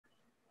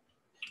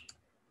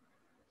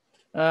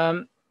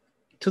Um,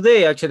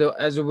 Today, actually,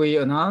 as we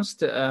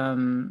announced,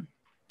 the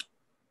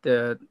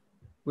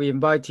we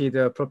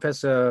invited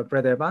Professor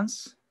Brad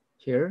Evans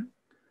here,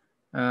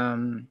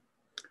 um,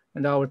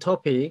 and our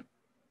topic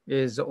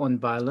is on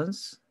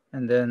violence,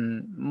 and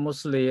then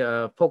mostly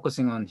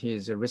focusing on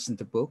his recent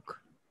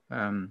book,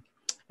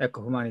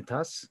 Eco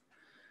Humanitas.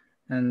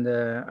 And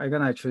I'm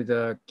gonna actually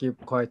give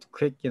quite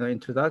quick,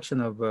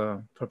 introduction of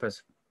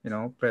Professor,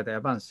 Brad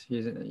Evans.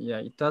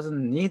 It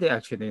doesn't need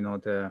actually,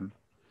 the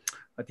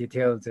a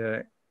detailed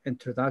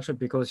introduction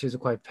because he's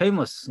quite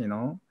famous,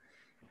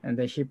 and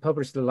then he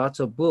published lots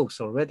of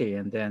books already.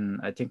 And then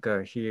I think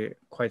he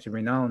quite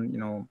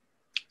renowned,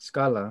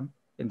 scholar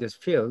in this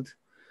field.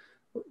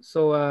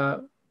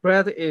 So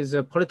Brad is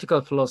a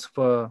political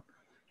philosopher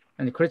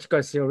and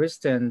critical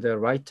theorist and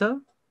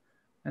writer,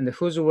 and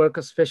whose work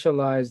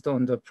specialized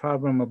on the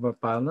problem of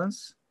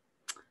violence.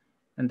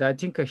 And I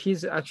think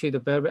he's actually the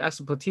very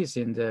expertise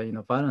in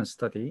the violence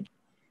study.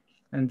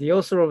 And the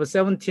author of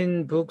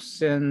 17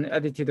 books and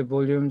edited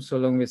volumes,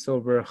 along with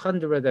over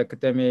 100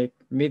 academic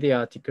media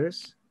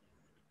articles.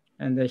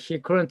 And he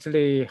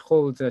currently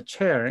holds a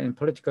chair in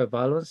political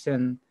violence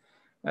and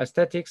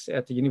aesthetics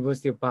at the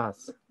University of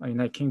Bath,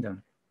 United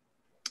Kingdom.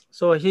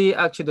 So he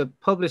actually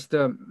published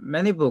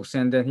many books,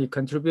 and then he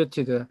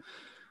contributed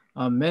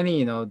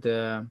many,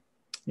 the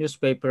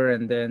newspaper,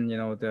 and then,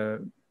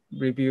 the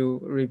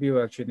review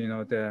actually,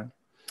 the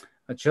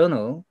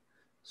journal.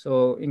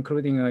 So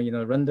including,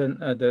 London,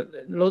 the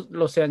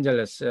Los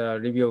Angeles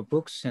Review of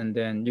Books, and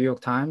then New York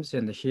Times,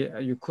 and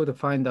you could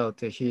find out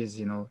his,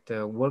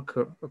 the work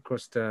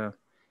across the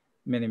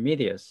many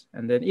medias.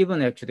 And then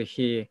even actually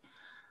he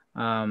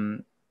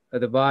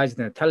advised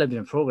in a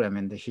television program,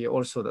 and he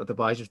also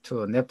advised to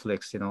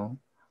Netflix.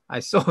 I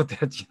saw that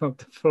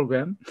the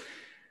program.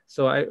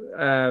 So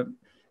I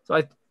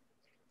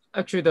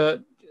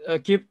actually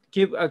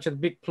give actually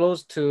big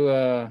applause to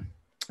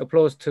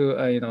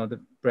the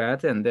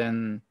Brad, and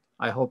then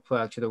I hope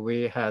actually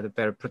we had a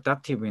very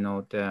productive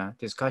the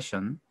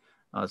discussion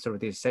through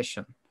this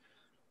session.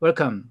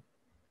 Welcome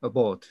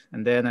aboard.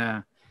 And then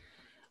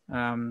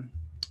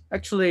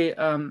actually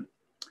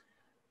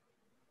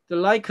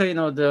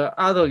the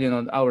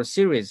other our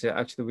series,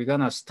 actually we're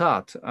gonna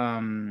start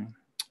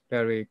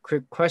very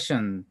quick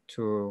question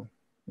to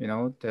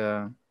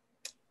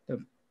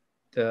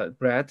the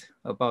Brad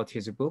about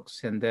his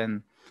books. And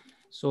then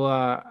so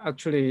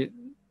actually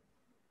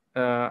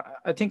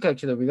I think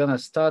actually we're gonna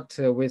start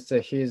with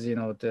his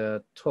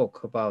the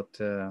talk about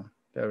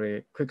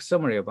very quick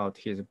summary about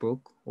his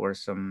book, or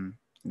some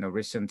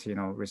recent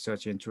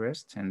research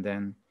interest, and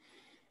then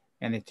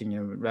anything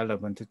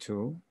relevant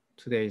to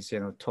today's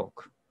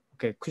talk.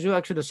 Okay, could you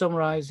actually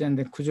summarize, and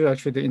then could you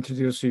actually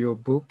introduce your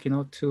book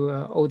to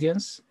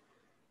audience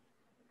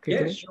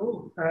quickly? Yeah,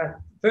 sure.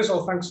 First of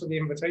all, thanks for the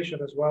invitation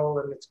as well,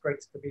 and it's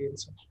great to be in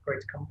such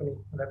great company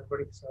with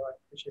everybody, so I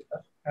appreciate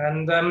that.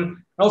 And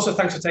also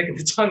thanks for taking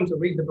the time to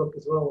read the book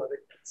as well. I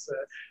think it's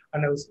I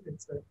know it's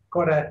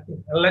quite a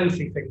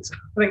lengthy thing, so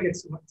I think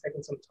it's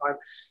taken some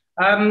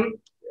time.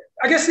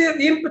 I guess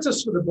the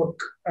impetus for the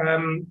book,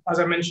 as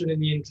I mentioned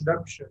in the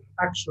introduction,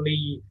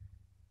 actually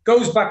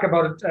goes back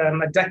about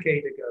a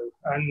decade ago,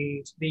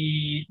 and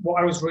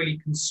what I was really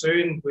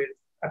concerned with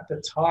at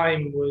the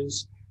time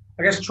was,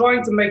 I guess,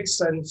 trying to make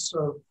sense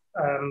of,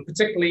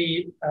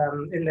 particularly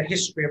in the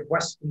history of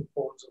Western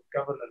forms of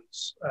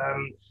governance,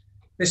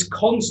 this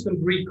constant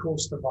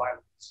recourse to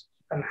violence,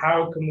 and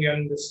how can we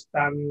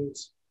understand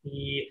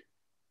the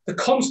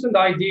constant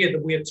idea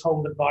that we are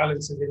told that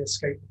violence is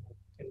inescapable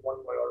in one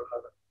way or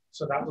another.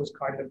 So that was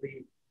kind of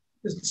the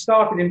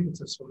starting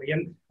impetus for me.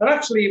 And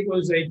actually it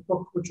was a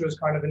book which was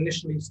kind of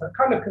initially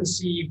kind of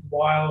conceived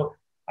while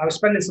I was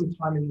spending some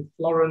time in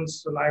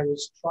Florence, and I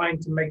was trying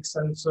to make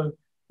sense of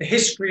the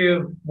history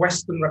of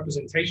Western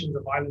representations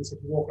of violence. If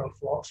you walk on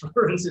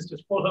Florence, it's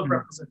just full of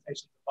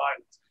representations of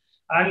violence.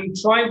 And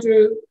trying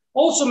to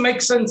also make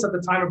sense at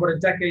the time, about a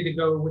decade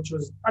ago, which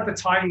was at the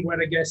time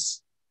when, I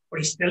guess, well,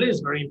 he still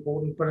is very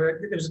important, but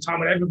there was a time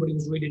when everybody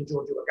was reading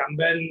Giorgio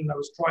Agamben, and I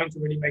was trying to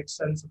really make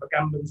sense of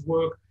Agamben's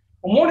work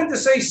and wanted to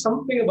say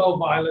something about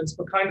violence,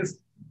 but kind of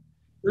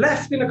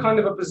left in a kind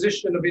of a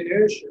position of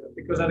inertia,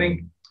 because I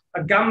think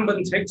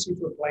Agamben takes you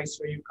to a place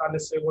where you kind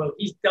of say, well,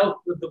 he's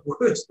dealt with the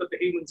worst that the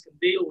humans can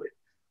deal with.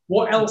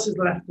 What else is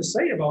left to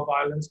say about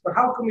violence? But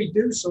how can we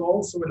do so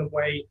also in a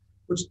way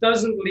which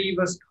doesn't leave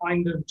us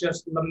kind of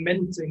just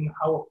lamenting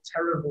how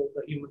terrible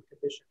the human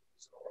condition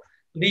is, or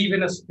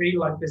leaving us feel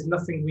like there's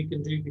nothing we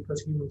can do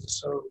because humans are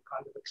so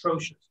kind of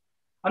atrocious?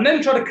 And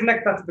then try to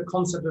connect that to the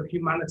concept of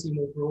humanity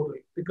more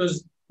broadly,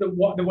 because the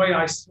way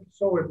I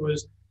saw it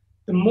was,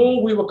 the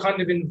more we were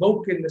kind of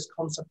invoking this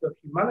concept of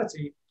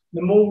humanity,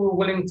 the more we were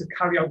willing to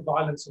carry out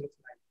violence in its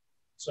name.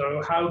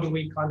 So how do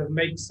we kind of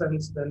make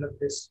sense then of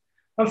this?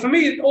 And for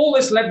me, all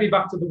this led me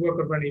back to the work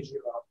of René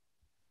Girard.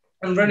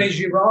 And René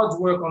Girard's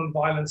work on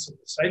violence and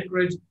the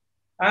sacred.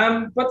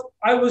 But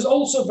I was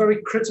also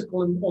very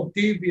critical or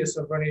dubious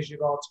of René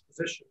Girard's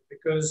position,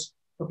 because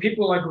for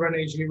people like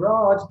René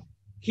Girard,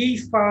 he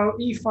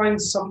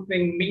finds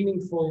something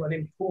meaningful and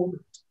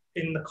important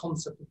in the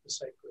concept of the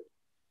sacred.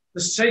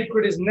 The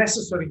sacred is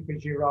necessary for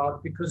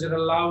Girard because it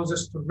allows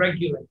us to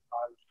regulate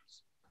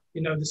violence.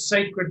 You know, the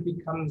sacred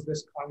becomes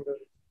this kind of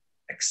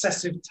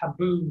excessive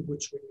taboo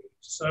which we need.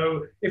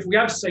 So if we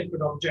have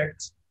sacred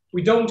objects,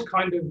 we don't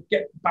kind of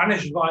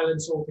banish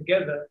violence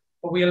altogether,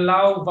 but we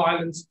allow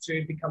violence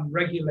to become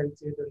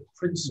regulated and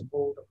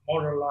principled and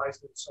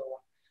moralized and so on.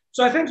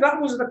 So I think that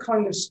was the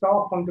kind of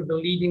start point of the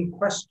leading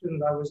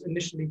question I was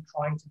initially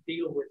trying to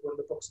deal with when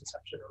the book's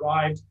inception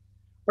arrived.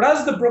 But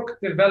as the book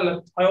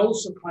developed, I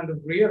also kind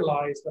of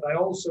realized that I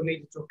also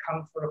needed to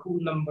account for a whole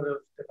number of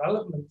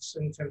developments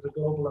in terms of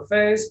global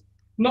affairs,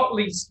 not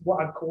least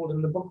what I've called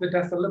in the book, the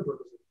death of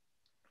liberalism.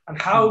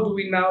 And how do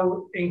we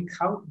now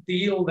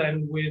deal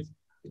then with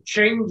the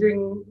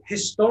changing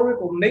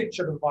historical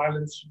nature of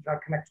violence, which I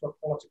connect to a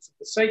politics of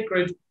the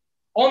sacred,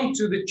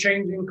 onto the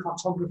changing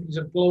cartographies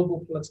of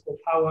global political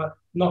power,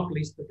 not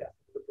least the death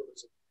of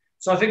liberalism.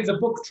 So I think the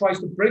book tries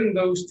to bring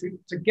those two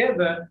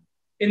together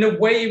in a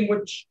way in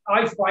which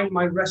I find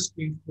my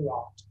rescue through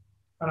art.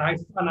 And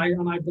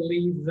I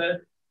believe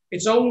that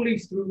it's only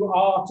through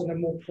art and a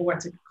more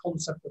poetic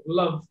concept of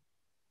love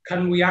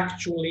can we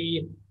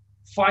actually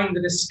find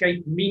an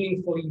escape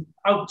meaningfully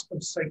out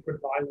of sacred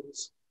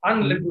violence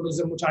and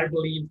liberalism, which I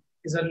believe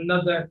is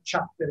another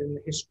chapter in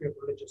the history of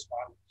religious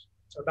violence.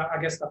 So that,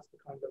 I guess that's the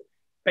kind of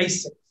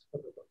basics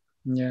of the book.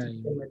 Yeah.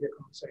 Maybe a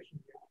conversation.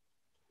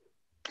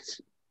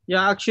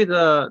 Yeah, actually,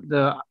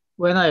 the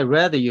when I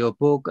read your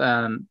book,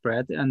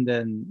 Brad, and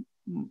then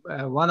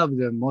one of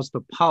the most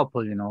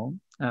powerful,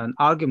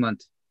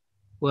 argument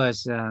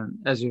was,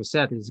 as you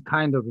said, is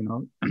kind of,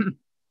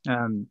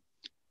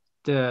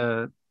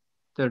 the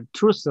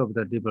truth of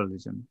the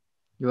liberalism.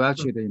 You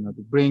actually,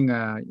 bring,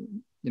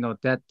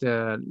 that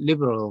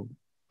liberal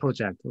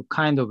project,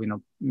 kind of,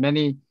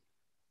 many,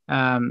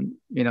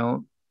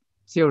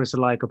 theorists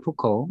like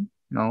Foucault,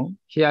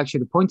 he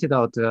actually pointed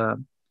out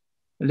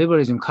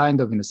liberalism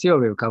kind of in the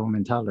theory of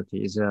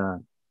governmentality is a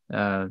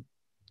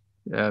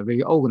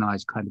very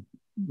organized kind of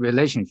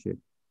relationship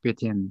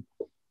between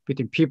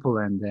people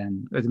and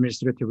then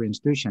administrative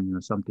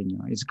institution, something,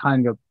 it's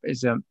kind of,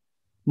 it's a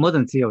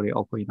modern theory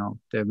of,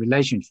 the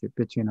relationship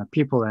between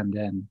people and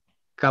then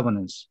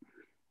governance.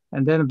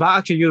 And then, but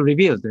actually you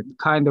revealed the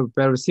kind of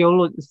very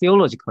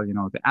theological,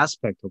 the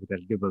aspect of the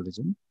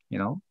liberalism,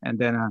 and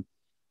then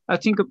I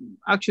think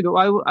actually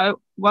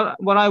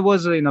what I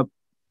was,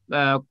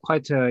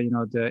 quite,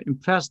 the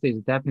impressed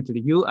is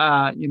definitely you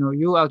are,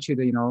 you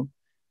actually,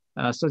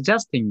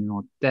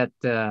 suggesting, that,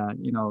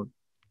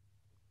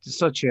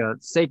 such a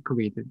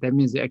sacred, that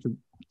means the actual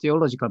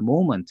theological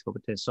moment of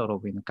the sort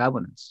of,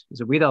 governance.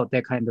 So without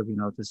that kind of,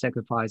 the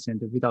sacrifice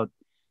and without,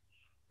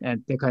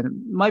 and the kind of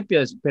might be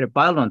a very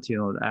violent,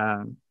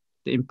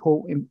 the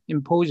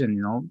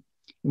imposing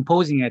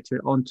it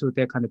onto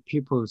that kind of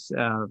people's,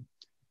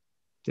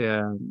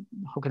 the,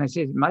 how can I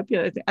say it? Might be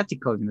an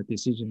ethical,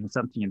 decision or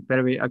something, and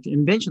very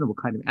inventionable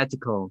kind of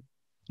ethical,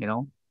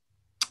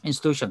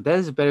 institution. That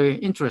is very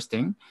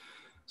interesting.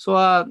 So,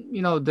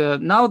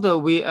 now that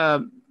we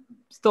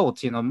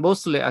thought,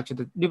 mostly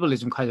actually the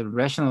liberalism kind of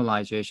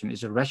rationalization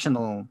is a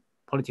rational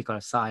political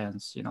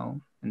science,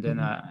 and then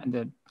and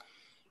then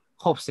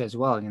Hobbes as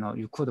well,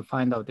 you could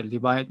find out the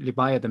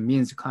Leviathan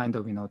means kind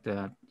of,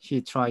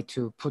 he tried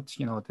to put,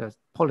 the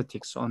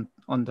politics on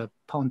the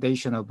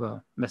foundation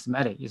of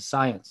mathematics, is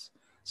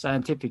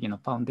scientific,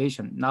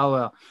 foundation.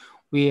 Now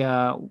we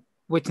are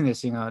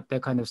witnessing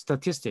that kind of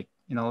statistic,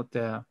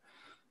 the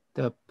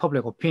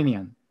public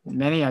opinion.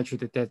 Many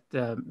actually that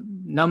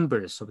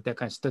numbers of that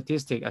kind of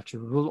statistic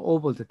actually rule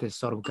over this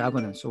sort of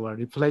governance or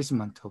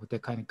replacement of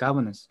that kind of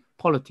governance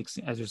politics,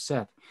 as you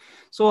said.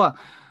 So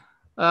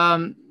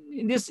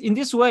in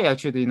this way,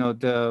 actually,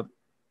 the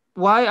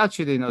why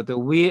actually,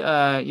 we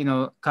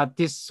got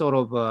this sort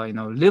of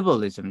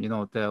liberalism,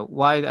 the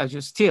why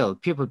actually still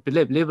people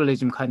believe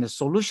liberalism kind of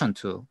solution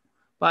to,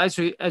 but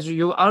actually, as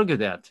you argue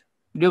that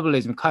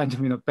liberalism kind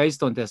of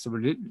based on this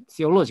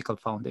theological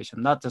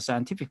foundation, not the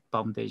scientific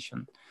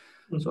foundation.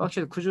 So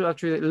actually, could you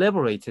actually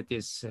elaborate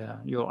this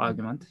your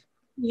argument?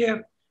 Yeah,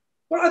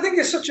 well, I think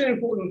it's such an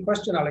important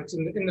question, Alex,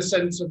 in the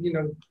sense of,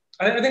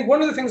 I think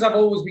one of the things I've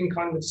always been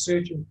kind of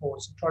searching for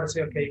is to try to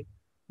say, okay,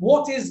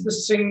 what is the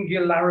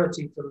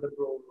singularity to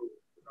liberal rule,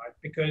 right?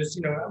 Because,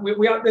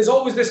 there's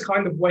always this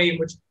kind of way in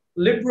which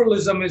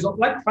liberalism is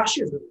like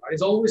fascism, right?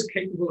 It's always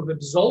capable of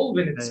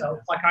absolving itself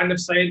by kind of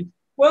saying,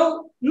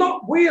 well,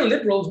 we're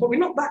liberals, but we're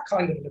not that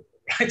kind of liberal,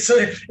 right? So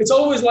it's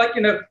always like,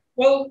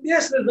 well,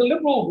 yes, there's the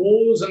liberal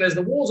wars and there's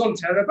the wars on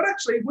terror, but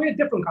actually we're a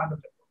different kind of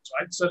liberals,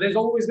 right? So there's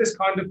always this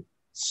kind of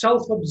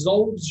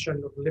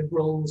self-absorption of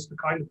liberals to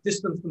kind of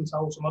distance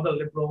themselves from other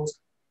liberals,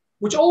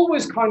 which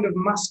always kind of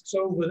masks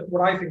over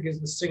what I think is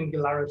the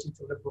singularity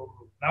to liberal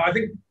rule. Now, I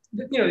think,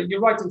 you're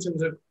right in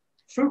terms of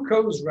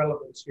Foucault's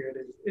relevance here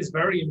is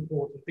very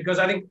important, because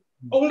I think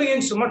only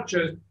in so much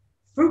as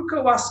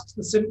Foucault asks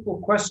the simple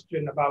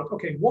question about,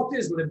 okay, what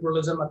is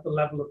liberalism at the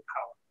level of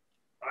power?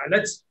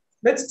 Right?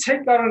 Let's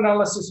take that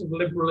analysis of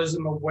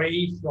liberalism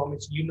away from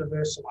its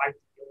universal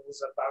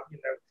ideals about,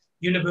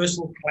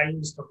 universal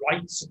claims to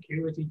rights,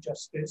 security,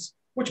 justice,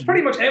 which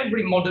pretty much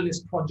every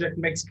modernist project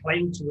makes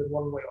claim to in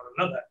one way or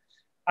another.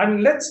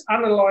 And let's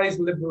analyze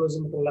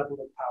liberalism at the level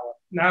of power.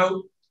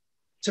 Now,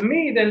 to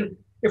me, then,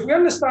 if we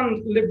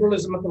understand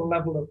liberalism at the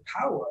level of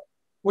power,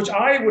 which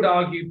I would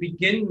argue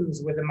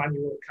begins with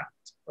Immanuel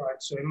Kant, right?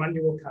 So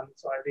Immanuel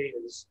Kant's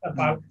ideas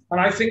about, and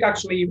I think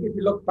actually, if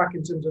you look back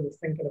in terms of the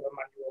thinking of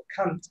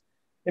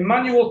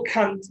Immanuel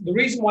Kant, the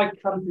reason why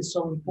Kant is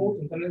so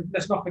important, and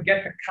let's not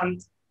forget that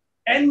Kant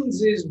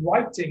ends his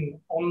writing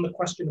on the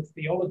question of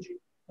theology.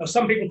 Now,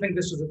 some people think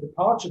this was a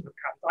departure for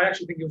Kant. I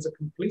actually think it was a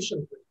completion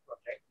of his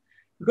project,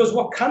 because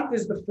what Kant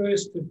is the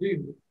first to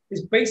do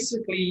is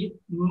basically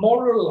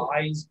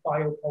moralize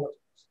biopolitics.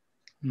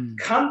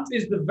 Kant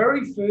is the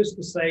very first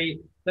to say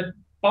that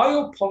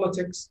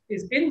biopolitics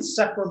is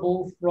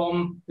inseparable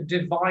from the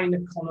divine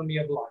economy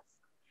of life.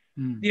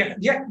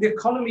 The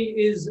economy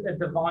is a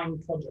divine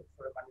project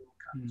for Immanuel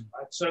Kant,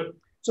 right?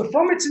 So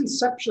from its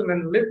inception,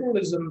 then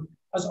liberalism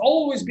has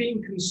always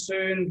been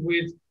concerned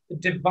with the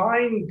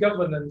divine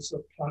governance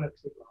of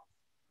planetary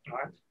life,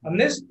 right? And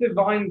this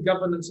divine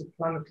governance of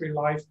planetary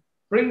life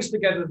brings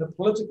together the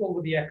political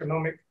with the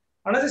economic.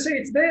 And as I say,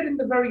 it's there in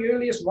the very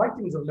earliest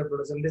writings of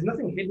liberalism. There's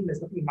nothing hidden,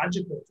 there's nothing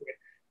magical to it.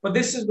 But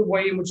this is the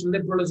way in which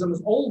liberalism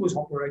has always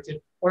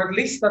operated, or at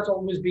least that's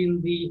always been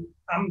the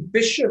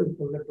ambition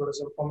for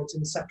liberalism from its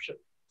inception,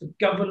 to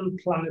govern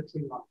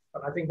planetary life.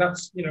 And I think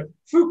that's,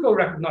 Foucault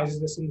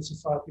recognizes this in the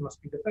society must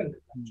be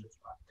defended.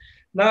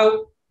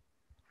 Now,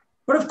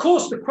 but of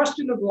course, the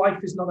question of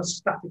life is not a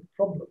static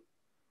problem.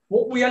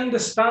 What we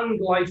understand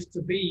life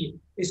to be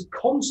is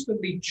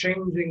constantly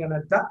changing and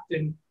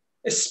adapting,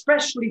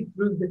 especially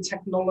through the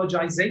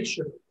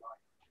technologization of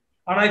life.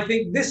 And I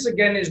think this,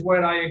 again, is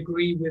where I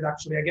agree with,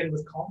 actually, again,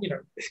 with Carl.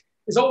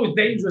 It's always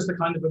dangerous to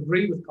kind of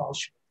agree with Carl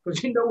Schmitt,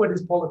 because you know where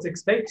his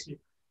politics takes you.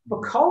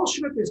 But Carl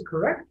Schmitt is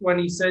correct when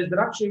he says that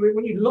actually,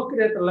 when you look at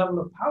it at the level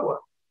of power,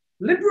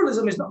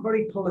 liberalism is not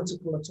very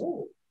political at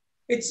all.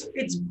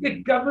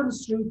 It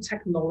governs through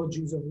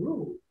technologies of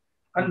rule.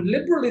 And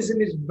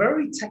liberalism is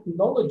very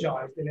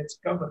technologized in its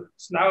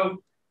governance. Now,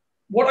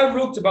 what I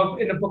wrote about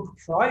in a book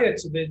prior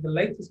to the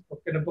latest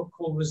book, in a book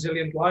called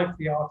Resilient Life,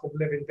 The Art of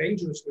Living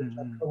Dangerously, which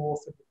I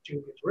co-authored with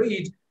Julius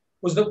Reed,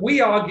 was that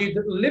we argued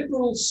that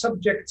liberal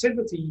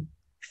subjectivity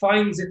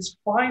finds its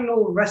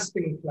final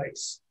resting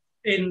place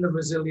in the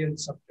resilient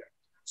subject.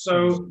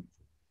 So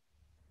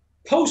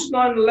post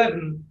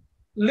 9/11,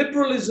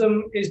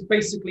 liberalism is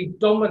basically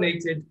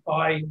dominated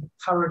by the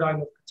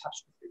paradigm of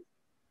catastrophe.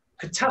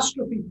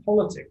 Catastrophe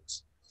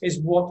politics is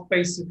what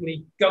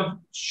basically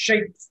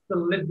shapes the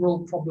liberal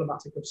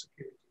problematic of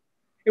security.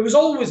 It was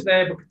always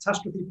there, but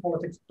catastrophe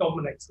politics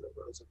dominates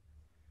liberalism.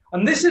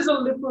 And this is a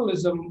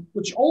liberalism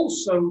which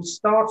also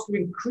starts to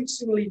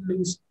increasingly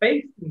lose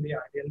faith in the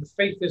idea, and the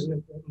faith is an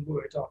important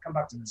word, I'll come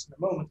back to this in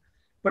a moment,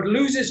 but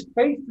loses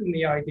faith in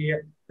the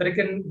idea that it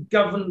can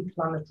govern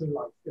planetary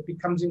life. It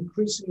becomes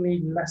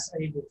increasingly less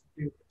able to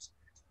do this.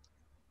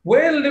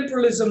 Where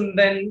liberalism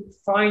then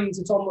finds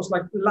its almost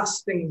like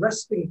lasting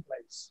resting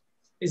place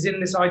is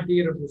in this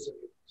idea of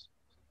resilience.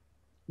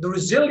 The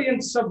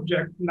resilient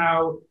subject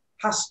now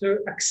has to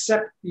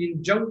accept the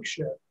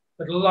injunction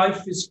that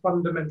life is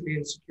fundamentally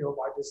insecure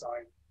by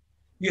design.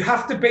 You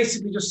have to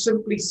basically just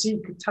simply see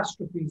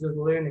catastrophes as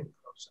learning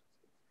processes.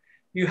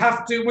 You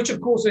have to, which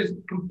of course is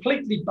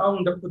completely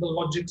bound up with the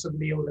logics of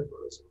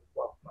neoliberalism as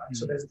well, right?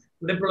 So there's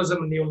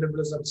liberalism and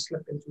neoliberalism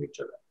slip into each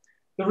other.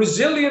 The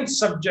resilient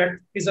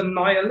subject is a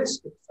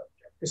nihilistic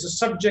subject. It's a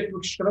subject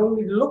which can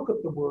only look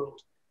at the world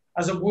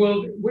as a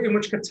world in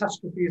which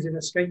catastrophe is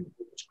inescapable,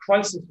 which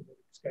crisis is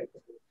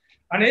inescapable.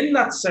 And in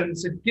that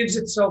sense, it gives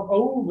itself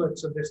over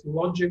to this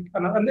logic.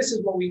 And this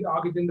is what we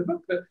argued in the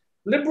book, that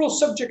liberal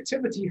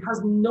subjectivity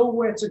has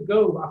nowhere to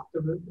go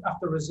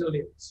after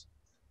resilience.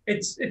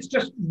 It's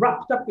just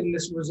wrapped up in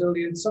this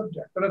resilient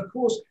subject. And of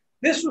course,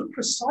 this was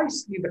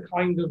precisely the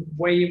kind of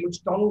way in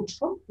which Donald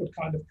Trump would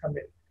kind of come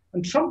in.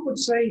 And Trump would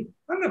say,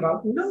 hang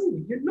about, no,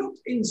 you're not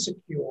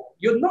insecure.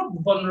 You're not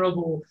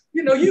vulnerable.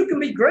 You can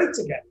be great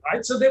again,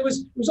 right? So it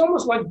was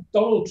almost like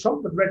Donald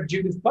Trump had read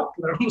Judith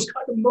Butler and was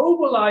kind of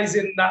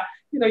mobilizing that,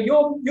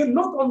 you're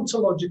not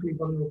ontologically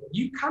vulnerable.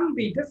 You can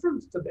be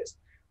different to this,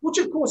 which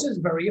of course is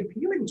very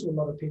appealing to a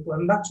lot of people.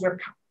 And that's where,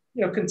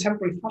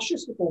 contemporary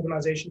fascistic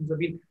organizations have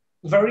been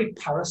very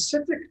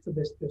parasitic to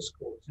this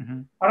discourse.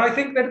 And I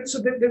think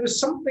that there was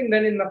something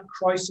then in that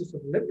crisis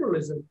of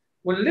liberalism,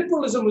 where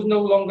liberalism was no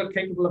longer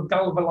capable of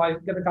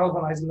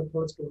galvanizing the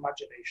political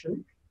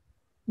imagination.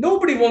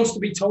 Nobody wants to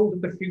be told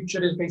that the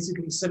future is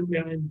basically simply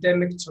an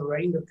endemic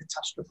terrain of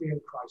catastrophe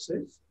and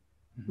crisis.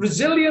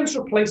 Resilience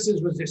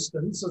replaces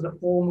resistance as a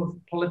form of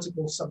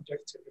political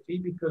subjectivity,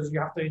 because you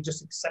have to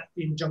just accept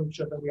the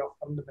injunction that we are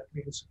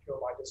fundamentally insecure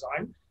by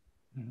design.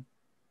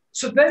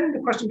 So then the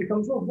question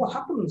becomes, well, what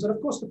happens? And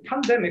of course, the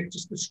pandemic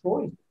just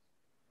destroys it.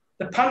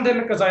 The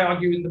pandemic, as I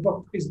argue in the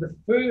book, is the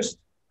first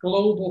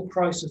global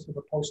crisis of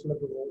a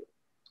post-liberal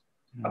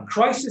order. A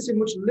crisis in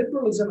which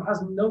liberalism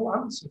has no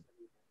answer.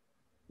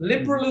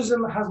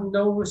 Liberalism has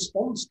no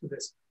response to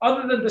this,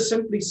 other than to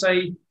simply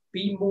say,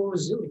 be more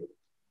resilient.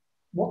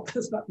 What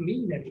does that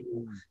mean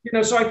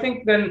anymore? So I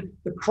think then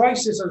the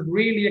crisis has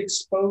really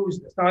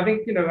exposed this. Now, I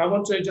think, I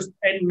want to just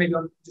end maybe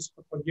on just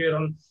for here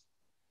on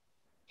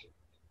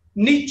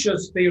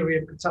Nietzsche's theory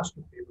of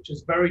catastrophe, which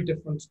is very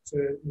different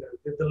to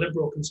the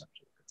liberal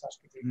conception of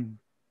catastrophe.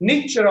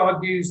 Nietzsche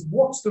argues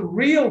what's the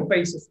real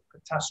basis of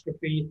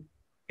catastrophe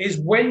is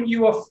when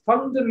you are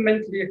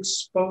fundamentally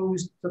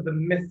exposed to the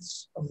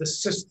myths of the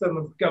system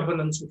of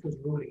governance which was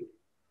ruling you.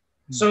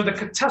 So the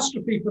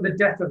catastrophe for the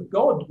death of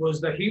God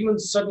was that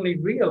humans suddenly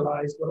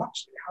realized, well,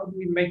 actually, how do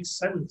we make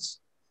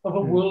sense of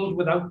a world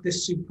without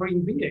this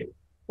supreme being?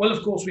 Well,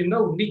 of course, we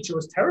know Nietzsche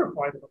was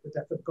terrified about the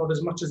death of God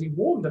as much as he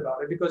warned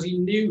about it, because he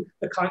knew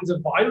the kinds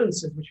of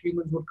violences which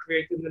humans would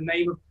create in the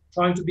name of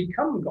trying to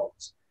become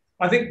gods.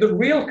 I think the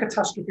real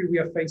catastrophe we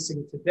are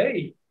facing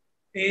today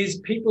is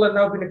people have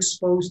now been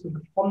exposed to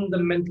the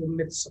fundamental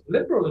myths of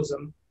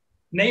liberalism,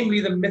 namely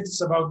the myths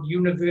about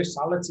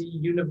universality,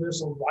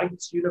 universal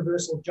rights,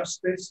 universal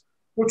justice,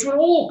 which were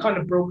all kind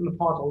of broken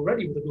apart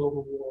already with the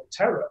global war on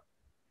terror,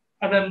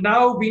 and are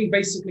now being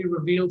basically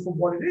revealed for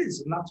what it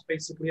is, and that's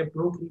basically a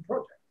broken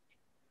project.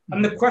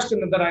 And the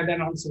question that I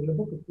then answer in the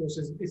book, of course,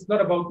 is it's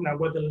not about now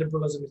whether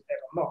liberalism is dead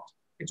or not.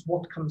 It's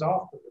what comes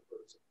after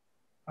liberalism.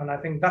 And I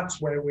think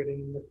that's where we're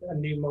in a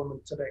new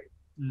moment today.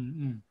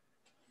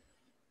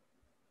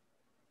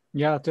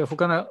 Yeah, who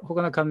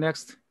gonna come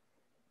next?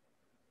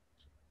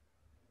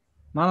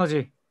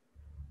 Manoji,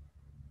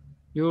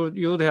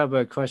 you would have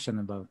a question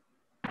about.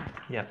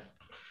 Yeah.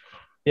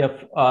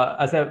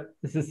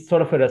 This is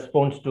sort of a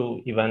response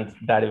to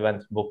that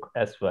event's book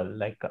as well.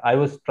 Like, I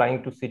was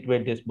trying to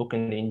situate this book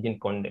in the Indian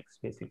context,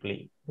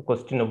 basically the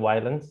question of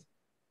violence.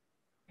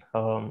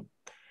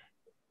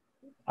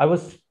 I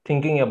was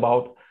thinking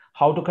about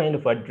how to kind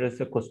of address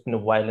the question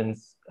of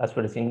violence as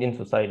far as Indian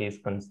society is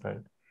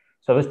concerned.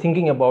 So I was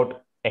thinking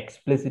about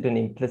explicit and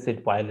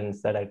implicit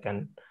violence that I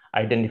can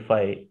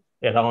identify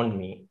around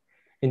me,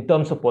 in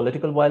terms of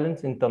political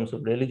violence, in terms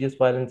of religious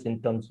violence,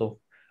 in terms of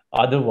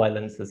other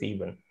violences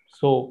even.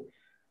 So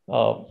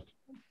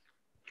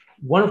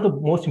one of the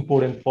most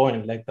important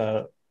point,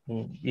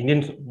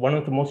 one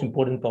of the most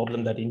important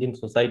problem that Indian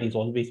society is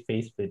always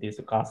faced with is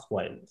caste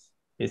violence,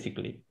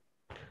 basically.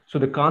 So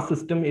the caste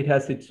system, it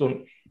has its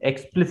own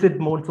explicit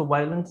modes of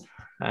violence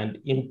and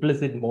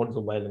implicit modes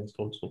of violence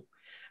also.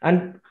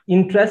 And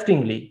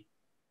interestingly,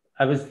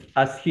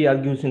 as he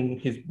argues in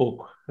his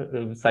book,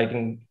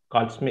 citing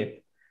Carl Smith,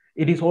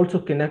 it is also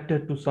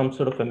connected to some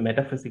sort of a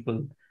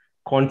metaphysical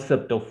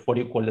concept of what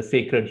you call the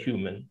sacred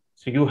human.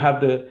 So you have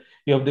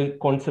the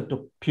concept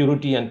of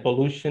purity and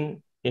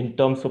pollution in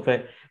terms of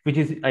which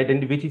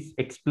is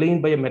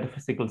explained by a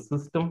metaphysical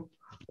system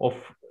of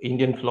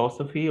Indian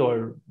philosophy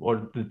or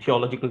the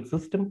theological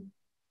system.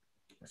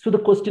 So the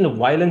question of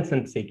violence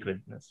and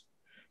sacredness.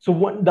 So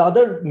the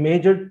other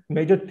major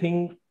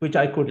thing which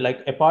I could,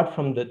 like, apart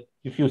from the,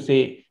 if you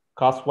say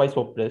caste-wise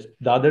oppressed,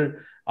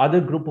 the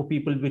other group of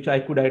people which I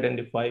could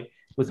identify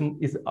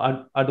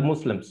are the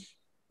Muslims,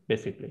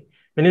 basically.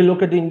 When you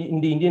look at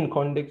in the Indian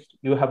context,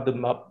 you have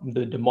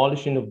the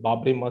demolition of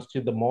Babri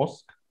Masjid, the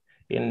mosque,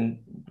 in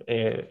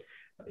the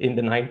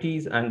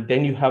 90s, and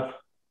then you have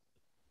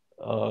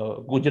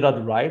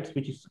Gujarat riots,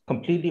 which is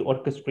completely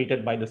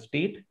orchestrated by the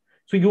state.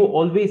 So you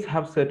always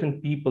have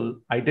certain people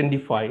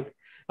identified,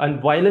 and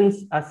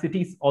violence, as it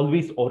is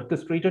always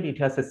orchestrated, it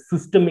has a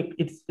systemic,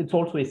 it's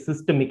also a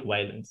systemic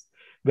violence,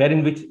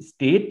 wherein which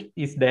state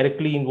is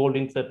directly involved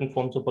in certain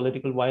forms of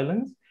political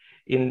violence,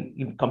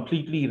 in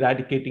completely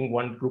eradicating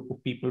one group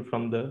of people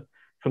from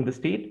the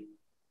state,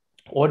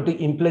 or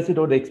the implicit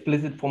or the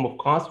explicit form of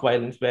caste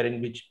violence,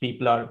 wherein which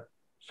people are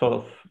sort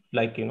of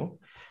like,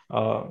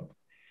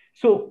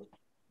 so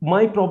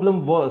my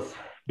problem was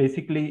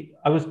basically,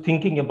 I was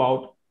thinking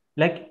about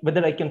like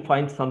whether I can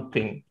find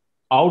something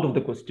out of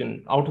the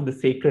question, out of the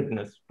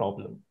sacredness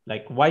problem,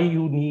 like why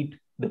you need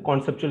the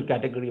conceptual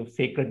category of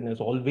sacredness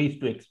always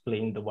to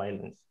explain the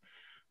violence.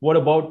 What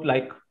about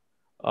like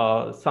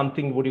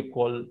something, what you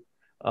call,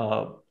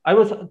 I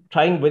was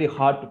trying very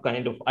hard to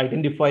kind of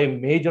identify a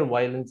major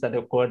violence that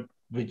occurred,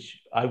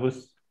 which I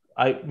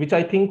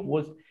think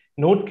was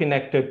not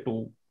connected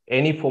to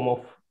any form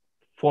of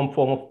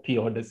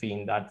theodicy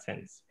in that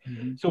sense.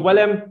 Mm-hmm. So while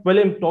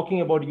I'm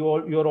talking about,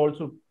 you're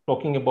also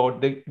talking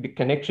about the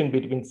connection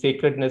between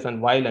sacredness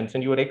and violence,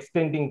 and you're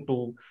extending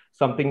to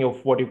something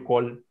of what you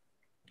call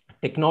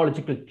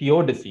technological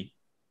theodicy.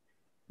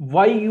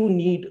 Why you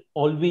need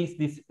always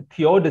this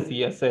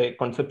theodicy as a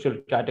conceptual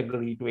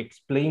category to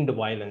explain the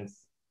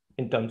violence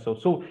in terms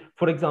of, so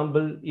for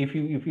example, if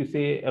you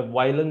say a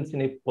violence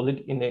in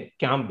a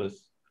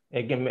campus,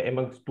 again,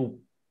 amongst two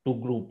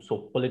groups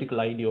of political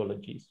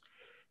ideologies,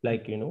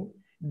 like,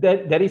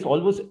 there is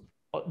always,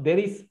 there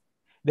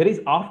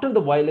is after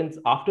the violence,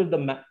 after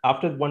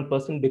one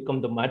person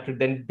becomes the martyr,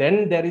 then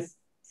there is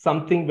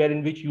something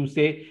wherein which you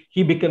say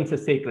he becomes a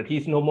sacred.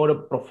 He's no more a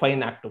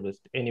profane activist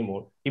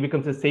anymore. He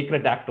becomes a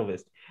sacred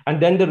activist.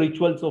 And then the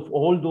rituals of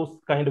all those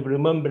kind of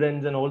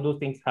remembrance and all those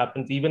things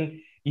happens,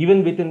 even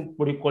within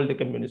what you call the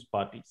communist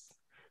parties.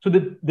 So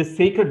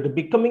the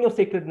becoming of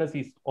sacredness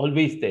is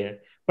always there.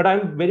 But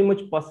I'm very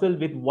much puzzled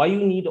with why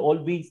you need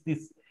always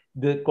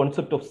the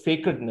concept of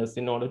sacredness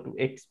in order to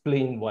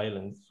explain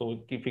violence.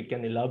 So if you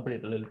can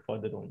elaborate a little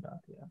further on that,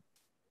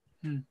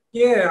 yeah.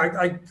 Yeah,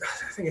 I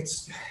think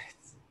it's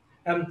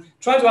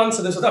trying to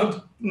answer this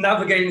without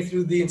navigating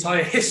through the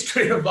entire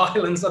history of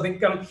violence. I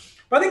think, but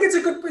I think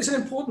it's an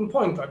important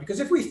point, right? Because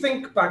if we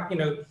think back,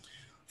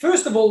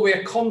 first of all, we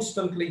are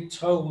constantly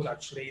told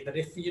actually that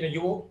if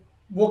you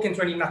walk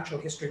into any natural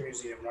history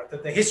museum, right,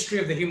 that the history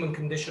of the human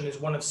condition is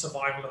one of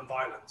survival and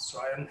violence,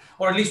 right,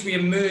 or at least we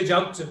emerge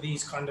out of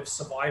these kind of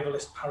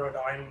survivalist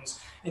paradigms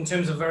in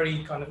terms of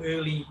very kind of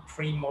early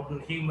pre-modern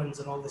humans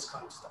and all this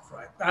kind of stuff,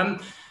 right?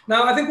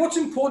 Now, I think what's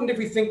important if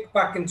we think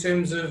back in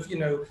terms of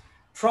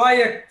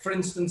prior, for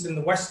instance, in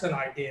the Western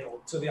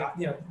ideal to the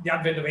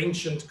advent of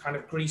ancient kind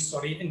of Greece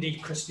or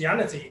indeed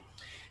Christianity.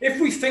 If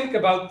we think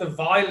about the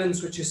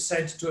violence which is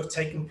said to have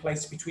taken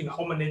place between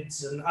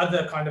hominids and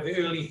other kind of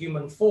early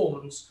human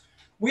forms,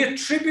 we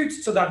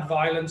attribute to that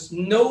violence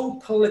no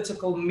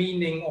political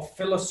meaning or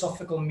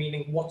philosophical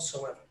meaning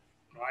whatsoever,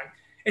 right?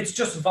 It's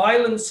just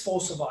violence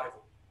for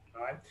survival,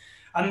 right?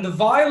 And the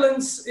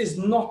violence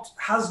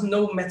has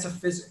no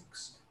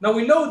metaphysics. Now,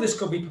 we know this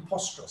could be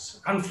preposterous,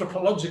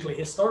 anthropologically,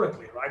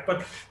 historically, right?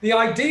 But the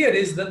idea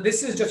is that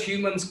this is just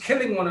humans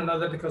killing one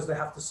another because they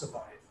have to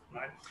survive,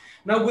 right?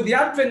 Now, with the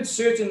advent,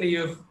 certainly,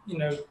 of,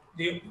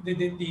 the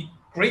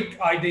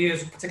Greek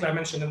ideas, particularly I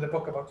mentioned in the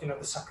book about,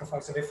 the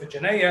sacrifice of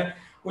Iphigenia,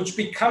 which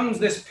becomes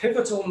this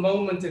pivotal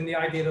moment in the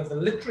idea of the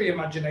literary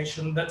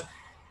imagination that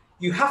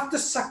you have to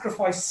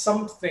sacrifice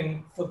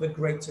something for the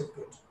greater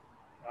good,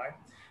 right?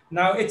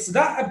 Now, it's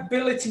that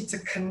ability to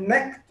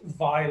connect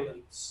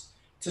violence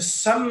to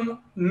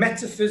some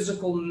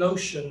metaphysical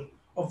notion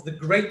of the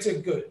greater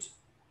good.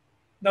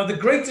 Now, the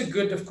greater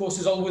good, of course,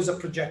 is always a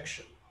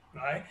projection,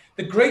 right?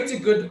 The greater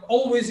good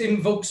always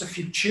invokes a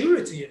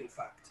futurity, in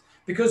fact,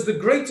 because the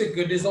greater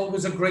good is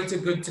always a greater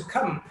good to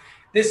come.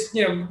 This,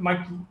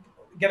 might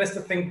get us to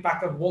think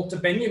back of Walter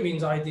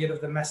Benjamin's idea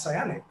of the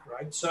messianic,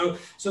 right? So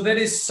there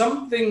is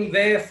something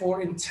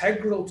therefore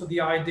integral to the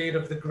idea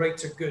of the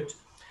greater good,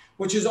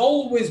 which is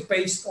always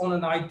based on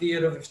an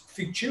idea of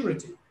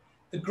futurity.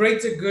 The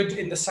greater good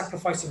in the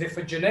sacrifice of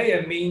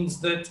Iphigenia means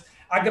that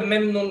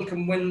Agamemnon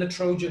can win the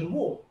Trojan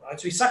War, right?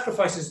 So he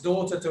sacrificed his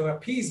daughter to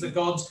appease the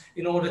gods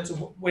in order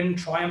to win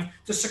triumph,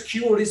 to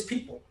secure his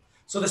people.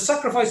 So the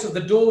sacrifice of the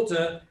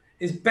daughter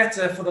is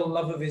better for the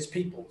love of his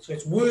people. So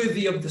it's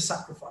worthy of the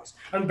sacrifice.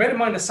 And bear in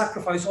mind, a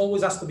sacrifice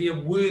always has to be a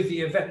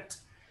worthy event.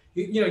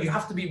 You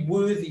have to be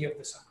worthy of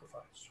the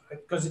sacrifice, right?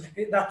 Because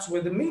that's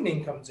where the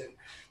meaning comes in.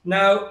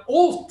 Now,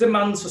 all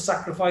demands for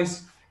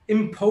sacrifice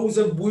impose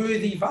a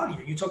worthy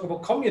value. You talk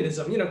about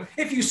communism,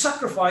 if you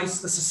sacrifice,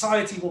 the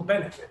society will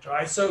benefit,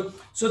 right? So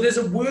there's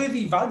a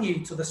worthy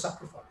value to the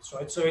sacrifice,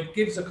 right? So it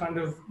gives a kind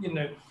of,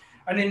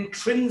 an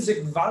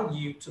intrinsic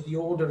value to the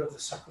order of the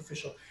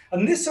sacrificial.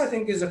 And this, I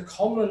think, is a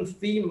common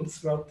theme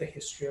throughout the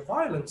history of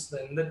violence,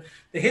 then, that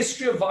the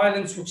history of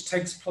violence which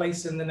takes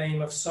place in the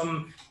name of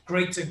some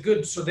greater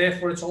good, so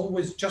therefore it's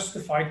always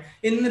justified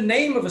in the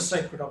name of a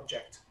sacred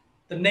object,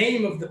 the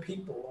name of the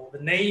people, or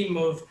the name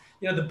of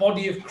the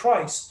body of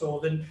Christ,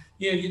 or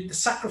the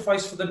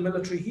sacrifice for the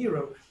military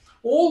hero.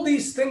 All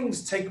these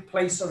things take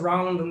place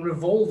around and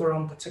revolve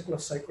around particular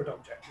sacred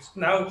objects.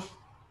 Now,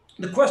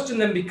 the question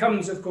then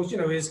becomes, of course,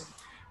 is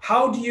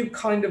how do you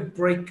kind of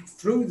break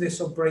through this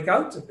or break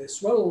out of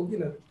this? Well,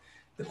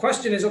 the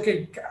question is,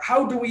 okay,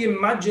 how do we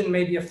imagine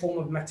maybe a form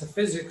of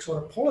metaphysics or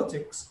a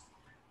politics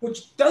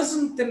which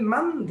doesn't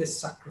demand this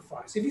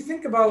sacrifice? If you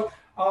think about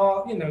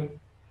our,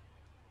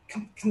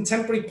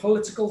 contemporary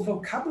political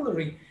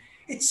vocabulary,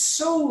 it's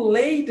so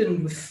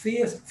laden with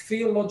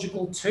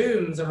theological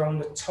terms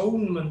around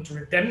atonement,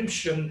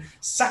 redemption,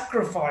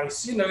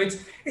 sacrifice.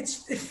 It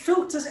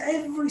filters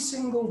every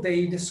single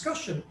day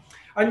discussion.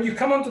 And you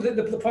come on to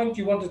the point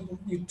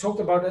you talked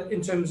about it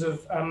in terms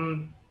of,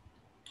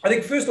 I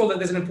think, first of all, that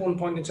there's an important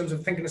point in terms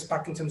of thinking us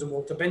back in terms of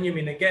Walter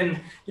Benjamin again,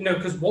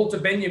 because Walter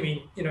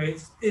Benjamin,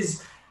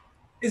 his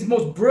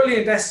most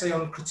brilliant essay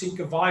on critique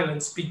of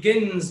violence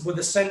begins with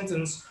a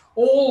sentence,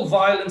 "All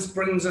violence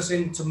brings us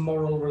into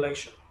moral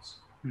relations."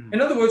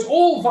 In other words,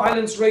 all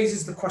violence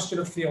raises the question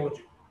of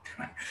theology.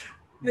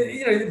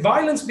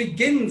 Violence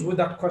begins with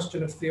that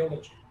question of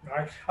theology,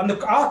 right? And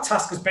our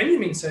task, as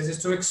Benjamin says,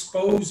 is to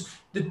expose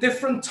the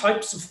different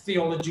types of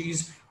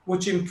theologies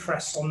which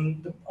impress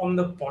on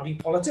the body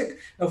politic.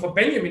 Now, for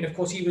Benjamin, of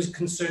course, he was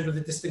concerned with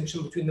the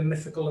distinction between the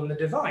mythical and the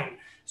divine.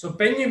 So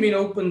Benjamin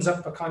opens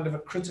up a kind of a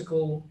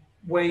critical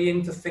way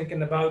into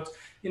thinking about,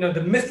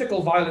 the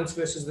mythical violence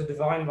versus the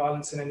divine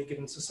violence in any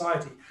given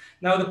society.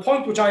 Now, the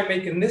point which I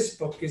make in this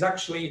book is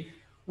actually,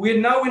 we're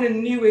now in a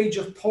new age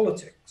of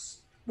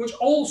politics, which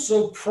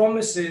also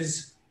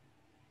promises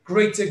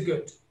greater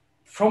good,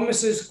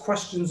 promises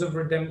questions of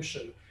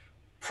redemption,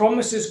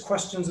 promises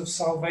questions of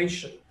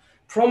salvation,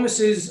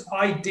 promises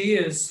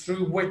ideas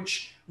through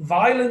which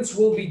violence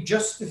will be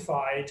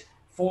justified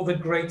for the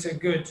greater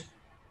good.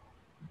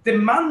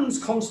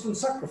 demands constant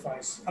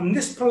sacrifice. And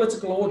this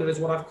political order is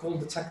what I've called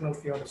the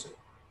techno-theodicy.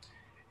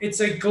 It's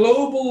a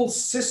global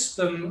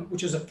system,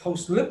 which is a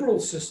post-liberal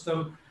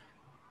system,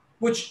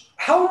 which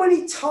how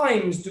many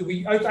times do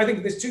we, I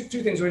think there's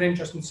two things really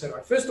interesting to say,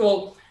 right? First of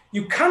all,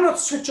 you cannot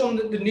switch on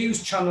the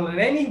news channel in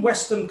any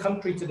Western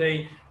country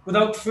today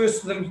without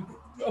first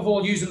of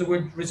all using the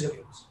word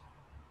resilience.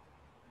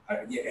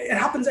 It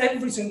happens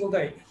every single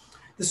day.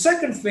 The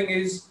second thing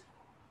is,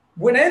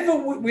 whenever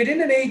we're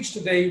in an age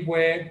today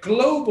where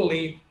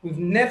globally we've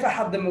never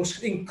had the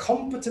most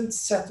incompetent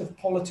set of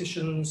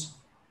politicians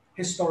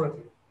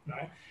historically,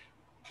 right?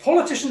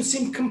 Politicians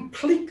seem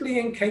completely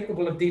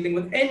incapable of dealing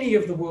with any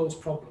of the world's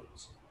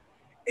problems.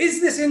 Is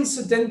this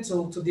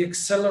incidental to the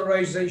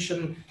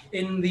acceleration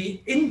in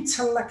the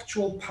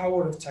intellectual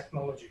power of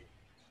technology?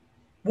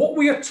 What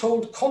we are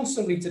told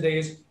constantly today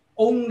is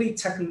only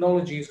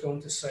technology is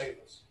going to save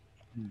us.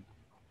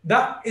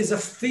 That is a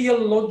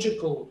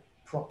theological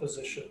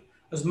proposition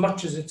as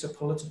much as it's a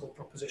political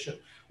proposition.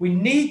 We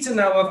need to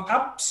now have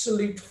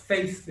absolute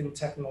faith in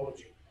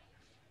technology,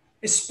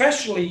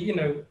 especially,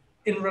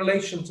 in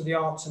relation to the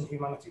arts and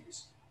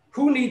humanities.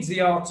 Who needs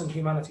the arts and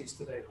humanities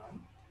today, man?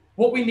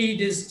 What we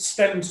need is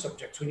STEM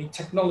subjects. We need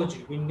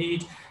technology. We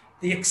need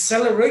the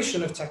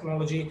acceleration of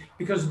technology,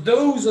 because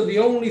those are the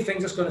only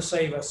things that's going to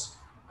save us.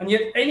 And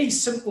yet any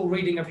simple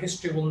reading of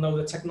history will know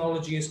that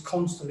technology is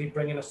constantly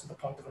bringing us to the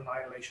point of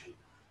annihilation.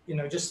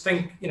 Just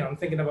think, I'm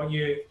thinking about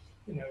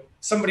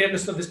somebody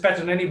understood this better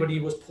than anybody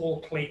was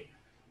Paul Klee.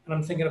 And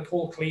I'm thinking of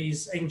Paul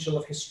Klee's Angel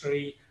of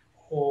History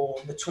or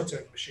the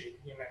Twittering machine.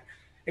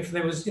 If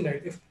there was,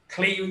 if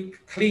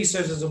Klee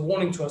serves as a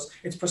warning to us,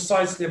 it's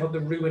precisely about the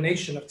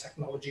ruination of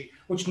technology,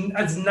 which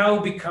has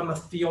now become a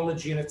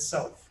theology in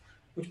itself,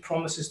 which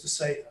promises to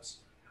save us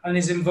and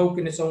is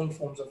invoking its own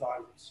forms of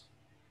violence.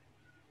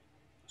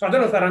 So I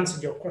don't know if that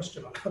answered your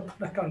question, but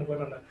I kind of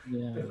went on a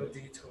bit of a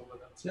detour with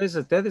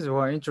that. That is a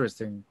very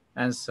interesting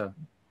answer.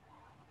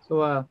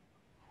 So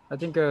I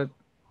think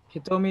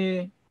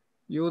Hitomi,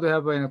 you would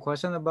have a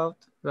question about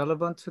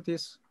relevant to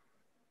this?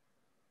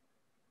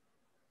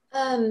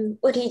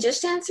 What he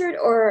just answered,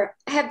 or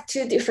I have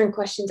two different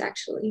questions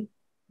actually.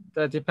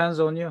 That depends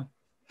on you.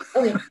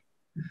 Okay.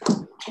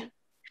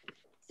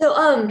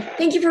 So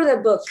thank you for the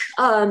book.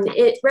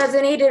 It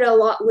resonated a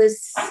lot with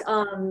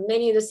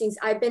many of the things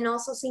I've been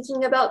also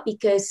thinking about,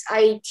 because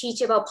I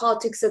teach about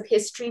politics of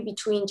history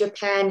between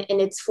Japan and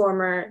its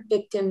former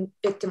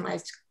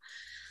victimized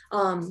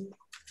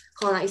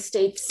colonized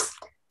states.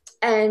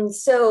 And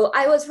so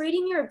I was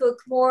reading your book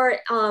more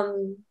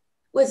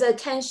with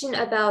attention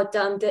about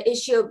the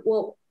issue of,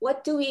 well,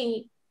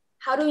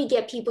 how do we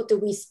get people to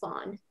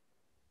respond?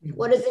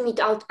 What does it mean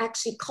to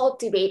actually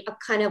cultivate a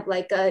kind of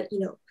like a,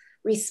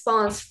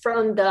 response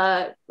from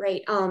the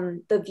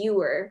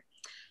viewer?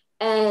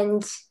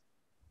 And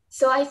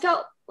so I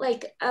felt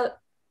like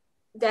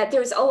that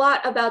there's a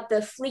lot about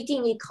the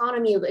fleeting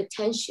economy of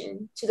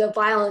attention to the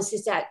violence,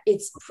 is that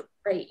it's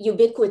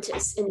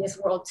ubiquitous in this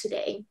world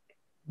today,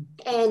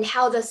 and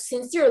how the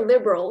sincere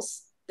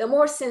liberals, the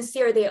more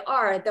sincere they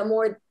are, the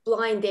more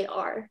blind they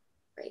are,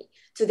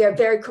 to their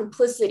very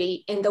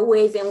complicity in the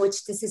ways in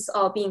which this is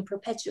all being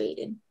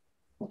perpetuated.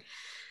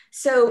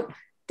 So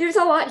there's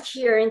a lot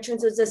here in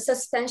terms of the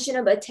suspension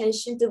of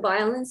attention to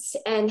violence,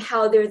 and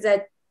how there's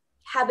a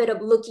habit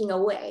of looking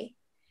away.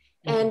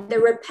 And the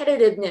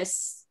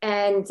repetitiveness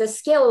and the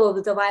scale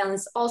of the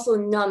violence also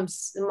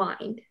numbs the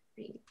mind.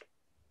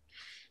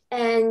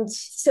 And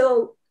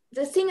so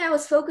the thing I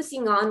was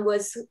focusing on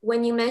was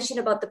when you mentioned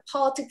about the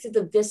politics of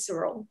the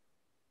visceral.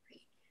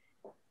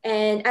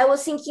 And I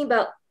was thinking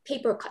about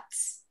paper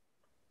cuts.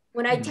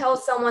 When I tell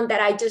someone that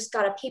I just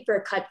got a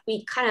paper cut,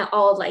 we kind of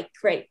all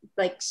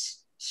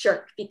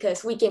shirk,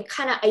 because we can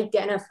kind of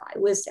identify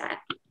with that.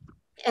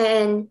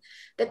 And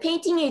the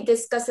painting you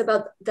discuss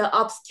about the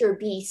obscure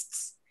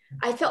beasts,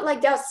 I felt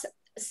like that's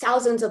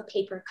thousands of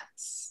paper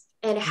cuts,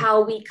 and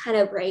how we kind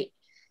of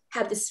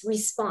have this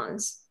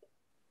response.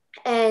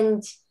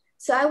 And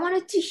so I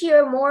wanted to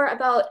hear more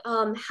about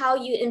how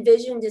you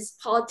envision this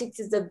politics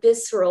as a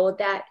visceral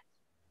that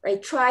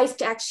tries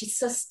to actually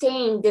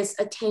sustain this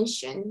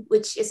attention,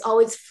 which is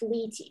always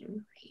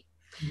fleeting.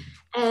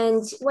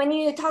 And when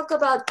you talk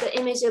about the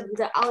image of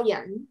the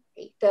Alyan,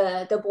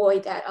 the boy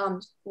that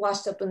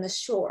washed up on the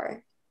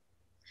shore,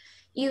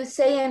 you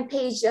say in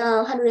page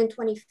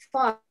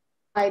 125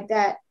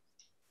 that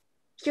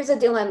here's a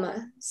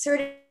dilemma.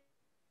 Certain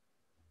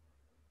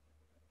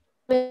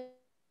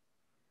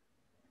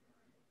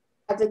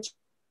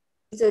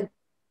the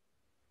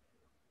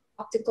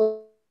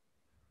optical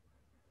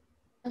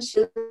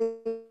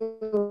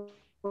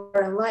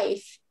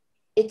life,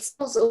 it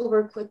spills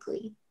over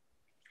quickly.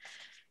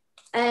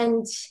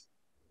 And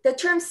the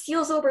term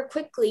seals over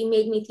quickly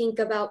made me think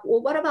about,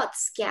 well, what about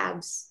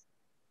scabs?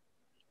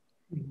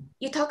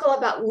 You talk a lot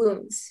about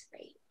wounds,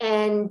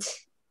 And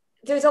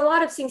there's a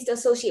lot of things to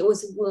associate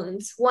with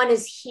wounds. One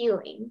is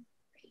healing,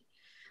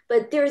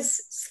 but there's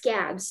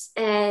scabs.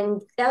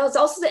 And that was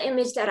also the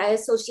image that I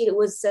associated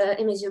with the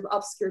image of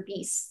obscure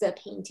beasts, the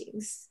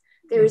paintings,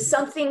 There's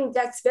something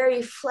that's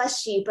very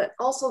fleshy, but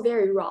also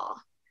very raw.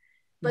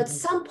 But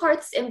some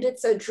parts and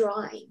bits are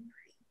drying,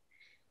 right?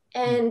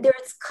 And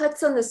there's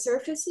cuts on the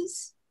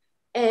surfaces,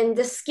 and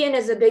the skin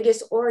is the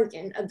biggest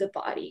organ of the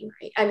body,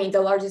 right? I mean,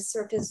 the largest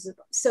surface.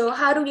 So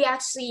how do we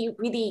actually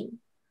really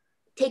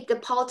take the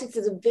politics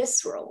of the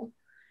visceral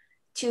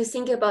to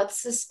think about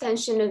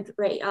suspension of,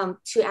 right,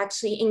 to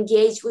actually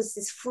engage with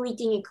this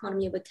fleeting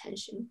economy of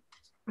attention?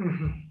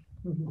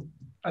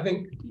 I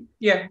think,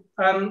 yeah,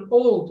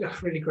 all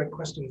really great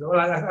questions. Well,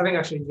 I think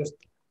actually just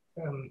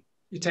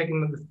you're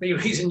taking the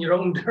theories in your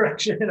own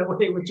direction in a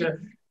way which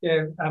are,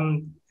 yeah,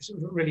 it's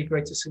really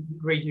great to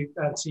read you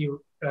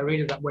read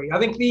it that way. I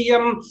think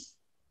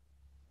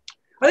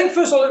I think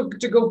first of all,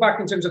 to go back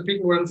in terms of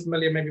people who are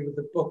unfamiliar maybe with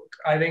the book,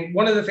 I think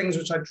one of the things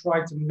which I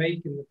tried to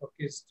make in the book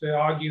is to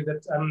argue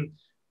that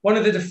one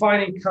of the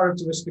defining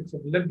characteristics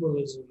of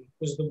liberalism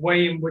was the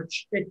way in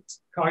which it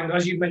kind of,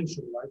 as you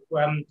mentioned, like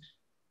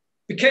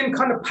became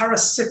kind of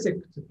parasitic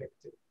to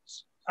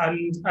victims,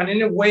 and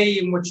in a way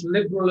in which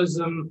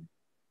liberalism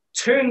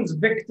turns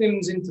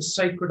victims into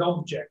sacred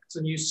objects.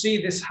 And you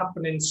see this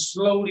happening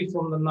slowly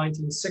from the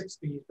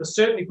 1960s, but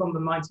certainly from the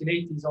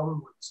 1980s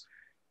onwards.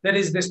 There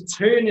is this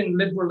turn in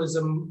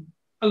liberalism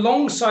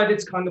alongside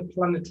its kind of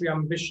planetary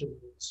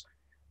ambitions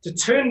to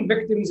turn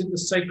victims into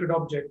sacred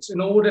objects in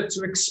order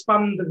to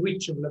expand the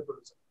reach of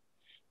liberalism.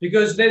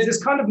 Because there's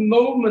this kind of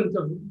moment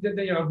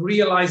of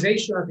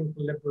realization, I think,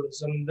 for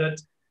liberalism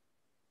that,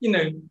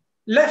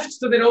 left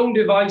to their own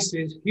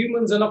devices,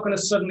 humans are not going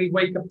to suddenly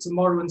wake up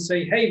tomorrow and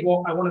say, hey,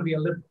 well, I want to be a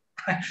liberal.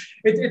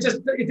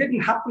 It didn't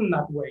happen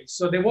that way.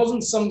 So there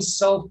wasn't some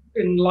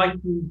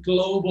self-enlightened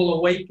global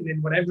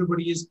awakening when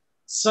everybody is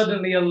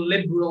suddenly a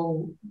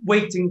liberal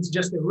waiting to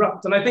just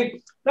erupt. And I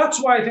think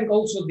that's why I think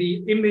also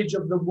the image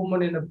of the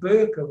woman in a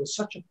burqa was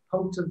such a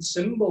potent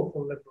symbol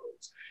for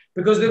liberals,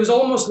 because there was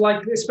almost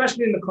like,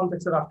 especially in the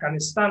context of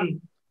Afghanistan,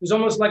 it was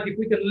almost like if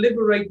we could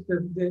liberate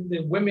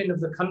the women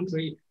of the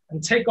country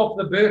and take off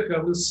the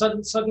burqa, we'll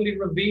suddenly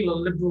reveal a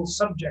liberal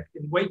subject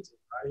in waiting,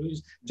 right,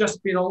 who's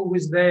just been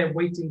always there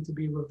waiting to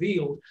be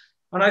revealed.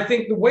 And I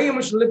think the way in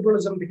which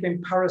liberalism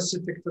became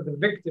parasitic to the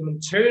victim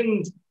and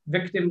turned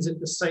victims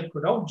into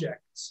sacred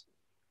objects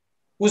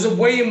was a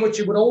way in which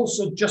it would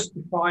also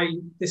justify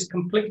this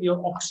completely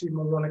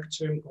oxymoronic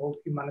term called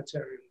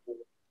humanitarian war.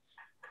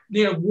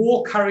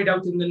 War carried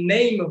out in the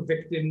name of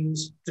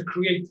victims to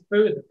create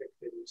further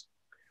victims.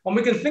 And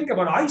we can think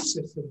about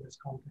ISIS in this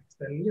context.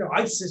 And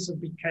ISIS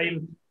have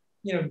became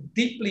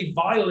deeply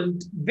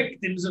violent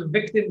victims of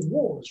victims'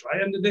 wars,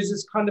 right? And there's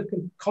this kind of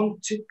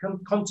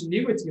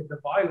continuity of the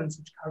violence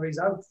which carries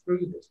out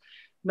through this.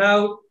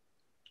 Now,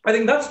 I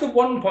think that's the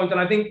one point.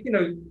 And I think,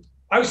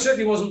 I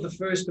certainly wasn't the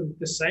first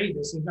to say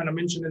this. And I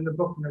mentioned in the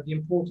book, the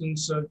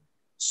importance of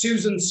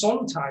Susan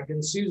Sontag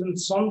and Susan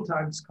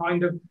Sontag's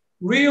kind of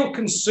real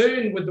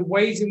concern with the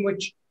ways in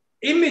which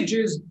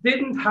images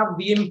didn't have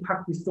the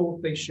impact we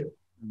thought they should.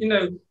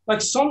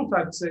 Like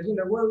Sontag says,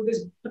 well,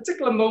 there's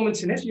particular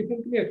moments in history.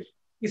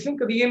 You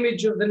think of the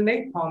image of the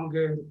napalm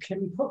girl,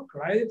 Kim Hook,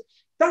 right?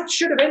 That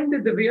should have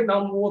ended the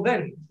Vietnam War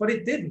then, but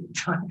it didn't.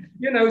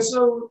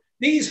 So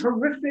these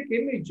horrific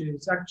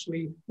images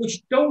actually,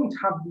 which don't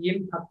have the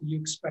impact that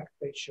you expect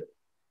they should.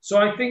 So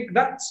I think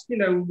that's,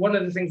 one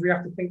of the things we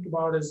have to think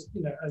about as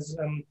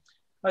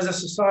a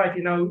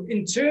society. Now,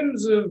 in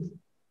terms of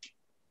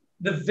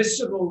the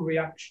visceral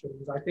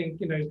reactions, I think,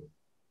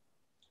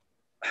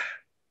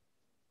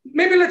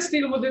 maybe let's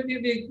deal with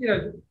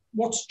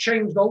what's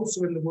changed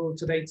also in the world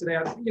today.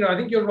 I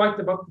think you're right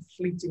about the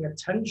fleeting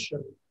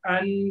attention.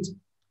 And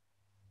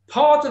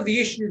part of the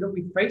issue that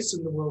we face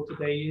in the world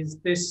today is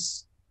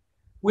this: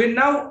 we're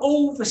now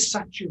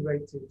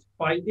oversaturated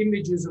by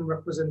images and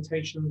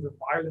representations of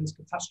violence,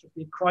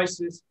 catastrophe,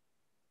 crisis,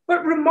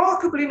 but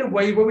remarkably in a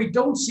way where we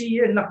don't see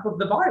enough of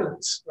the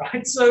violence,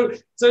 right? So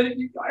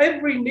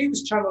every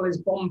news channel is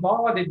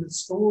bombarded with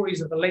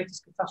stories of the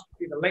latest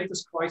catastrophe, the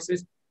latest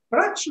crisis.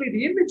 But actually,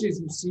 the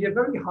images you see are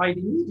very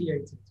highly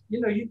mediated.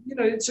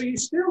 So you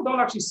still don't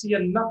actually see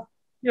enough.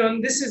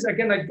 And this is,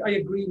 again, I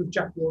agree with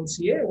Jacques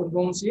Rancière when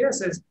Rancière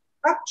says,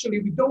 actually,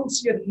 we don't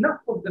see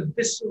enough of the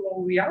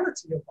visceral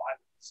reality of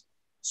violence.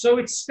 So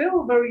it's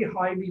still very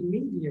highly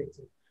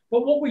mediated.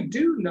 But what we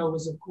do know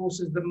is, of course,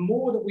 is the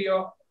more that we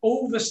are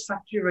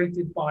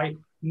oversaturated by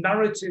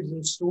narratives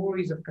and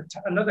stories of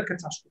another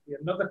catastrophe,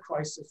 another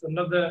crisis,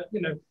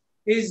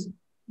 is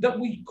that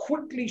we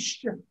quickly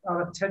shift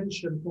our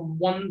attention from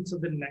one to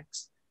the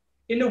next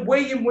in a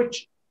way in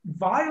which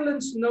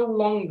violence no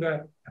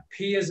longer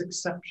appears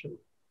exceptional,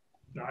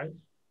 right?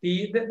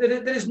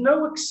 There is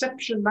no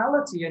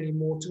exceptionality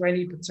anymore to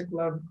any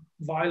particular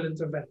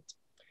violent event.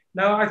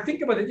 Now, I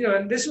think about it,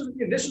 and this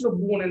is a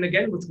warning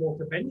again, which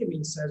Walter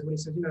Benjamin says when he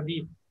says,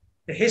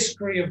 the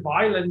history of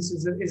violence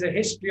is a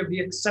history of the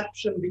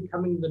exception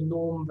becoming the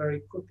norm very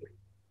quickly.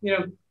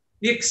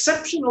 The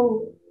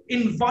exceptional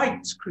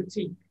invites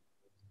critique.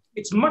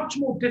 It's much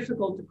more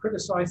difficult to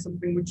criticize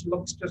something which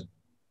looks just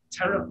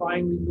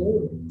terrifyingly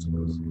normal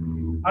to us.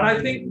 And I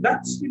think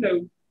that's,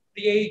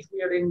 the age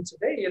we are in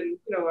today. And,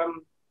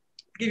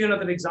 give you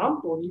another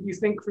example. You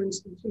think, for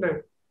instance,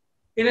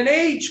 in an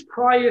age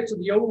prior to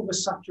the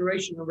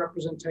oversaturation and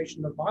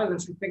representation of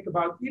violence, we think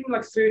about even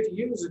like 30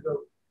 years ago,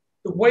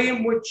 the way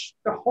in which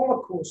the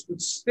Holocaust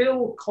would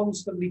still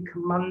constantly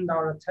command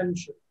our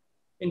attention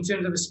in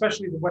terms of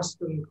especially the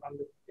Western kind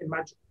of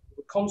imagination.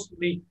 We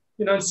constantly,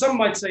 and some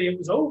might say it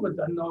was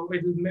overdone, or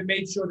it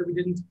made sure that we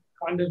didn't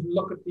kind of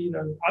look at the,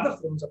 other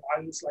forms of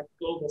violence like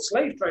global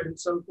slave trade and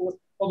so forth.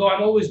 Although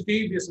I'm always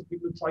dubious of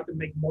people who try to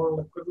make moral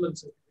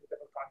equivalences between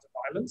different kinds of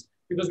violence,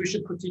 because we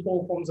should critique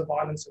all forms of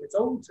violence in its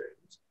own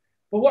terms.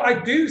 But what I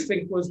do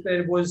think was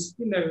there was,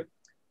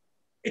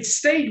 it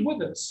stayed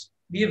with us.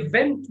 The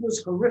event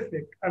was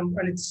horrific, and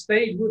it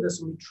stayed with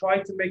us, and we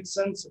tried to make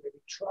sense of it.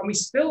 And we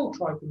still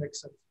try to make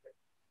sense of it.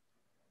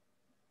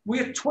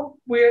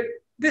 We're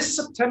this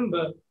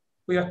September,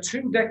 we are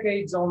 2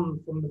 decades on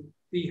from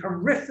the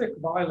horrific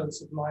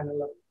violence of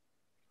 9/11.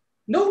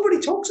 Nobody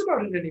talks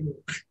about it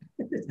anymore.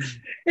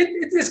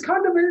 It's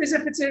kind of as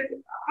if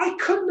I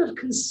couldn't have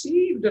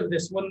conceived of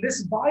this when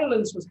this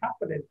violence was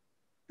happening,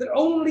 that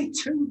only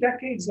 2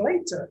 decades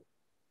later,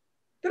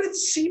 that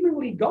it's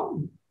seemingly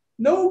gone.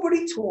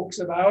 Nobody talks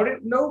about it.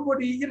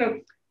 Nobody,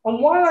 and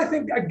while I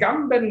think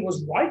Agamben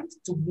was right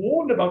to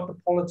warn about the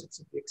politics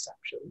of the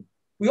exception,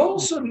 we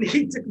also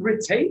need to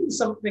retain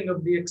something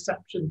of the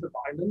exception to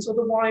violence.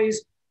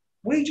 Otherwise,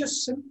 we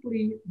just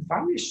simply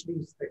vanish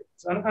these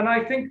things. And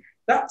I think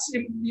that's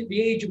in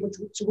the age in which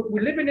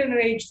we're living in an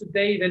age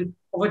today then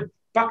of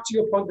back to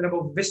your point then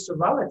about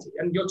viscerality.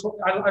 And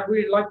I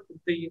really like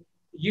the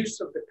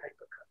use of the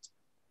paper cut.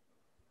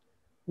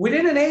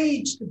 Within an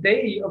age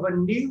today of a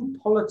new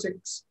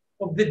politics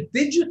of the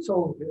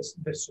digital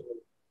visceral,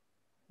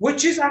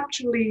 which is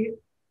actually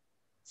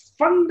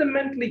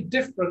fundamentally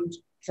different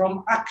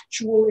from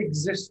actual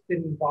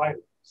existing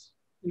violence.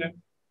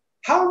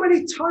 How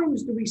many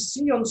times do we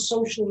see on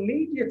social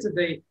media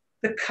today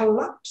the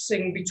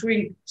collapsing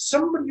between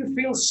somebody who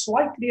feels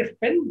slightly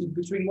offended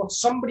between what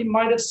somebody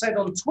might have said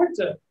on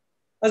Twitter,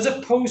 as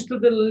opposed to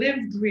the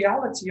lived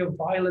reality of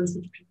violence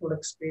which people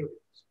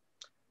experience?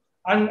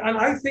 And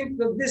I think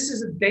that this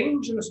is a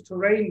dangerous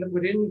terrain that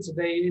we're in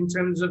today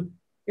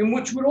in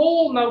which we're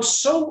all now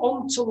so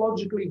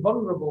ontologically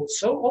vulnerable,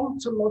 so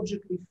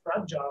ontologically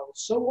fragile,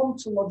 so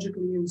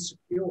ontologically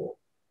insecure,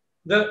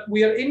 that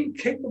we are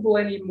incapable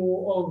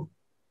anymore of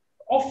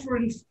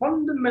offering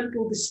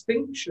fundamental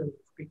distinctions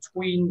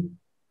between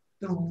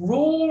the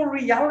raw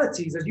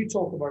realities, as you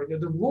talk about it,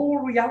 the raw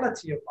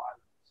reality of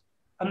violence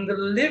and the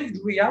lived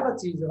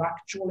realities of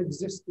actual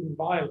existing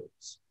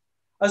violence,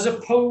 as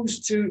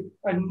opposed to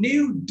a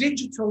new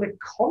digital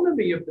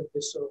economy of the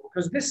visceral.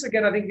 Because this,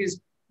 again, I think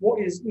is what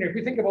is, if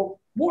you think about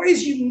what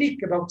is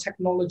unique about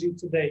technology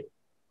today.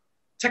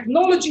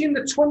 Technology in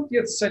the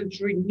 20th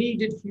century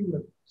needed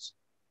humans,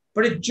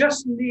 but it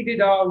just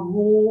needed our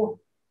raw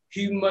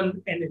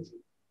human energy.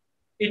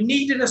 It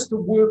needed us to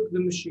work the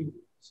machines.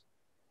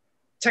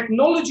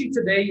 Technology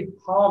today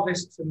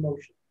harvests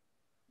emotion.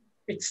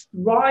 It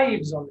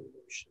thrives on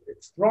emotion.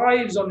 It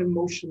thrives on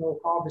emotional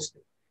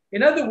harvesting.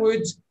 In other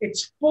words,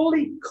 it's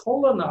fully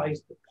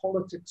colonized the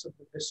politics of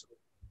the visceral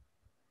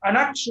and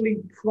actually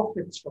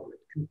profits from it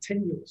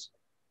continuously.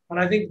 And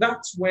I think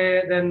that's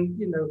where then,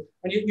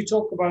 and you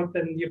talk about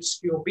then the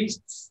Obscure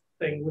Beasts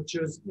thing, which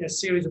was a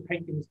series of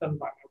paintings done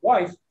by my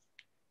wife.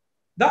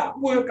 That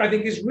work, I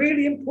think, is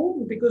really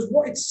important because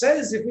what it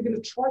says, if we're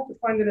going to try to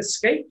find an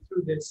escape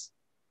through this,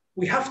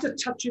 we have to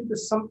touch into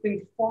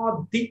something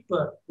far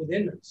deeper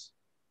within us.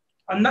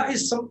 And that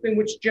is something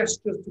which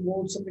gestures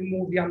towards something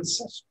more the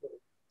ancestral,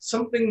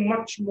 something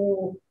much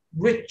more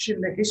rich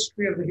in the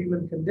history of the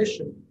human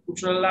condition,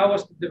 which will allow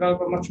us to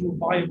develop a much more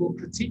viable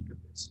critique of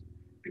this.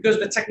 Because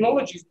the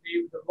technologies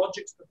view, the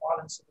logics of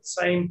violence are the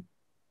same.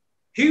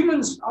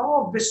 Humans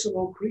are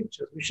visceral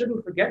creatures. We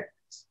shouldn't forget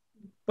this.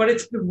 But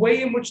it's the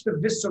way in which the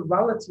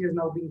viscerality is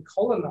now being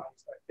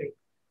colonized, I think,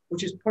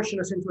 which is pushing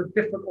us into a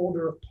different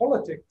order of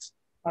politics.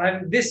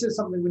 And this is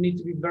something we need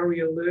to be very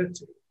alert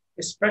to,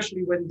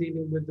 especially when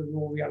dealing with the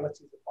raw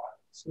realities of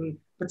violence, and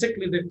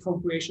particularly the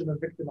appropriation and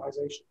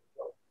victimization as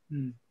well.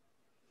 Mm.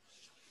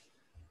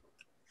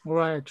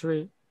 Right,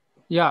 actually.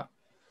 Yeah.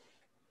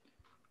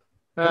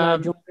 Can I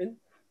jump in?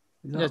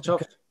 Yeah, sure.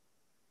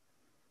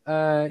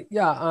 Okay?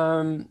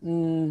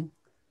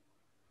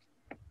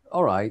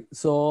 All right.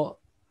 So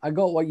I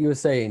got what you were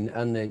saying,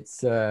 and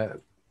it's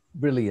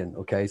brilliant.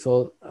 Okay.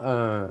 So,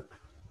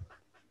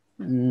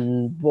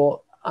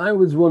 but I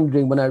was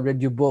wondering when I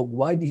read your book,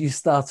 why did you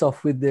start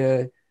off with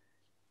the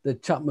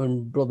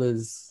Chapman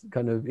brothers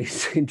kind of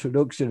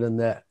introduction and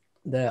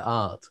their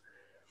art?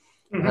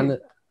 Mm-hmm.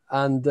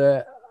 And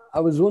I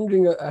was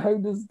wondering how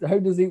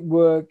does it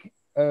work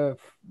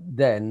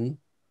then?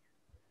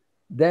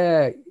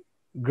 Their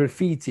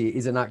graffiti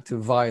is an act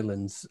of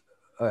violence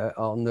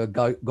on the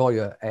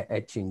Goya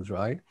etchings,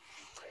 right?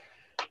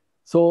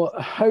 So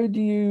how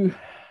do you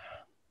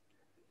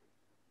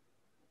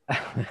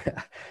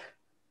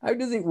how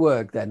does it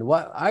work then?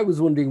 I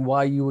was wondering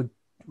why you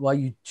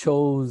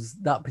chose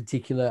that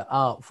particular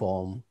art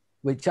form,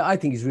 which I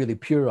think is really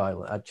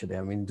puerile, actually.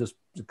 I mean, just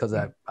because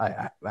I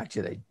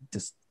actually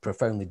just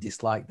profoundly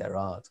dislike their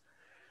art.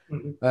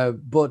 Mm-hmm.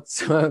 But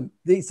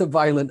it's a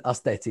violent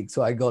aesthetic,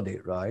 so I got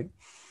it right.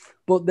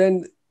 But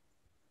then,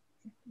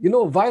 you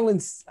know,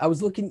 violence, I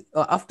was looking,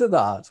 after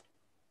that,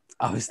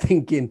 I was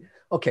thinking,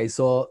 okay,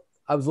 so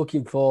I was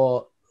looking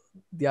for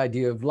the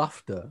idea of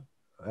laughter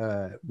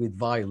with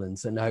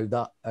violence and how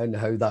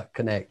that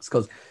connects,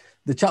 because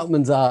the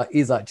Chapman's art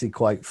is actually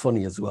quite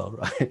funny as well,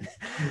 right?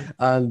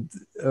 And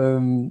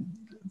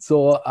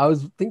so I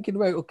was thinking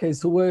about, okay,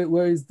 so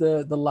where is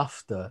the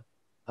laughter?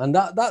 And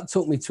that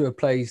took me to a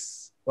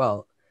place,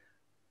 well,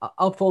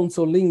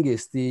 Alfonso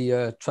Linguis,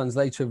 the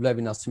translator of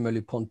Levinas and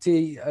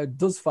Merleau-Ponty,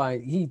 does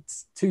find, he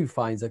too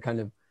finds a kind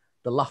of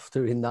the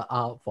laughter in that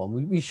art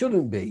form. We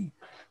shouldn't be.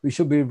 We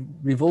should be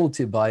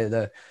revolted by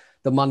the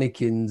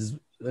mannequins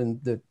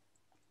and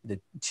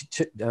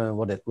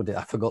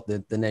I forgot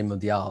the name of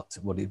the art.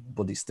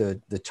 But it's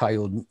the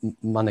child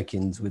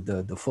mannequins with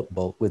the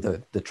football with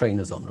the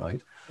trainers on,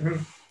 right?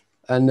 Mm-hmm.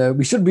 And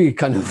we should be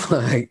kind of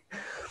like,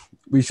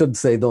 we should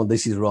say, no,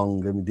 this is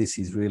wrong. I mean, this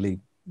is really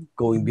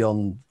going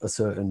beyond a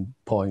certain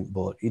point,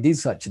 but it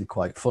is actually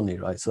quite funny,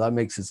 right? So that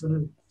makes us.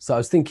 Mm-hmm. So I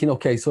was thinking,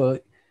 okay, so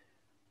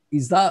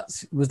was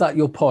that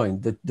your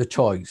point? The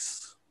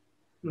choice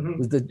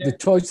was the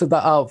choice of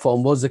that art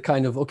form was a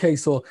kind of, okay,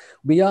 so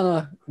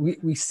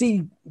we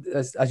see,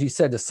 as you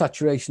said, a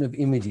saturation of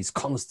images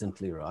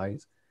constantly,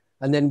 right?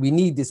 And then we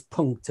need this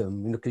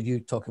punctum, you know, because you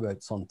talk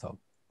about Sontag,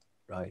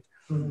 right?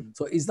 Mm-hmm.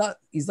 So is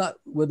that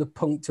where the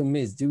punctum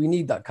is? Do we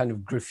need that kind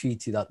of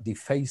graffiti, that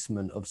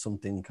defacement of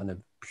something kind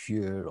of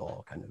pure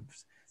or kind of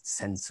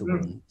sensible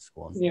and so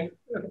on? Yeah.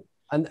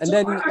 And So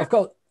then I've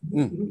got,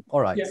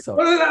 all right. Yeah. So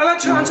Well, I'll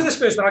actually answer this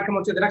first, then I'll come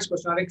on to the next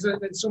question. I think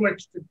there's so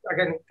much,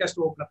 again, guess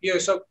to open up here.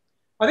 So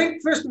I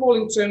think, first of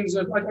all, in terms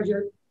of,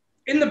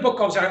 in the book,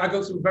 obviously, I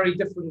go through very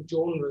different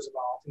genres of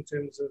art in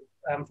terms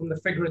of from the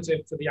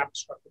figurative to the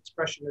abstract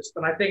expressionist.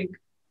 And I think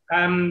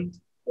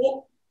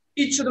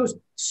each of those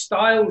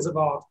styles of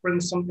art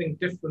brings something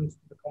different to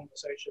the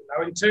conversation.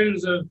 Now, in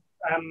terms of,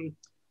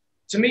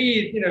 to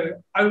me, you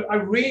know, I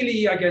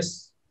really, I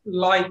guess,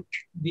 like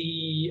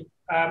the,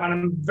 and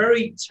I'm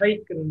very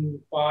taken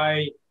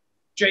by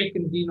Jake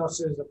and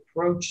Dinos's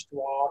approach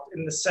to art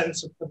in the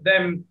sense of, for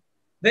them,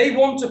 they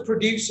want to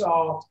produce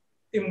art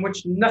in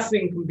which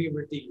nothing can be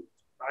redeemed,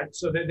 right?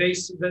 So that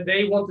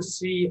they want to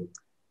see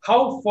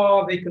how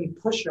far they can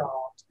push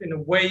art in a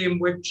way in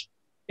which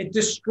it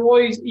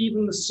destroys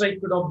even the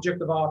sacred object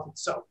of art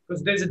itself.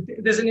 Because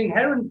there's an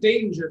inherent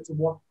danger to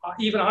what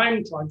even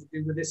I'm trying to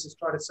do with this, is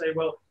try to say,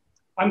 well,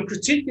 I'm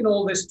critiquing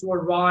all this to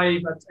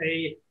arrive at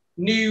a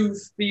new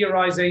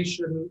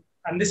theorization,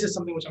 and this is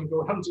something which I'm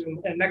going on to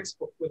in the next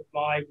book with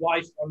my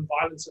wife on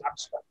violence and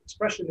abstract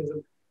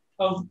expressionism,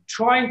 of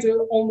trying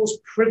to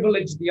almost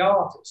privilege the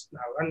artist now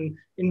and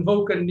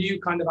invoke a new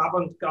kind of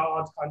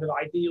avant-garde kind of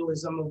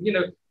idealism of, you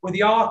know, where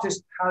the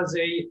artist has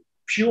a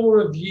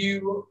purer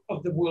view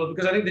of the world.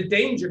 Because I think the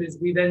danger is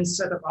we then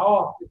set up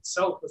art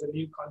itself as a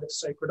new kind of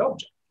sacred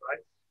object,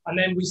 right? And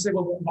then we say,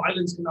 well,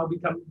 violence can now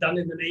become done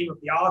in the name of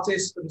the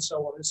artist and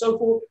so on and so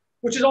forth,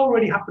 which is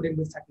already happening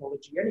with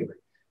technology anyway.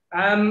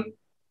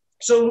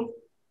 So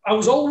I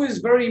was always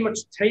very much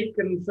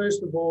taken,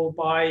 first of all,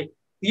 by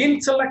the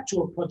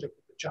intellectual project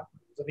of the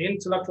Chapmans. And the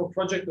intellectual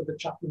project of the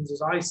Chapmans,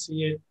 as I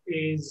see it,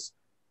 is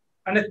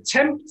an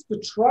attempt to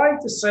try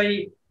to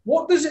say,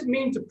 what does it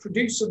mean to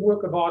produce a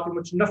work of art in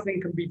which nothing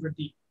can be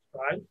redeemed,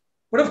 right?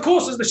 But of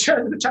course, as the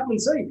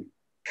Chapmans say,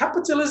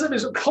 capitalism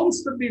is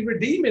constantly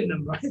redeeming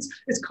them, right?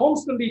 It's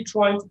constantly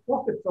trying to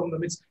profit from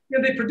them. It's, you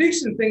know, they're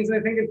producing things and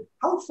they're thinking,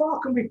 how far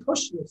can we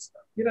push this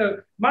stuff? You know,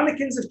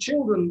 mannequins of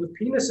children with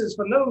penises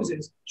for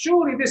noses.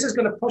 Surely this is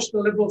going to push the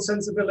liberal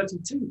sensibility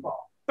too far.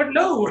 But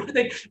no,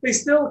 they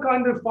still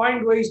kind of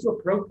find ways to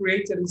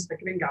appropriate it and stick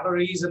it in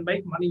galleries and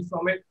make money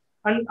from it.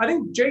 And I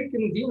think Jake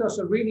and Dinos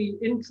are really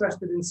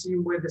interested in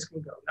seeing where this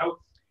can go. Now,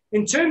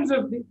 in terms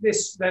of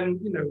this, then,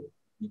 you know,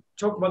 you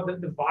talk about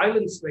the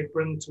violence they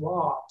bring to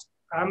art.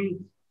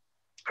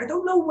 I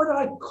don't know whether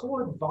I'd call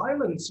it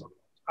violence or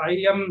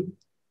not.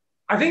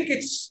 I think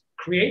it's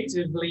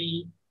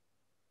creatively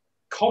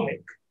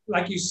comic,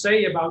 like you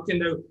say about, you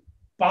know,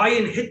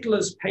 buying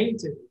Hitler's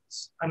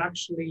paintings and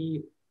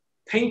actually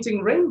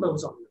painting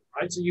rainbows on them,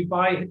 right? So you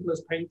buy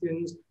Hitler's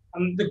paintings,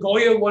 and the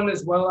Goya one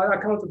as well. I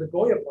come to the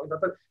Goya point,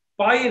 but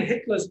buying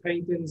Hitler's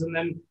paintings and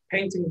then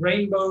painting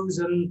rainbows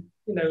and,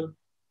 you know,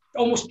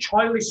 almost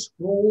childish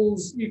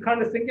scrolls. You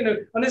kind of think, you know,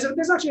 and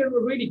there's actually a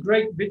really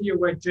great video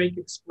where Jake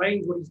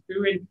explains what he's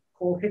doing,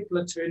 called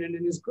Hitler Turning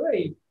in His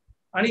Grave.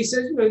 And he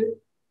says, you know,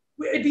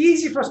 it'd be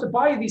easy for us to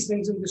buy these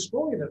things and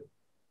destroy them.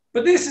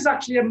 But this is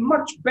actually a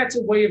much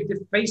better way of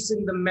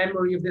defacing the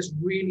memory of this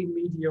really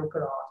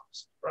mediocre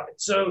artist, right?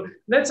 So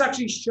let's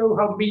actually show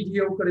how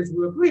mediocre his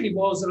work really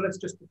was, and let's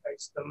just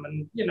deface them.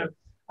 And, you know,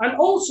 and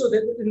also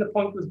in the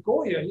point with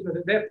Goya, you know,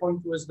 their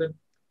point was that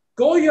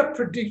Goya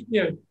produced,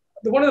 you know,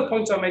 one of the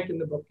points I make in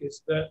the book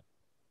is that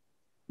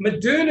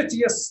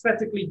modernity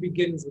aesthetically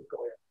begins with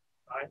Goya,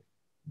 right?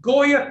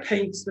 Goya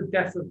paints the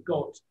death of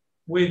God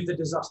with the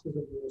Disasters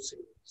of War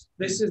series.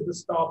 This is the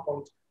start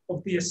point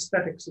of the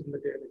aesthetics of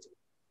modernity.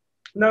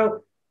 Now,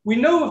 we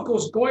know, of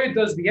course, Goya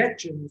does the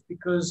etchings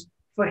because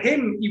for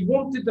him, he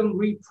wanted them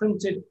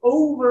reprinted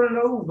over and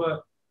over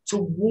to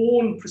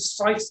warn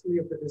precisely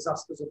of the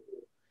disasters of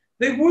war.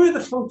 They were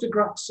the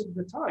photographs of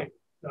the time,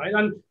 right?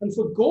 And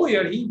for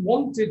Goya, he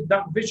wanted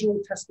that visual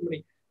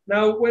testimony.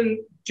 Now, when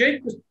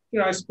Jake was,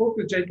 I spoke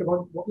with Jake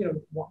about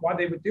why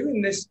they were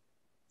doing this.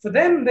 For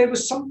them, there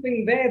was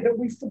something there that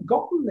we've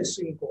forgotten this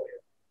in Goya.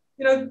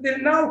 They're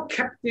now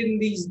kept in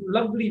these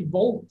lovely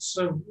vaults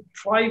of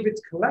private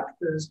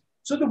collectors,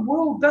 so the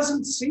world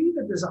doesn't see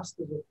the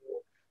disasters of war.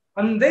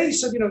 And they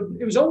said,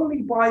 it was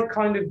only by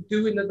kind of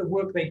doing the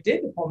work they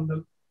did upon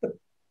them that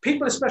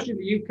people, especially in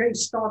the UK,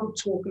 started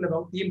talking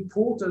about the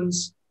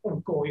importance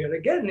of Goya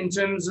again, in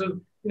terms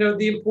of,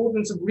 the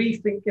importance of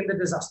rethinking the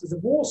Disasters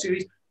of War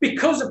series,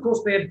 because, of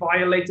course, they had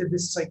violated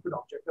this sacred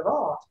object of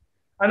art.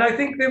 And I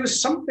think there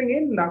was something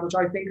in that, which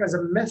I think as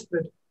a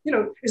method,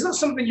 it's not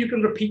something you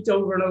can repeat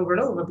over and over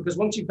and over, because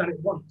once you've done it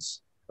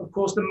once, of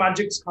course, the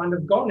magic's kind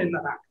of gone in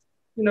that act.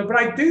 But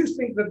I do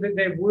think that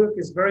their work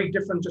is very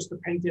different just to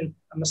painting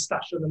a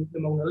moustache of the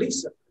Mona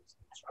Lisa, for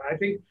instance. Right? I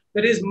think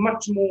there is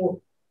much more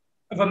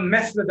of a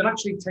method that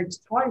actually takes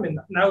time in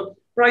that. Now,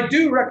 but I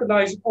do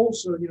recognize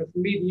also, for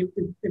me,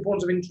 the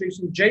importance of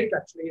introducing Jake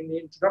actually in the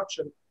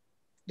introduction.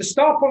 The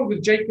start point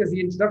with Jake as the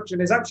introduction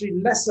is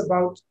actually less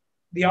about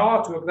the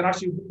artwork than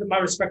actually my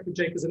respect for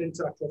Jake as an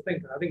intellectual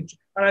thinker.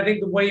 I think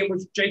the way in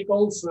which Jake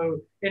also,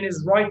 in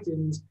his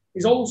writings,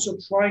 is also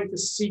trying to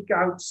seek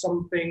out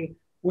something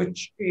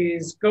which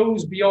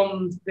goes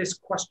beyond this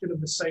question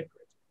of the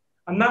sacred.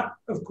 And that,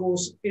 of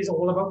course, is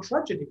all about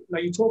tragedy. Now,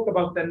 you talk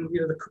about then,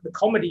 the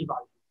comedy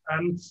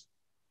value.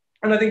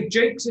 And I think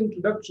Jake's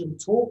introduction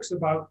talks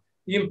about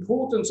the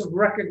importance of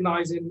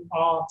recognizing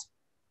art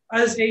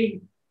as a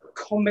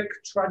comic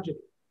tragedy.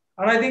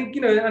 And I think,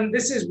 and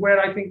this is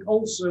where I think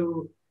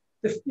also,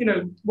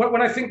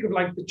 when I think of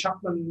like the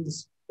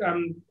Chapmans,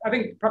 I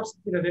think perhaps,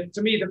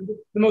 to me,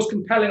 the most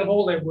compelling of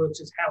all their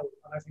works is Hell.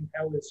 And I think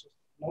Hell is just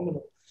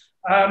phenomenal.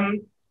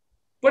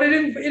 But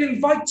it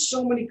invites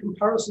so many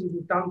comparisons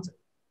with Dante.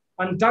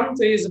 And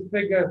Dante is a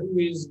figure who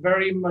is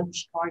very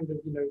much kind of,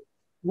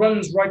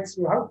 runs right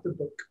throughout the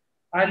book.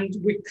 And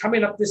we're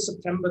coming up this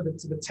September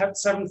to the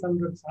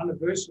 700th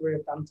anniversary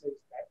of Dante's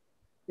death.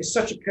 It's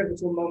such a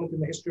pivotal moment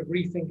in the history of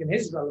rethinking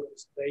his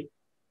relevance today.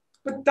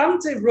 But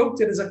Dante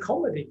wrote it as a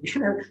comedy.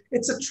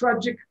 It's a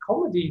tragic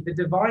comedy, the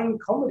Divine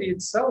Comedy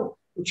itself,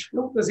 which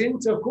filters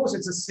into, of course,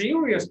 it's a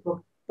serious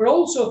book, but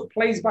also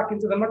plays back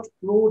into the much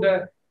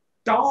broader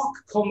dark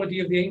comedy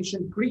of the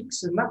ancient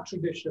Greeks in that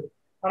tradition.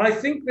 And I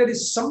think there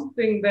is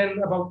something then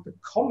about the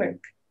comic,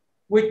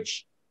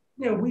 which,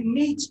 we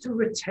need to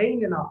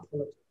retain in our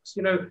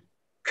politics.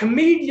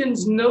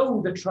 Comedians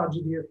know the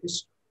tragedy of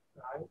history,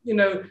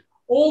 right?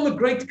 All the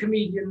great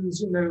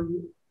comedians,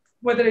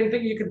 whether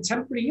you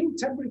contemporary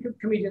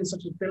comedians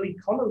such as Billy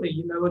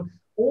Connolly, and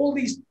all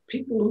these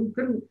people who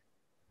can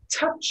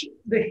touch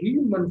the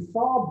human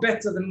far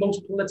better than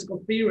most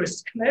political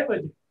theorists can ever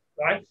do,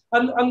 right?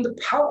 And the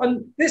power,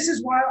 and this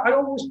is why I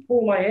always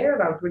pull my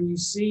hair out when you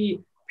see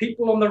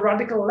people on the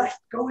radical left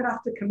going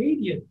after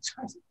comedians.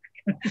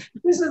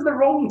 This is the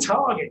wrong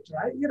target,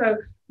 right?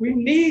 We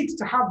need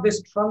to have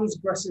this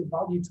transgressive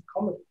value to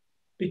comedy,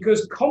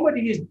 because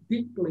comedy is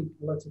deeply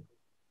political.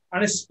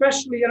 And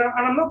especially, and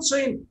I'm not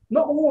saying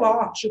not all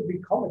art should be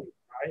comedy,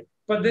 right?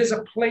 But there's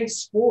a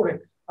place for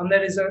it. And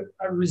there is a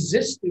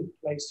resistive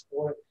place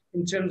for it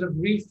in terms of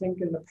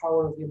rethinking the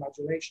power of the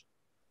imagination.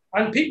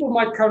 And people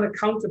might kind of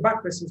counter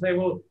back this and say,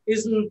 well,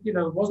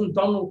 wasn't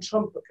Donald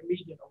Trump a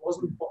comedian, or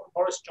wasn't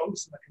Boris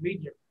Johnson a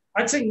comedian?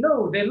 I'd say,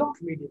 no, they're not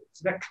comedians,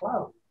 they're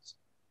clowns.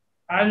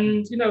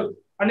 And,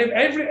 and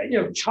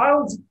if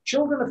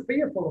children are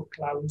fearful of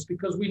clowns,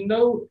 because we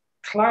know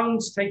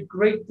clowns take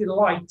great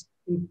delight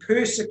in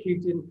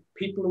persecuting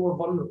people who are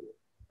vulnerable,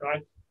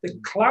 right? The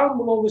clown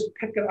will always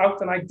pick it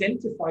out and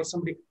identify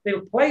somebody.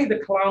 They'll play the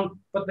clown,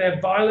 but their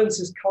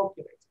violence is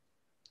calculated.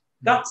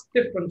 That's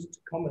different to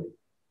comedy.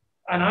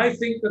 And I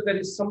think that there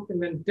is something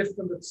then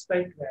different at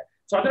stake there.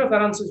 So I don't know if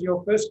that answers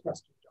your first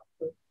question,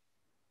 Jack.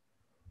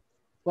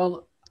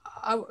 Well,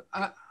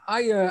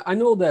 I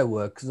know their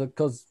work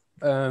because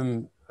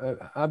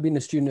I've been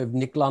a student of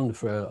Nick Land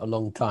for a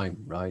long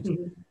time, right?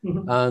 Mm-hmm.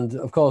 Mm-hmm. And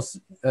of course,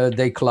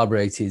 they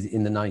collaborated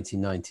in the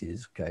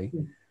 1990s, okay?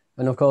 Mm-hmm.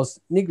 And of course,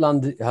 Nick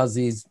Land has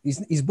his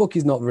book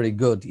is not very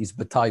good, his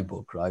Bataille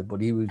book, right?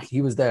 But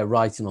he was there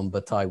writing on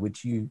Bataille,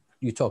 which you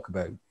talk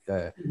about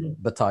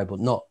Bataille, but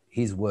not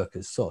his work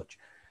as such.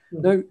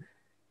 Mm-hmm.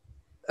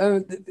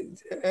 Now,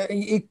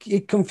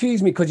 it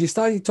confused me because you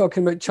started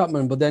talking about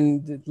Chapman, but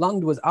then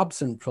Land was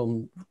absent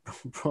from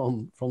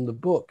the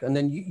book, and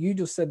then you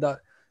just said that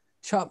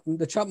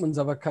the Chapmans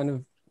have a kind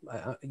of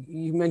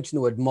you mentioned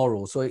the word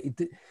moral, so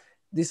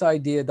this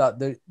idea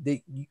that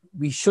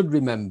we should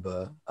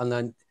remember, and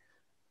then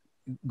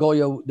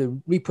Goya, the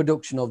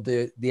reproduction of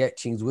the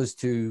etchings was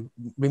to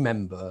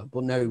remember,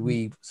 but now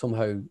we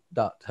somehow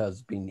that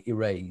has been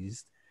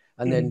erased,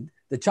 and then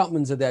the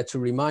Chapmans are there to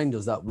remind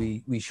us that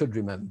we should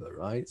remember,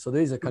 right? So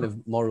there's a kind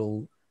of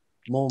moral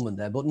moment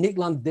there. But Nick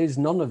Land, there's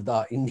none of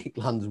that in Nick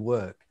Land's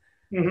work.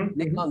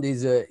 Nick Land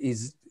is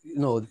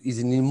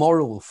an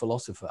immoral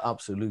philosopher,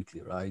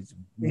 absolutely, right?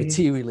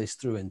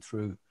 Materialist through and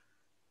through.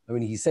 I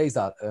mean, he says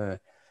that the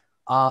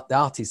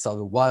artists are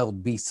the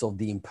wild beasts of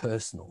the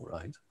impersonal,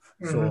 right?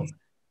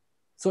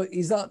 So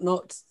is that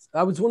not?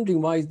 I was wondering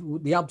why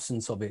the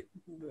absence of it,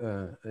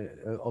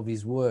 of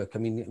his work. I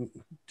mean,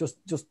 just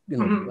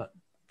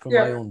from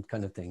my own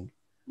kind of thing.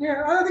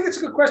 Yeah, I think it's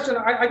a good question.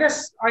 I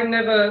guess I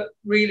never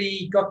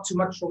really got too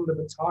much from the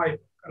Bataille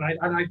book,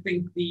 and I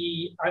think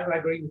I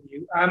agree with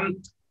you.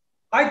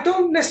 I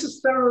don't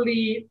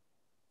necessarily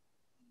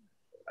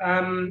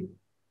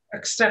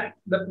accept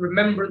that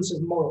remembrance is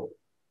moral.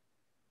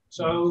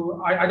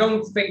 So I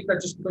don't think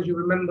that just because you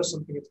remember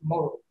something, it's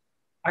moral.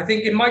 I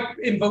think it might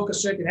invoke a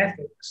certain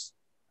ethics.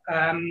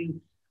 And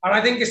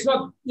I think it's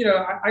not,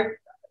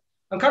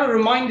 I'm kind of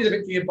reminded of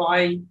it here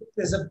by,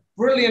 there's a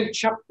brilliant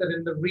chapter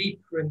in the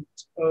reprint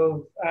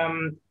of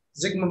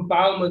Zygmunt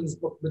Bauman's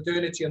book,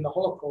 Modernity and the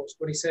Holocaust,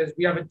 where he says,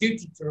 we have a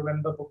duty to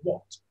remember, but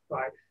what,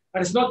 right?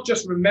 And it's not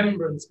just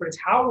remembrance, but it's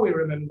how we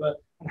remember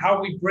and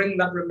how we bring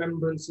that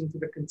remembrance into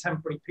the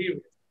contemporary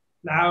period.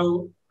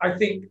 Now, I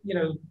think,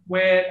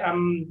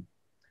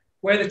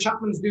 where the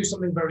Chapmans do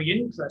something very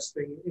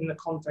interesting in the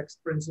context,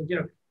 for instance,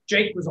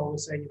 Jake was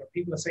always saying,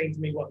 people are saying to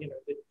me, well,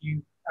 that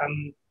you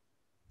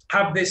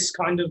have this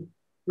kind of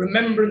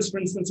remembrance, for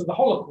instance, of the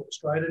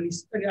Holocaust, right?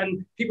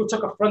 And people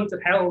took affront at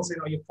hell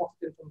saying, oh, you're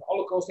profiting from the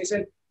Holocaust. And he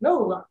said,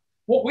 no,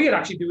 what we're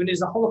actually doing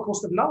is a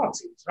Holocaust of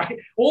Nazis, right?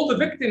 All the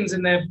victims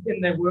in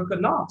their work are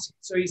Nazis.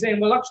 So he's saying,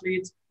 well,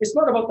 actually, it's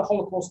not about the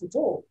Holocaust at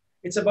all.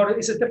 It's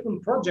a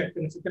different project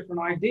and it's a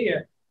different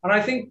idea. And I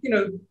think,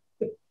 the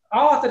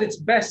art at its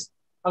best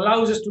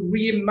allows us to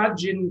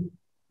reimagine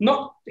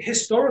not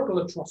historical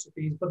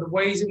atrocities, but the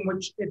ways in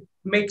which it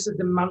makes a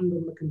demand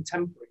on the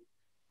contemporary.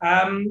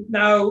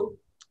 Now,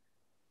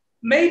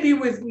 maybe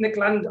with Nick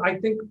Land, I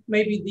think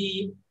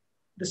maybe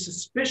the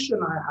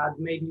suspicion I had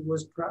maybe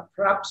was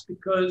perhaps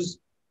because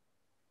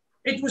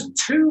it was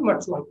too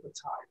much like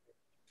Bataille.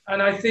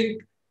 And I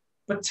think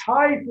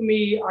Bataille for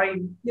me,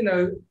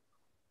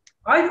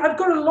 I've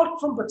got a lot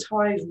from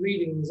Bataille's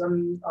readings,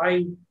 and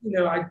I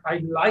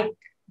like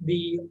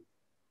the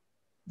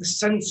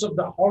sense of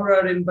the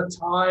horror in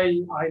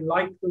Bataille. I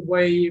like the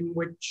way in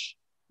which,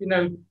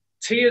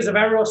 Tears of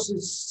Eros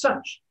is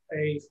such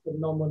a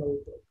phenomenal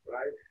book,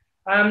 right?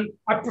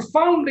 I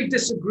profoundly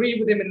disagree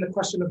with him in the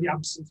question of the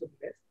absence of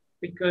myth,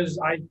 because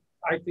I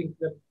think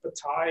that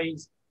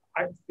Bataille's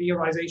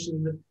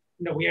theorization that,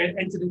 we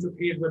entered into a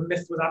period where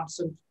myth was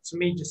absent, to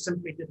me, just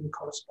simply didn't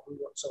correspond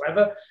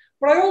whatsoever.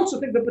 But I also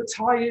think that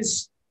Bataille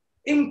is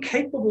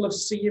incapable of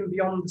seeing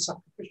beyond the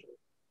sacrificial.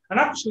 And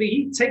actually,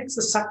 he takes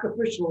the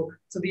sacrificial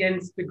to the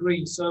nth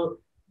degree. So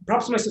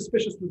perhaps my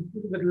suspicion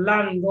with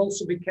Land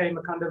also became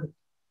a kind of,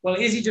 well,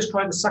 is he just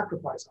trying to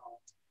sacrifice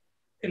art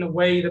in a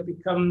way that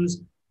becomes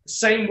the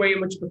same way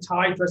in which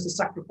Bataille tries to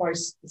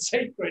sacrifice the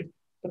sacred,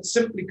 but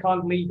simply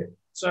can't leave it?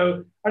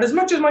 So, and as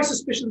much as my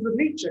suspicions with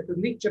Nietzsche,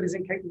 because Nietzsche is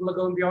incapable of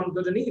going beyond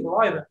good and evil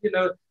either.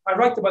 I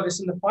write about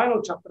this in the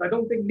final chapter. I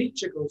don't think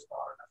Nietzsche goes far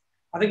enough.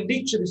 I think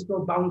Nietzsche is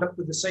still bound up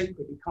with the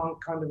sacred. He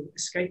can't kind of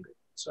escape it.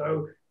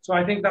 So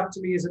I think that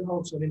to me is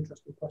also an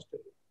interesting question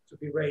to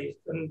be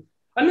raised. And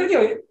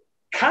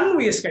can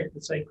we escape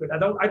the sacred? I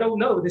don't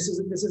know. This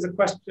is a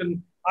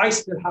question I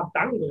still have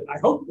dangling. I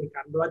hope we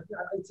can, but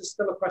it's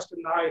still a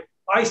question that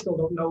I still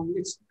don't know.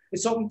 It's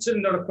certainly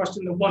not a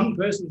question that one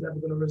person's ever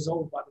going to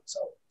resolve by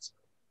themselves.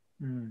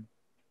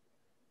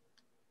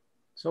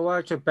 So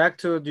actually, back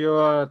to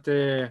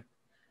the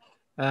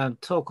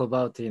talk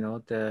about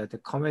the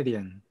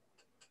comedian.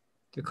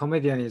 The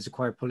comedian is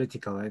quite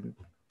political, and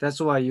that's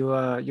why you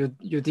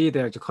did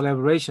a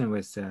collaboration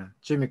with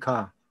Jimmy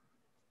Carr.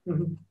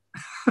 You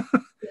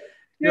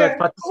are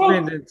participating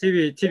in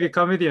the TV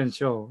comedian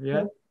show,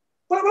 yeah.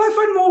 Well, I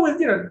find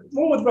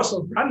more with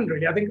Russell Brand,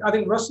 really. I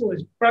think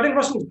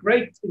Russell's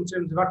great in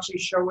terms of actually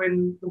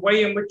showing the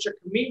way in which a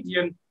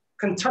comedian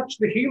can touch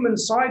the human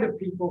side of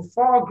people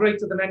far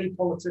greater than any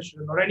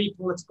politician or any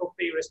political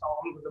theorist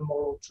armed with a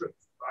moral truth,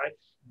 right?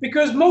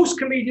 Because most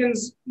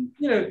comedians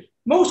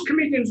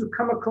who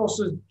come across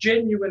as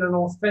genuine and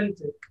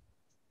authentic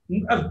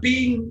have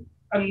been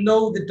and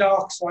know the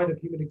dark side of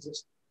human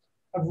existence,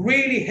 have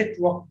really hit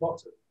rock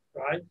bottom,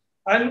 right?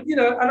 And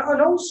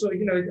and also,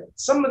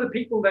 some of the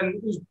people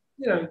then who's,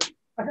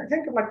 I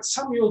think of like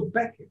Samuel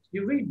Beckett.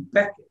 You read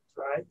Beckett,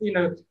 right?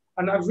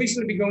 And I've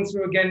recently been going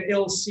through again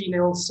Ill Seen,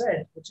 Ill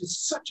Said, which is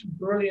such a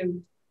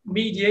brilliant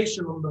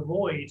mediation on the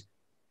void.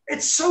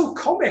 It's so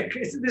comic.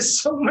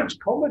 There's so much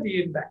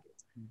comedy in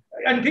Beckett.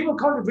 And people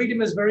kind of read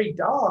him as very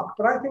dark,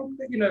 but I think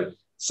that,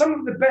 some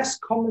of the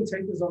best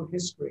commentators on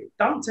history,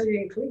 Dante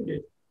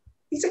included,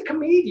 he's a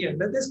comedian.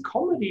 There's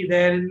comedy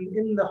there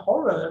in the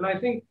horror. And I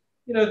think,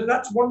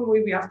 that's one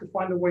way we have to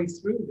find a way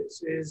through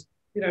this is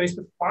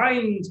to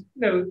find,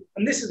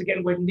 and this is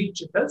again where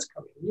Nietzsche does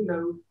come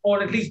in,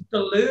 or at least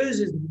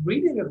Deleuze's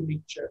reading of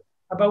Nietzsche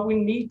about we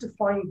need to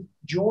find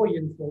joy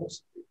in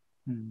philosophy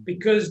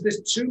because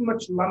there's too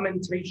much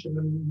lamentation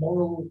and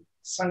moral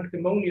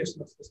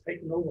sanctimoniousness that's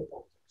taken over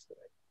politics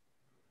today.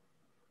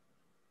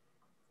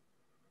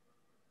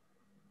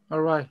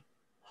 All right.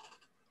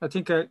 I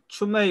think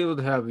Chumei would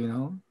have,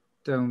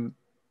 the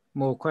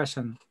more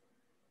question.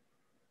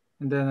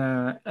 And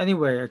then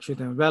anyway,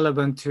 actually,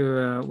 relevant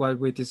to what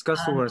we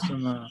discussed were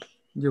some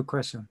new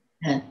question.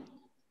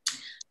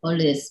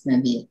 Always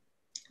maybe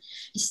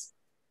it's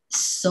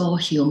so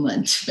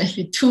human,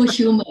 maybe too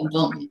human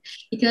for me,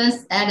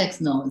 because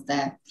Alex knows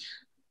that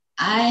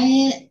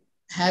I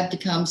have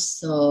become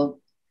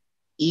so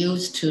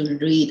used to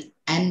read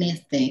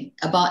anything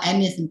about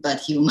anything but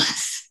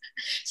humans.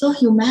 So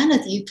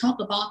humanity, you talk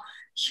about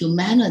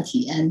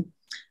humanity, and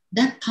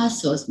that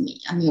puzzles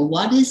me. I mean,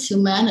 what is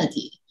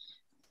humanity?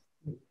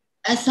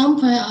 At some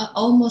point, I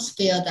almost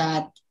feel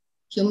that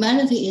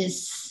humanity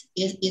is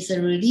a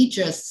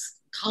religious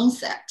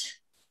concept.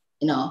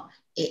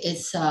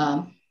 It's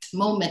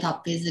more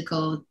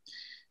metaphysical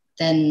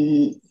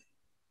than,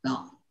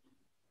 well,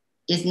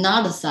 it's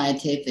not a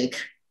scientific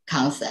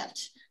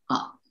concept.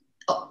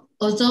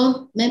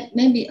 Although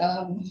maybe,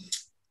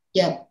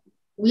 yeah,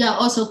 we are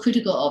also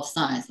critical of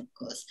science, of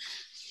course.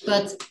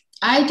 But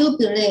I do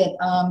believe,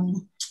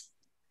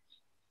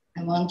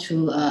 I want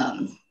to,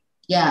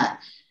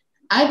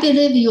 I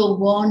believe your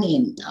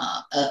warning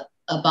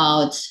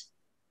about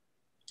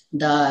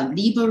the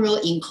liberal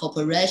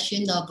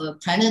incorporation of a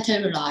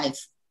planetary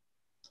life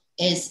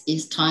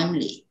is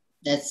timely.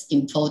 That's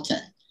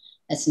important.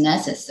 That's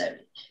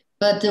necessary.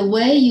 But the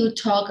way you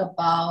talk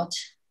about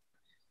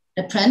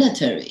the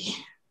planetary,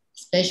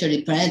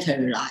 especially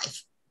planetary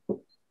life,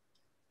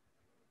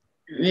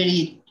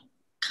 really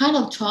kind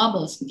of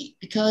troubles me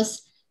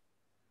because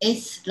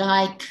it's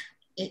like,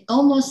 it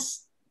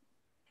almost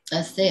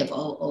as if,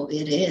 or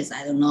it is,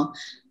 I don't know,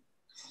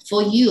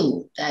 for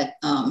you, that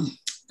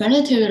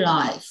planetary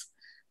life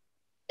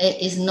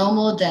is no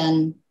more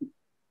than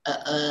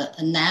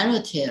a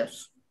narrative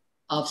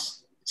of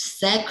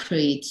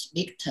sacred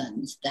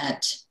victims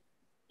that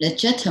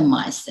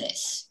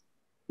legitimizes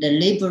the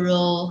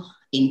liberal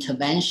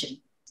intervention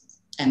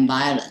and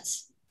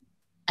violence.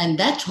 And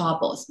that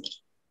troubles me.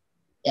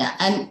 Yeah,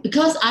 and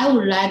because I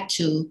would like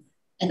to,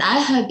 and I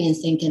have been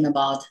thinking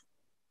about,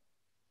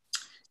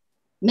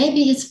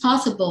 maybe it's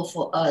possible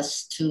for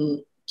us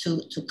to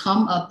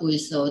come up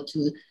with, or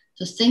to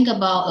think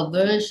about a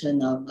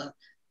version of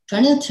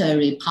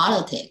planetary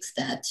politics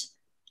that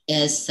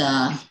is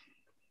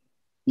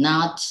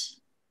not,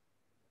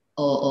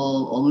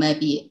 or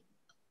maybe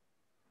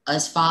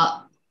as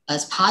far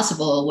as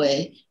possible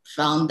away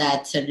from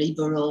that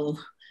liberal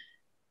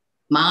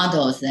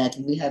models that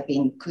we have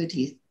been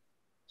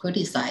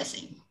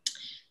criticizing.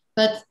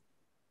 But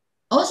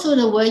also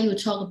the way you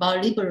talk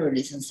about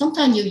liberalism,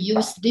 sometimes you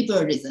use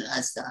liberalism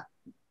as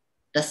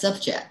the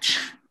subject,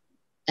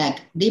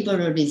 like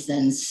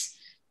liberalism's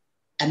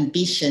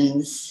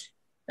ambitions,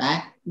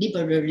 right?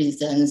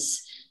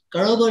 Liberalism's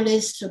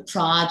globalist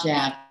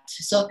project.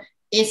 So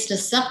it's the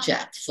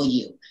subject for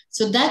you.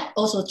 So that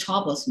also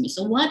troubles me.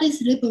 So what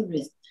is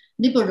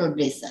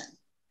liberalism?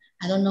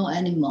 I don't know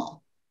anymore.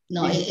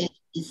 No,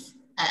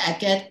 I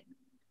get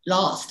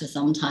lost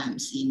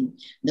sometimes in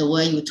the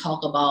way you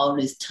talk about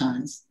these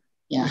terms.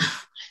 Yeah.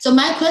 So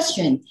my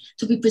question,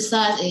 to be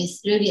precise,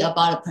 is really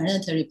about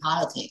planetary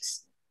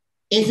politics.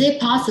 Is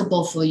it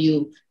possible for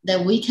you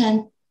that we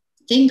can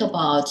think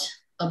about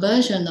a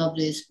version of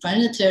this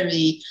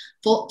planetary?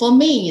 For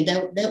me,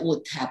 that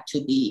would have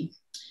to be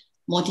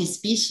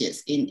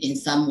multi-species in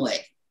some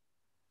way.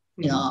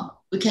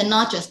 We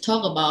cannot just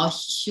talk about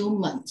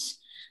humans.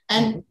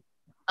 And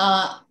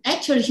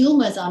actually,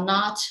 humans are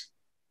not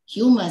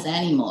humans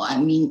anymore. I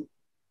mean,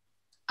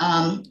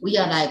 we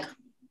are like,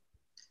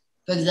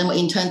 for example,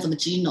 in terms of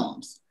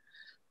genomes,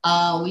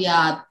 we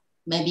are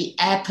maybe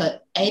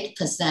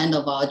 8%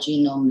 of our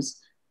genomes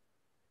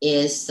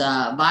is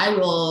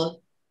viral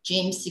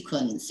gene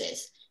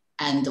sequences,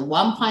 and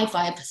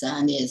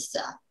 1.5% is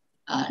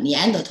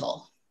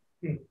Neanderthal.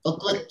 So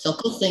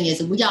good thing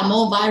is we are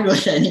more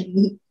viral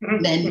than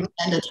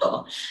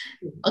Neanderthal.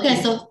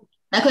 Okay, so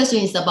my question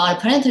is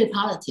about planetary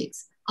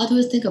politics. How do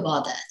you think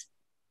about that?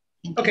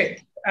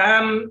 Okay.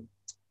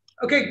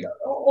 Okay.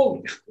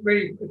 Oh,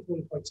 very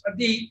important points.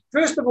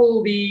 First of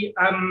all, the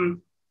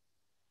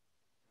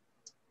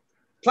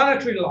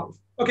planetary life.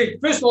 Okay.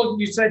 First of all,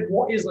 you said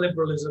what is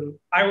liberalism?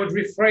 I would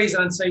rephrase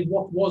and say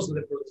what was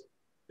liberalism,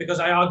 because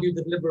I argued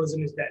that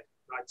liberalism is dead.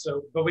 Right.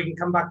 So, but we can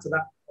come back to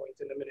that point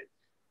in a minute.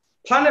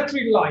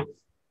 Planetary life.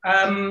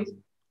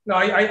 No,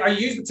 I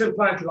use the term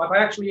planetary life. I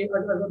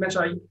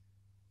mentioned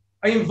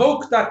I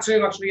invoked that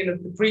term actually in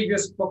the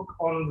previous book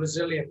on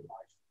resilient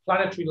life,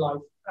 planetary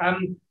life.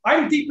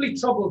 I'm deeply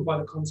troubled by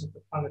the concept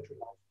of planetary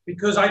life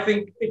because I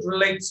think it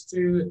relates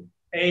to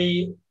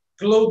a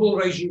global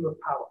regime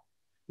of power.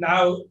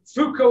 Now,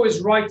 Foucault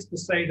is right to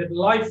say that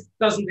life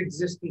doesn't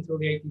exist until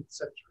the 18th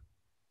century.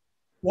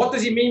 What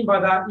does he mean by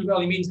that?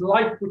 Well, he means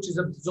life which is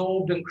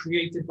absorbed and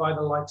created by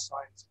the life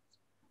sciences.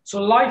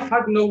 So life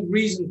had no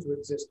reason to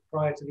exist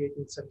prior to the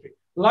 18th century.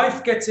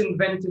 Life gets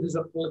invented as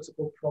a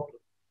political problem.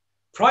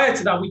 Prior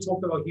to that, we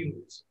talked about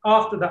humans.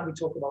 After that, we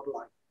talk about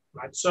life,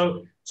 right?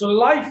 So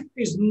life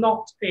is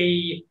not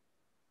a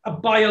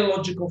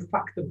biological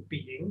fact of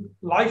being.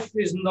 Life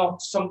is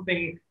not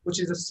something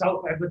which is a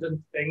self-evident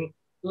thing.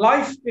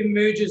 Life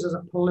emerges as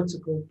a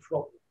political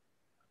problem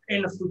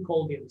in a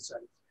Foucauldian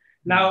sense.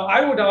 Now,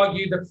 I would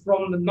argue that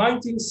from the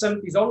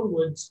 1970s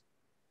onwards,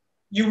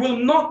 you will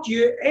not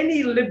hear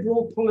any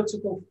liberal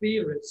political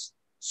theorist,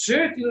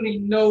 certainly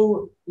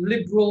no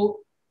liberal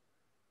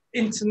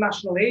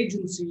international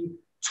agency,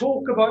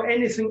 talk about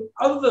anything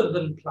other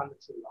than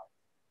planetary life.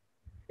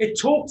 It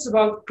talks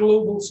about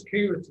global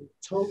security,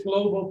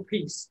 global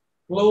peace,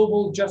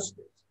 global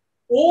justice,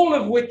 all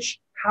of which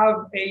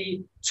have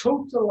a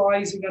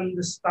totalizing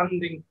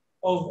understanding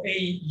of a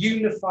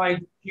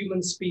unified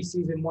human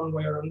species in one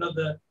way or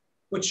another,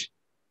 which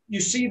you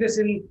see this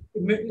in,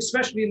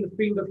 especially in the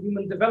field of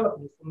human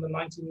development from the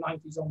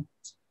 1990s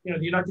onwards. You know,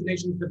 the United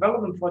Nations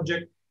Development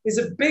Project is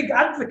a big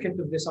advocate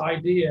of this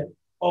idea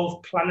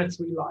of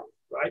planetary life,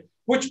 right?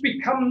 Which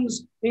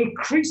becomes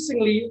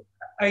increasingly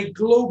a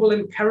global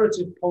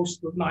imperative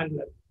post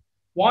 9/11.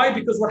 Why?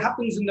 Because what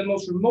happens in the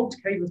most remote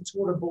cave of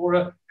Tora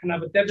Bora can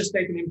have a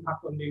devastating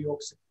impact on New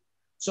York City.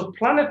 So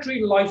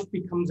planetary life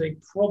becomes a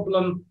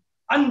problem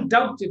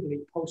undoubtedly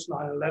post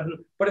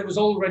 9/11, but it was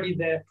already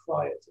there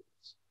prior to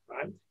this,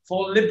 right?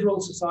 For liberal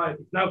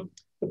society. Now,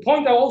 the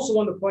point I also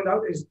want to point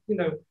out is, you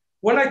know,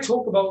 when I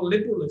talk about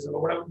liberalism,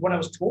 or when I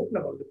was talking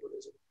about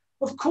liberalism,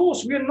 of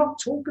course, we are not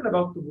talking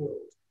about the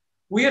world.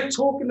 We are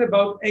talking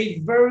about a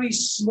very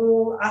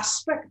small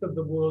aspect of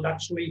the world,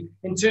 actually,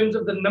 in terms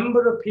of the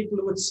number of people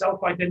who would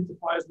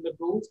self-identify as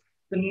liberals,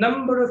 the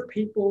number of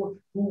people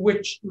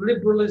which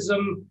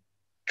liberalism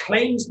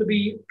claims to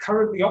be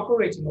currently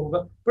operating over.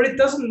 But it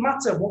doesn't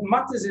matter. What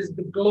matters is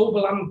the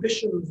global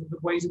ambitions of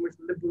the ways in which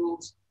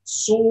liberals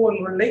saw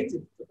and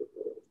related to the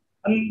world,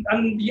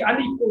 and the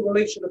unequal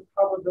relation of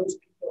power those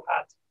people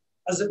had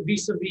as a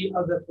vis-a-vis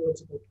other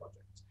political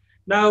projects.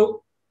 Now,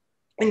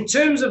 in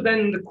terms of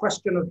then the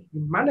question of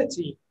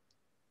humanity,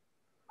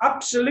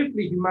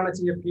 absolutely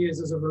humanity appears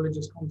as a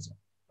religious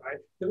concept,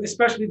 right?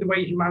 Especially the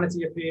way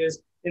humanity appears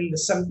in the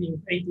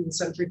 17th, 18th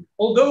century.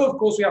 Although, of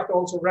course, we have to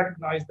also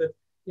recognize that,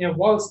 you know,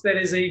 whilst there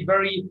is a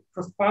very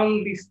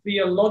profoundly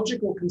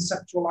theological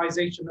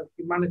conceptualization of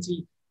humanity,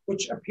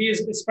 which appears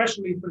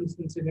especially, for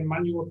instance, in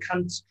Immanuel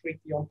Kant's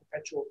Treatise on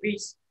Perpetual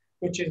Peace,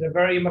 which is a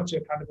very much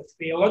a kind of a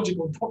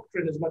theological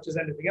doctrine as much as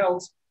anything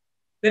else,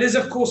 there is,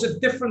 of course, a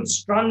different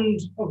strand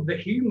of the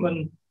human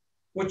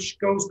which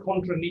goes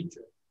contra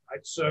Nietzsche,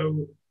 right? So,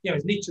 you know,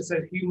 as Nietzsche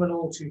said, human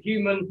all too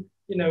human,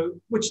 you know,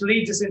 which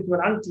leads us into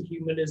an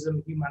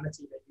anti-humanism,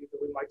 humanity, that we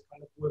might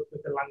kind of work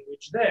with the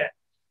language there.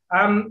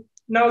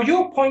 Now,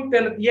 your point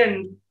then at the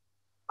end,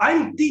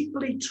 I'm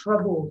deeply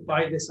troubled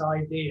by this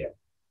idea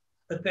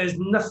that there's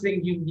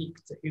nothing unique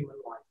to human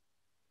life,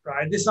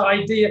 right? This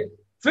idea,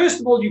 first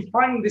of all, you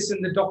find this in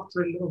the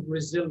doctrine of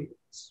resilience.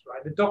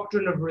 Right? The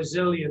doctrine of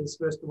resilience,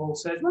 first of all,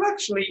 says, well,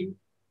 actually,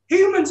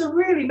 humans are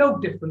really no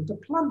different to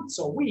plants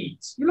or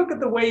weeds. You look at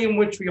the way in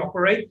which we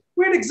operate,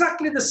 we're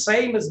exactly the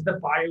same as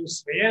the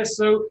biosphere.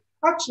 So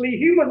actually,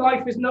 human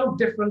life is no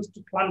different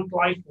to plant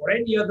life or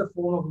any other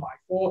form of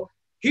life. Or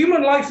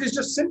human life is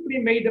just simply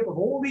made up of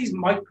all these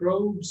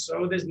microbes.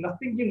 So there's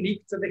nothing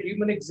unique to the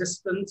human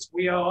existence.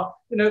 We are,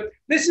 you know,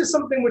 this is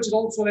something which is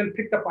also then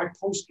picked up by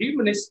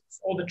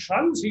post-humanists or the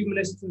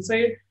transhumanists and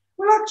say,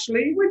 well,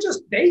 actually, we're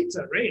just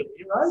data,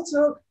 really, right?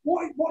 So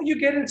what are you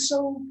getting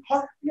so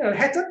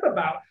het up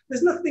about?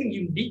 There's nothing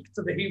unique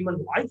to the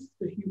human life,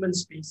 the human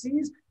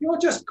species. You're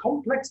just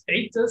complex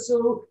data.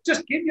 So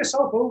just give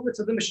yourself over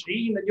to the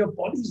machine, and your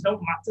bodies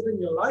don't matter in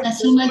your life.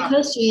 So my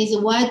question is,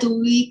 why do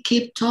we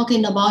keep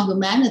talking about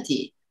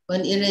humanity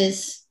when it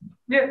is?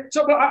 Yeah.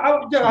 So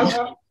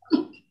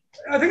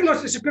I think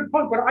it's a good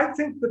point, but I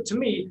think that to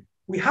me,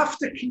 we have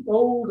to keep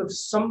hold of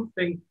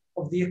something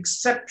of the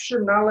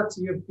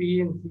exceptionality of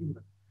being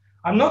human.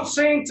 I'm not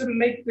saying to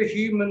make the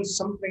humans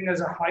something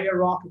as a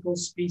hierarchical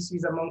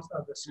species amongst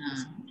other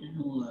species,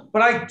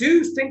 but I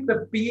do think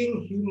that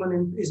being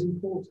human is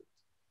important.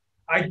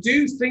 I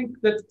do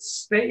think that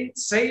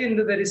saying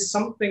that there is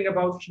something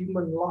about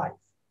human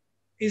life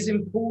is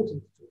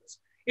important to us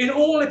in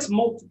all its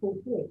multiple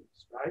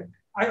forms, right?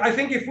 I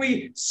think if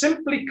we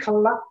simply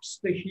collapse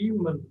the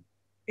human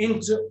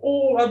into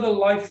all other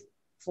life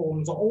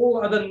forms or all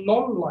other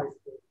non-life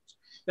forms,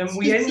 then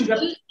we end up.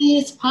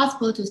 It's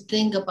possible to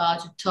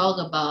talk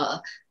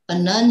about a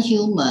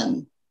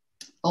non-human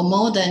or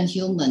more than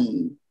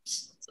human,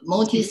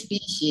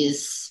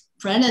 multi-species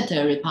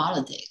planetary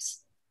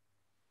politics.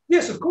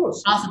 Yes, of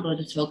course. Possible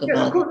to talk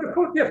about. Of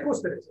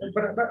course there is.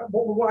 But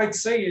what I'd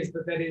say is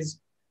that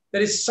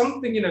there is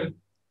something, you know.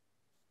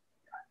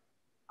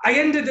 I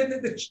ended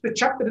the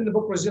chapter in the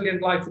book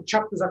Resilient Life. The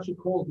chapter is actually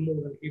called More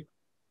Than Human.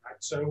 Right?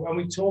 So when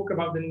we talk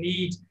about the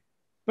need.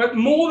 But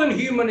more than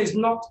human is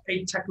not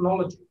a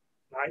technology,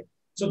 right?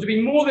 So to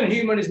be more than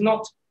human is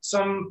not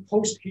some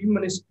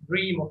post-humanist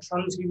dream or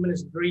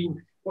transhumanist dream.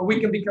 where we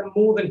can become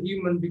more than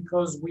human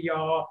because we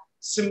are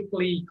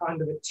simply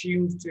kind of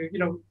attuned to, you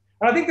know,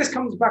 and I think this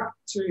comes back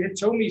to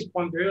Hitomi's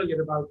point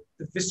earlier about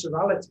the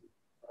viscerality,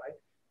 right?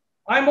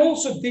 I'm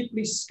also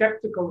deeply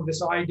skeptical of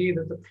this idea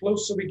that the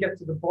closer we get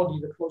to the body,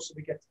 the closer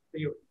we get to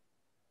theory.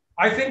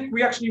 I think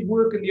we actually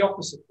work in the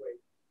opposite way.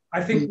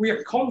 I think we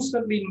are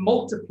constantly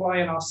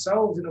multiplying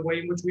ourselves in a way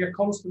in which we are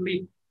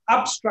constantly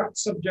abstract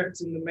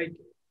subjects in the making.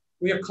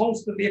 We are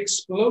constantly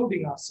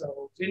exploding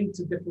ourselves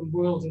into different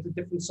worlds, into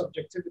different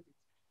subjectivities,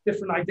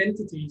 different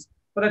identities.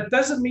 But that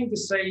doesn't mean to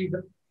say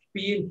that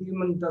being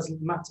human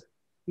doesn't matter.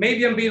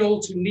 Maybe I'm being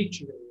all too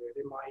Nietzschean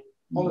in my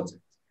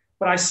politics,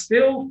 but I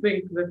still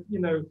think that, you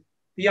know,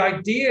 the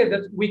idea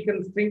that we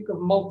can think of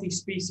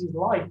multi-species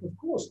life, of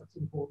course, that's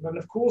important. And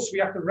of course, we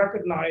have to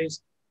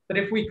recognize that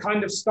if we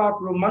kind of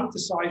start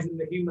romanticizing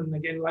the human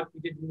again, like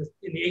we did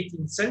in the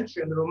 18th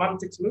century and the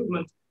Romantics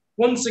movement,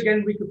 once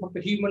again, we could put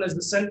the human as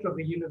the center of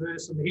the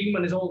universe, and the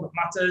human is all that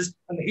matters,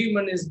 and the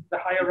human is the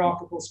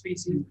hierarchical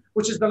species,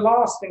 which is the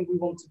last thing we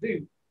want to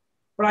do.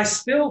 But I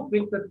still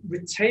think that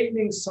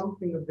retaining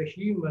something of the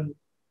human,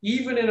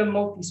 even in a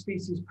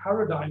multi-species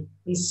paradigm,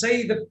 and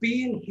say that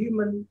being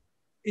human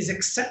is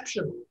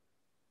exceptional,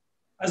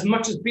 as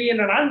much as being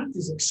an ant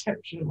is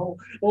exceptional,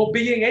 or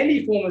being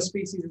any form of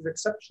species is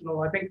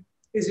exceptional, I think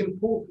is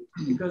important,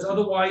 because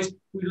otherwise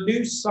we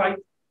lose sight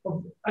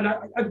of,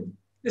 and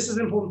this is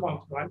an important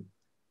point, right?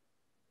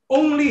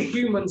 Only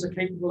humans are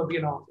capable of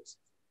being artists.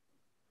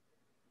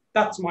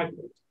 That's my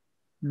point.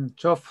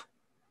 Geoff,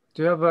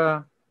 do you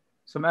have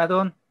some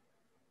add-on?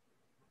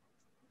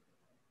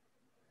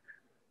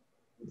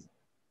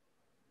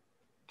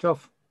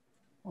 Geoff?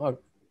 Well,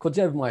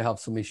 Kojev might have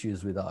some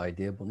issues with that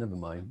idea, but never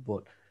mind.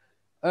 But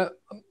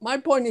my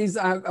point is,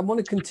 I want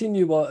to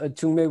continue what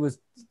Chung Mei was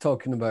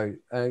talking about,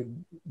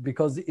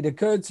 because it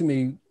occurred to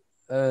me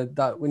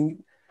that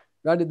when,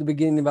 right at the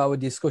beginning of our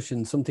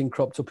discussion, something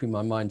cropped up in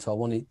my mind, so I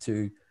wanted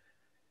to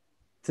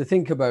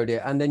think about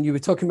it. And then you were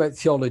talking about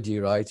theology,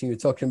 right? And you were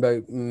talking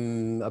about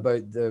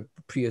the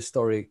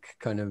prehistoric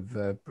kind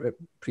of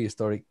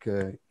prehistoric,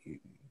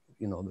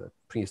 you know, the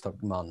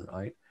prehistoric man,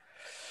 right?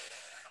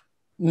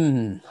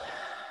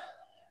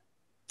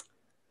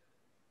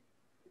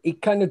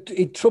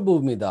 It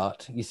troubled me,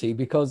 that, you see,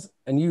 because,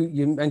 and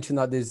you mentioned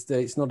that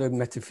it's not a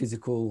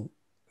metaphysical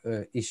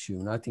issue,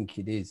 and I think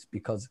it is,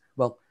 because,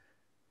 well,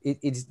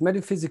 it's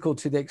metaphysical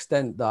to the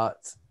extent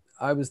that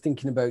I was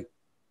thinking about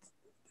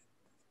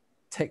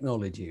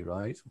technology,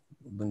 right?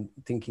 When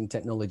thinking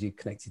technology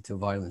connected to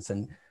violence,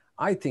 and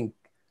I think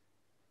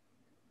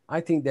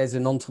there's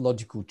an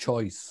ontological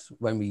choice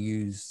when we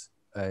use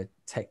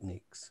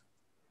techniques.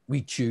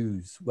 We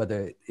choose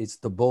whether it's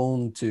the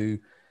bone to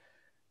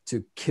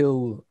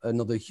kill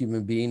another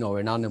human being or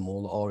an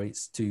animal, or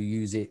it's to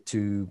use it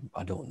to,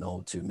 I don't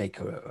know, to make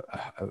a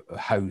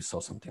house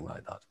or something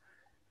like that.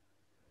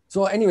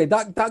 So anyway,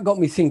 that got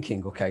me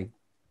thinking, okay,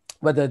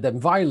 whether the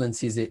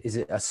violence, is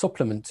it a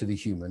supplement to the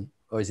human,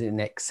 or is it an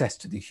excess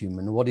to the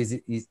human? What is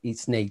it,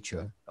 its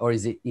nature, or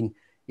is it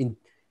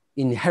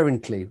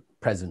inherently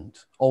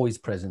present, always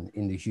present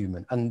in the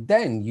human? And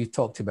then you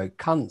talked about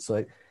Kant,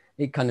 so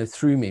it kind of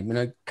threw me. You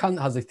know, Kant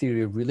has a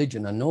theory of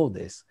religion, I know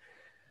this.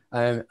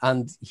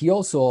 And he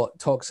also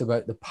talks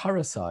about the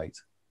parasite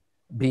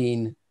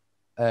being,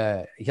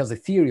 he has a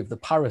theory of the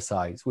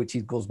parasite, which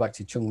it goes back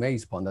to Chung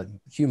Mei's point, that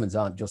humans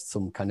aren't just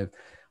some kind of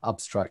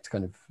abstract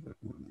kind of,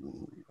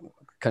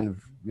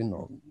 you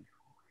know,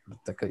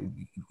 like a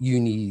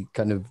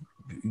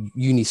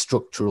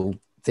unistructural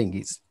thing.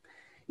 It's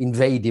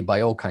invaded by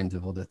all kinds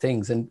of other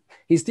things. And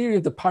his theory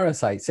of the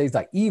parasite says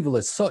that evil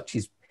as such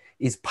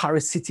is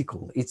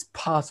parasitical. It's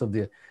part of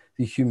the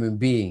human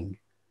being.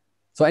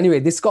 So anyway,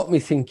 this got me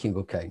thinking,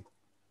 okay,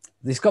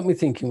 this got me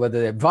thinking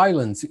whether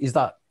violence, is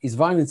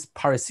violence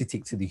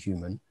parasitic to the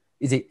human?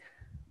 Is it,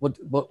 what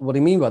I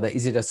mean by that,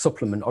 is it a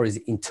supplement, or is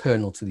it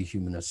internal to the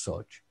human as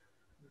such?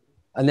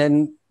 And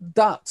then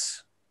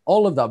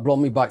all of that brought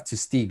me back to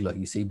Stiegler,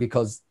 you see,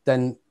 because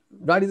then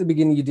right at the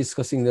beginning, you're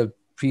discussing the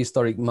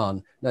prehistoric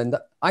man. And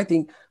I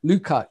think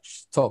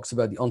Lukács talks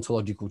about the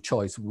ontological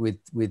choice with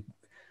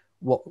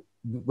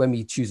when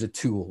we choose a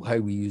tool, how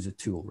we use a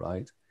tool,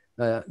 right?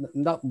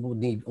 That would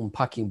need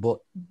unpacking, but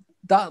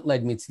that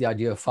led me to the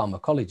idea of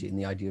pharmacology and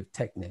the idea of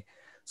technique.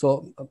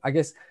 So I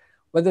guess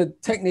whether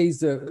technique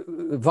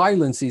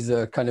violence is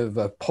a kind of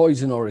a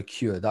poison or a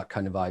cure, that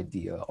kind of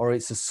idea, or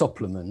it's a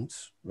supplement,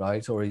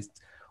 right? Or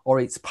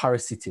it's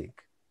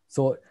parasitic.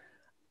 So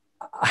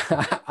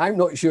I'm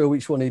not sure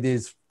which one it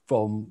is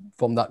from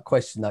that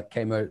question that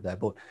came out there,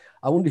 but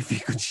I wonder if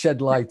you could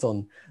shed light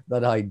on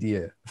that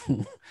idea.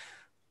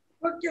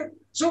 Well, yeah.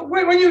 So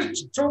when you were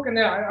talking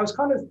there, I was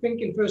kind of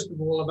thinking, first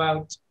of all,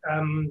 about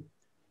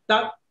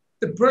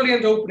the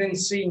brilliant opening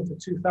scene for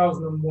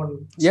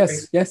 2001.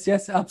 Yes,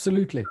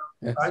 absolutely.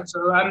 Yes. Right.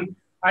 So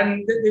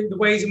and the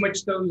ways in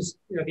which those,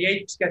 you know, the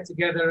apes get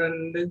together,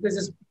 and there's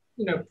this,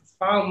 you know,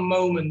 profound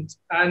moment.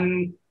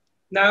 And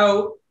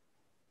now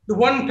the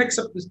one picks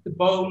up the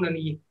bone, and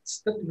he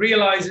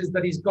realizes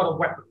that he's got a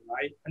weapon,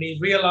 right? And he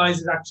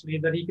realizes actually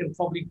that he can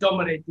probably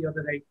dominate the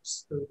other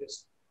apes through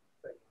this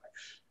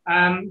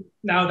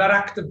Now, that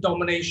act of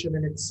domination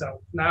in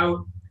itself.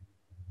 Now,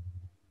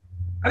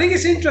 I think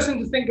it's interesting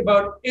to think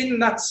about in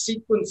that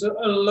sequence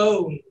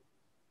alone,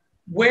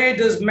 where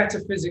does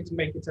metaphysics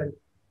make its entry?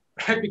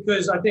 Right?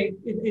 Because I think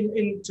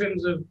in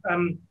terms of,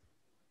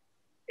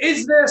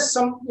 is there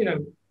some,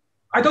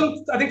 I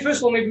think first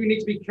of all, maybe we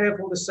need to be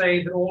careful to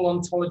say that all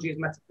ontology is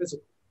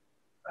metaphysical.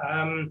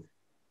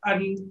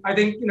 And I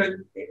think,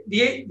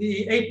 the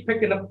ape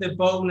picking up the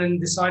bone and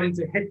deciding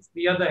to hit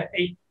the other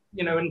ape,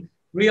 and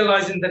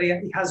realizing that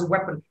he has a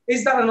weapon,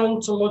 is that an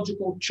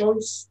ontological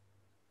choice?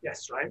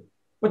 Yes, right?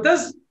 But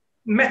does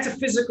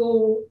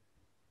metaphysical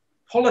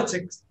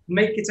politics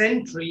make its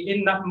entry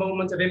in that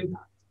moment of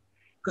impact?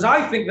 Because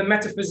I think the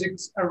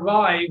metaphysics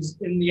arrives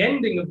in the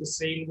ending of the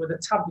scene where the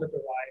tablet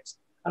arrives,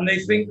 and they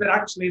think that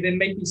actually there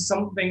may be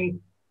something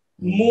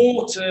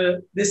more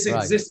to this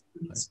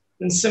existence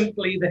than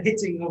simply the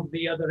hitting of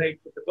the other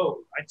ape with the bow,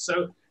 right?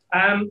 So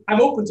I'm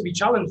open to be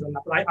challenged on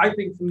that, but I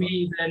think for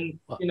me, then,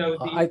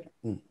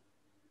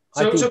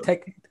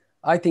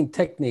 I think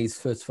techne is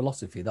first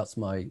philosophy. That's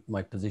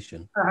my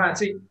position.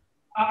 See,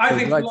 I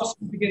think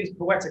philosophy begins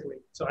poetically.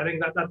 So I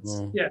think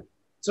that's yeah.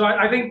 So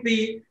I think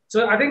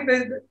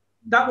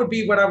that would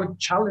be what I would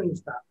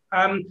challenge that.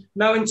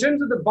 Now, in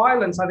terms of the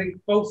violence, I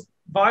think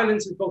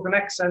violence is both an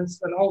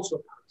excess and also a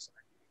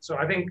parasite. So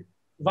I think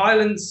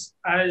violence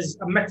as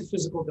a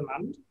metaphysical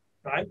demand,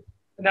 right?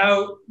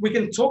 Now, we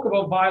can talk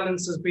about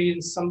violence as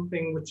being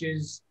something which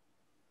is,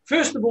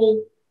 first of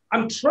all,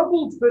 I'm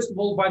troubled,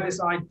 by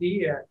this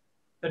idea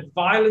that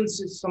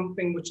violence is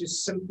something which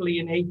is simply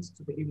innate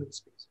to the human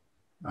species.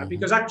 Right?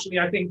 Because actually,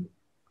 I think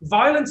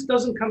violence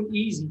doesn't come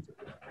easy to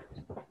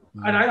people.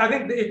 And I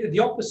think the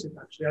opposite,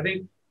 actually. I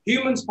think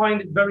humans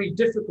find it very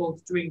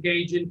difficult to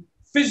engage in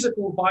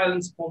physical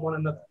violence upon one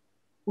another.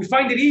 We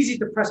find it easy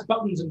to press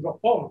buttons and drop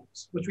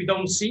bombs, which we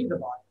don't see the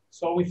violence.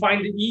 So we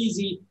find it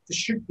easy to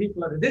shoot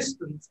people at a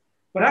distance,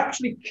 but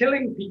actually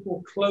killing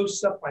people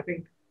close up, I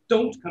think,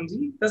 doesn't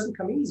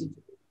come easy to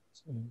people.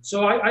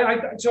 So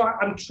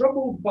I'm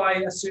troubled by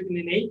a certain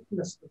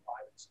innateness to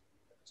violence.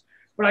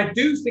 But I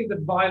do think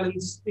that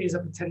violence is a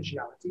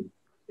potentiality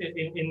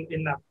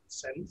in that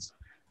sense.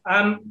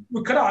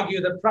 We could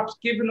argue that perhaps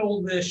given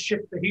all the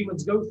shit that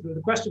humans go through,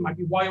 the question might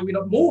be, why are we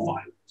not more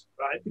violent,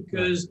 right?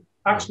 Because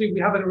actually we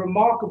have a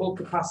remarkable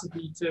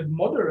capacity to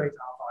moderate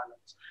our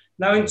violence.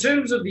 Now, in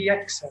terms of the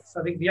excess,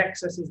 I think the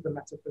excess is the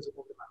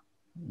metaphysical demand.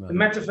 Right. The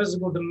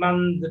metaphysical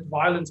demand that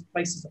violence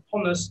places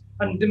upon us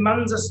and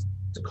demands us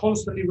to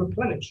constantly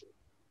replenish it.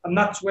 And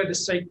that's where the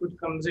sacred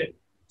comes in.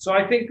 So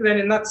I think then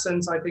in that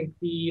sense, I think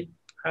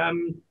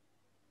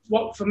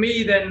for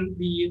me then,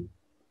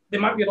 there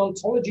might be an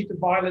ontology to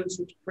violence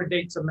which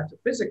predates a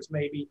metaphysics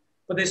maybe,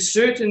 but there's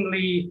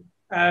certainly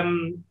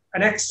an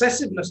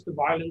excessiveness to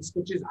violence,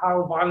 which is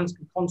how violence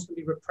can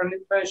constantly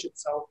replenish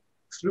itself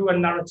through a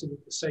narrative of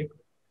the sacred.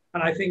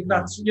 And I think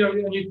that's, and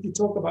you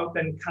talk about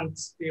then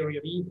Kant's theory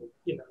of evil,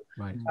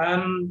 Right.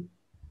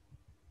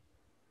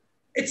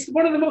 It's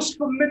one of the most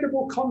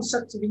formidable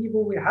concepts of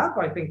evil we have,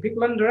 I think.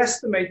 People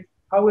underestimate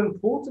how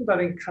important, I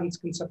think, Kant's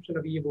conception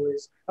of evil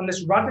is, and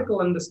this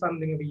radical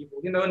understanding of evil.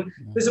 And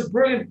there's a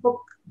brilliant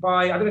book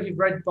by, I don't know if you've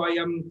read, by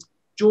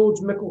George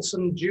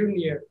Michelson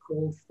Jr.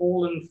 called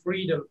Fallen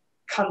Freedom,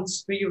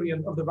 Kant's theory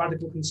of the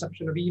radical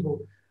conception of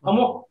evil. And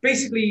what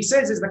basically he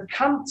says is that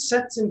Kant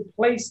sets in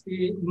place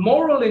the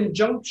moral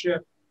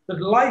injuncture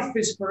that life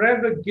is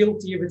forever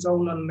guilty of its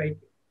own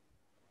unmaking.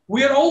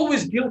 We are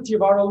always guilty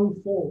of our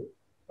own fall,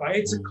 right?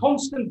 It's a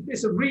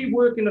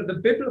reworking of the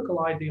biblical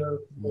idea of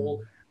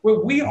fall, where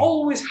we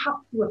always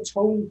have to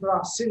atone for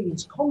our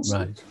sins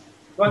constantly.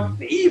 Right?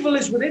 The evil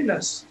is within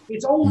us.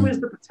 It's always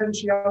the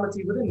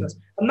potentiality within us.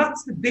 And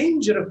that's the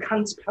danger of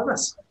Kant's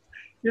parasite.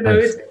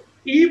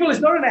 Evil is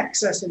not an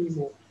excess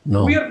anymore.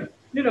 No. We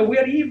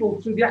are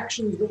evil through the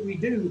actions that we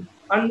do.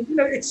 And,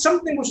 it's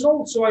something which is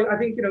also, I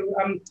think,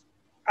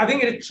 I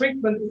think in a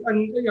treatment,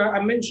 and I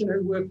mentioned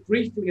her work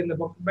briefly in the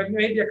book, but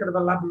maybe I could have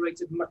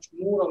elaborated much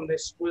more on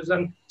this, was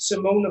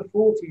Simona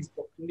Forti's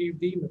book, New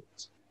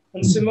Demons.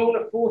 And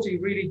Simona Forti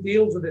really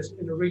deals with this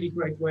in a really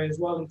great way as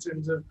well, in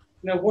terms of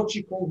what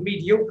she called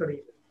mediocre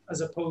evil, as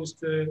opposed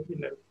to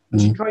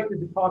and she tried to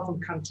depart from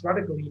Kant's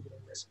radical evil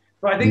in this.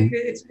 But I think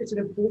it's an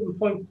important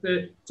point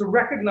to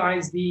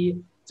recognize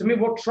to me,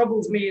 what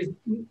troubles me is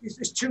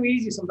it's too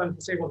easy sometimes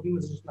to say, well,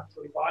 humans are just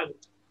naturally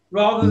violent,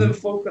 rather than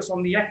focus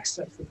on the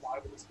excess of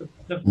violence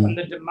and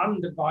the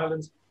demand of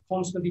violence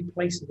constantly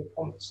places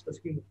upon us as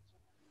humans.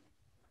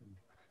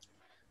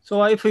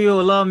 So if you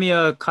allow me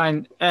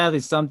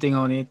add something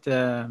on it,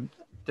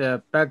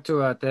 back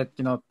to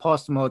that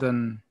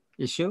postmodern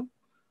issue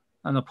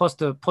and the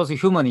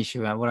post-human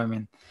issue, what I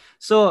mean.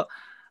 So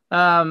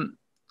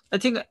I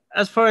think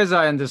as far as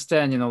I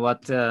understand,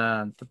 what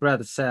the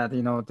brother said,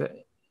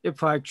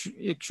 if I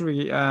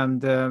actually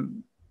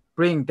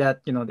bring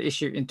that the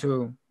issue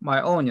into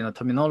my own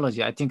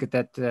terminology, I think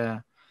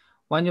that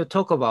when you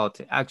talk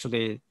about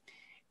actually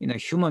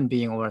human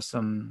being or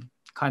some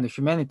kind of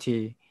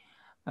humanity,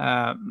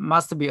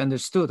 must be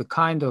understood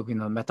kind of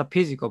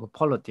metaphysics of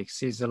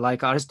politics is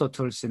like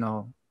Aristotle's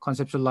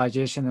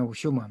conceptualization of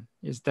human.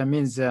 That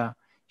means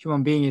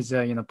human being is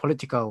a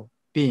political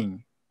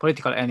being,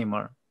 political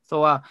animal.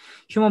 So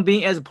human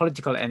being as a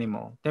political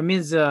animal. That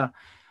means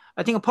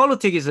I think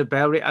politics is a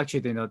very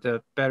actually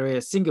the very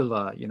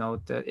singular,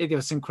 the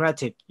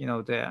idiosyncratic,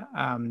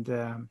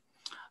 the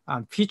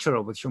feature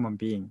of a human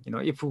being.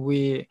 If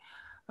we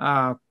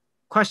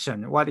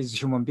question what is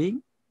human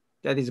being,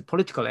 that is a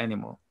political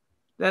animal.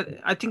 That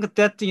I think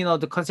that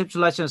the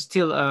conceptualization is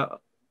still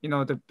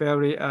the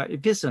very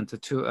efficient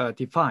to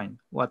define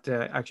what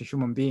actually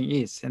human being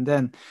is. And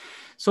then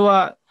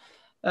so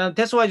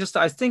that's why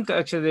I think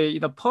actually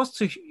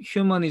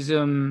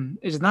post-humanism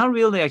is not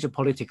really actually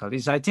political.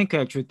 I think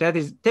actually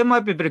that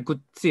might be a very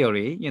good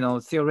theory,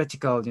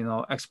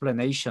 theoretical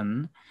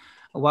explanation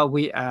what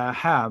we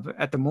have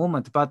at the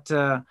moment, but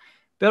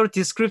very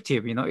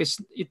descriptive.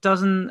 It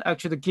doesn't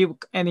actually give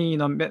any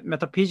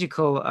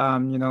metaphysical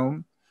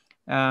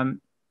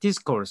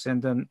discourse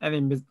and then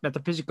any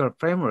metaphysical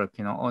framework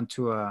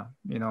onto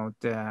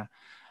the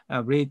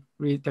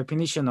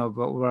redefinition of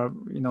or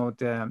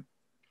the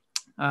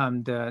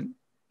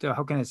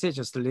how can I say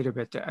just a little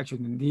bit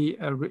actually the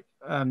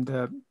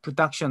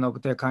production of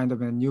the kind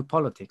of a new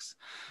politics.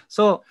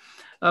 So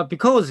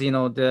because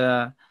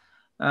the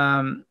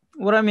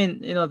what I mean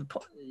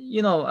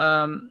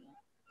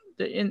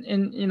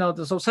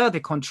the society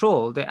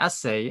control the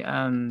essay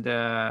and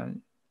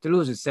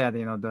Deleuze said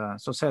the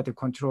society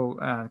control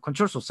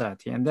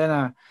society, and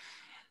then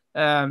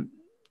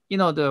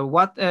the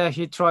what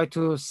he tried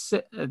to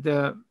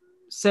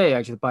say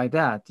actually by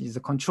that is the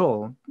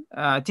control.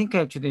 I think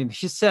actually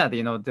he said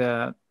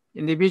the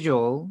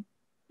individual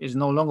is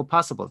no longer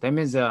possible. That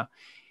means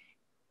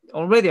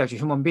already actually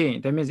human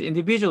being. That means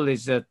individual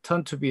is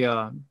turned to be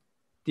a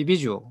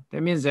individual.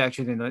 That means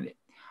actually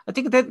I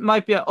think that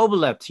might be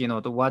overlapped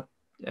to what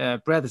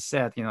Brad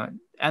said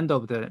end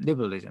of the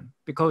liberalism,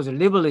 because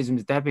liberalism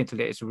is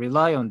definitely is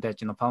rely on that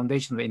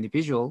foundation of the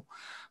individual,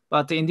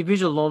 but the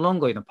individual no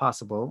longer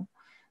possible.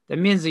 That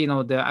means the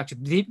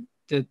actually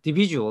the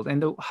individual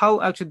and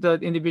how actually the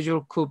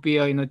individual could be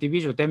a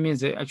individual. That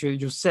means actually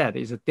you said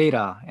is a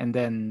data, and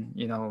then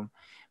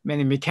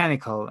many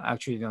mechanical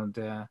actually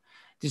the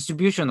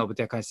distribution of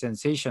that kind of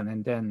sensation,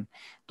 and then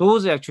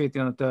those actually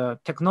the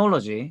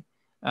technology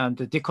and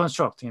to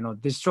deconstruct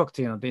destruct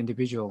the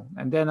individual,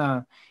 and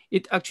then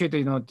it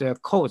actually the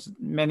cause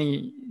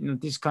many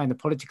this kind of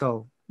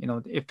political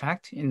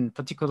effect, in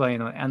particular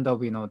end of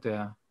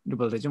the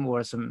liberalism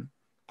or some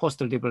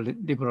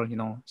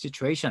post-liberal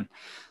situation.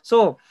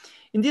 So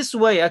in this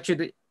way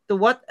actually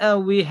what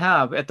we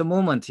have at the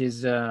moment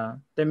is that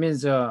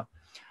means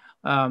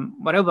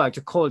whatever I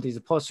could call this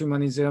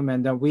post-humanism,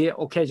 and then we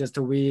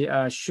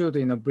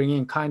should bring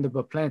in kind of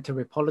a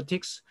planetary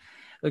politics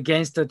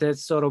against that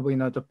sort of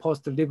the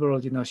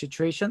post-liberal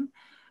situation.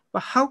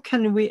 But how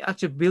can we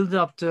actually build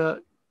up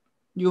the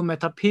new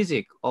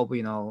metaphysic of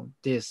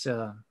this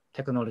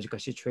technological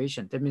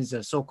situation? That means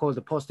the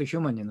so-called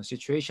post-human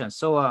situation.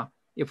 So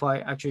if I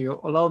actually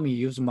allow me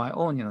use my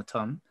own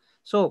term.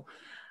 So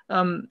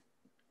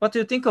what do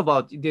you think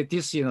about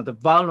this the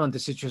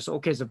balance situation?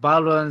 Okay, the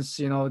balance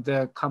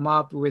the come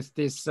up with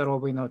this sort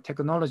of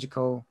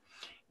technological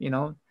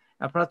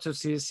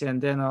apparatuses,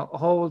 and then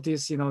all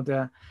this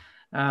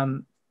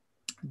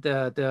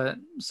the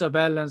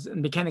surveillance,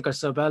 mechanical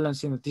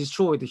surveillance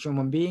destroy the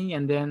human being,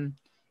 and then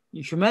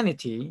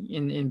humanity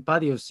in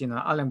Badiou's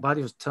Alain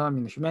Badiou's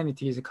term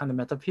humanity is a kind of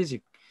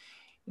metaphysic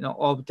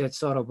of that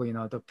sort of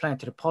the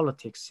planetary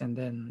politics, and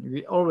then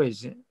we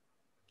always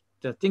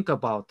think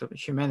about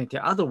humanity,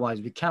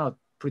 otherwise we cannot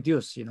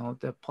produce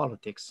the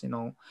politics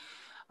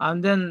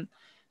and then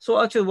so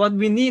actually what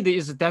we need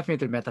is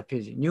definitely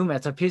metaphysics, new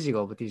metaphysics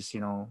of this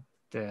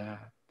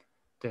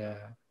the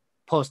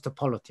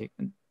post-politic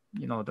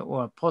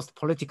or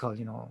post-political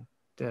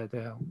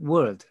the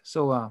world.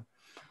 So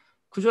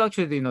could you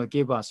actually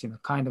give us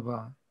kind of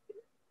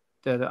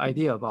the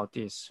idea about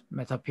this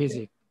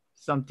metaphysics,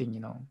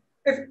 something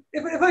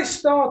If I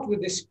start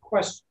with this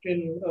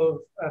question of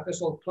this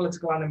whole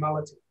political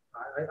animality,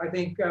 I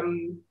think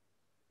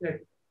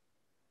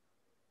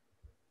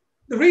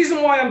the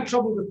reason why I'm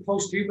troubled with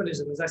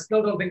post-humanism is I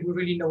still don't think we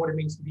really know what it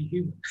means to be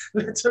human,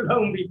 let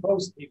alone be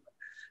post-human.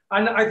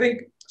 And I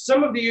think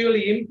some of the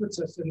early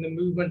impetus in the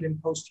movement in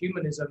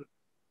post-humanism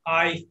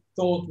I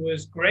thought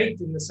was great,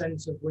 in the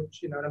sense of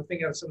which, and I'm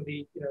thinking of some of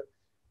the,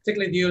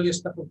 particularly the earlier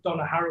stuff of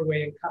Donna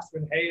Haraway and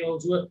Catherine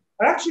Hales, who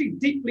are actually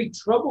deeply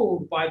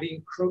troubled by the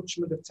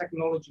encroachment of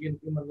technology in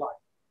human life.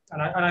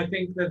 And I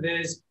think that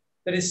there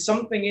is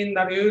something in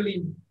that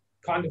early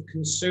kind of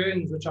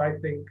concerns which I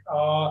think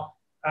are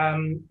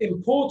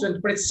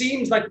important, but it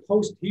seems like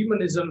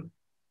post-humanism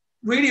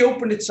really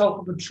opened itself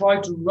up and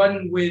tried to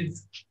run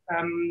with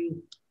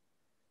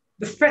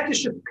the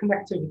fetish of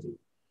connectivity,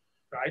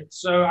 right?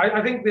 So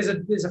I think there's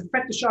a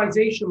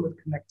fetishization with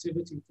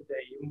connectivity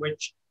today, in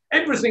which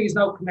everything is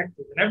now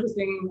connected and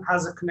everything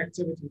has a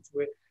connectivity to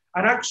it.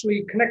 And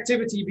actually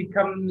connectivity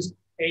becomes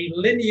a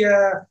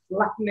linear,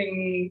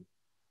 flattening,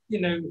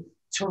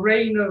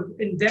 terrain of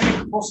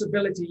endemic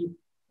possibility,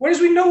 Whereas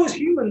we know as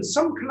humans,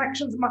 some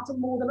connections matter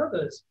more than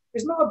others.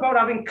 It's not about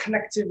having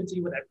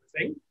connectivity with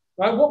everything,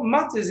 right? What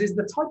matters is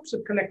the types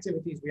of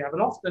connectivities we have.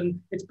 And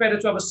often it's better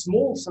to have a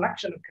small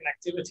selection of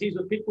connectivities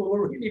with people who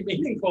are really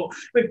meaningful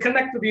than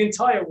connect with the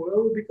entire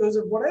world because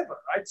of whatever,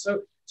 right? So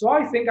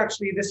I think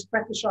actually this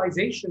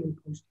fetishization in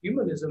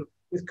post-humanism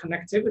with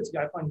connectivity,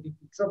 I find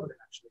deeply troubling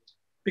actually,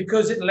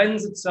 because it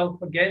lends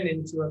itself again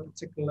into a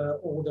particular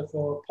order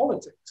for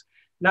politics.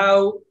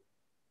 Now,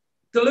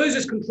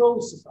 Deleuze's Control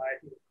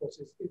Society, of course,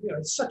 is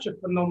it's such a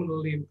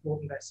phenomenally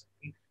important essay.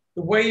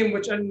 The way in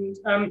which, and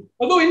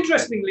although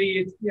interestingly,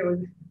 it's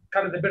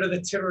kind of a bit of the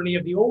tyranny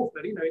of the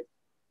author.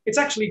 It's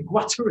actually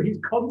Guattari's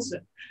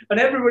concept, and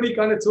everybody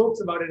kind of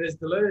talks about it as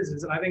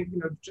Deleuze's. And I think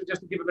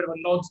just to give a bit of a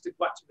nod to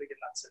Guattari in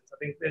that sense, I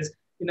think there's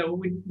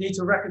we need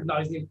to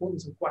recognise the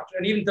importance of Guattari,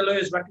 and even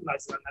Deleuze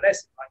recognises that in that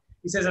essay. Right?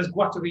 He says, as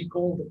Guattari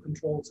called the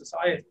controlled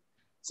society.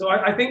 So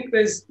I think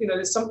there's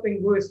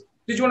something worth.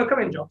 Did you want to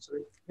come in, John?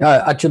 Sorry.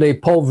 Actually,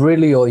 Paul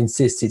Virilio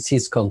insists it's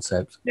his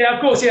concept. Yeah,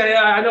 of course.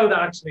 Yeah, I know that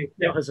actually.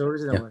 Yeah, it's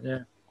original.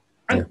 Yeah.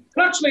 And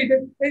actually,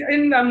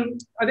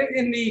 I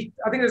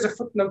think there's a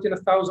footnote in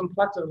 1,000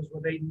 Plateaus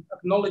where they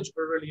acknowledge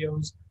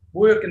Virilio's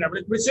work and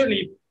everything. But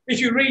certainly,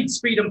 if you read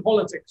Speed and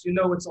Politics,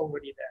 it's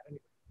already there.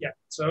 Anyway. Yeah.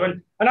 So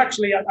and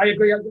actually, I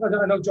agree. I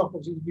know, Jock,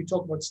 you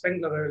talked about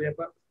Spengler earlier,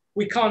 but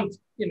we can't,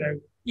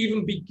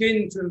 even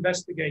begin to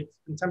investigate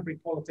contemporary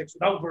politics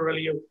without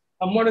Virilio.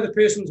 And one of the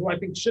persons who I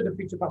think should have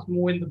featured perhaps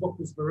more in the book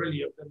was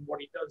Virilio than what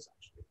he does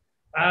actually.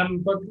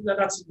 But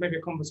that's maybe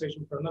a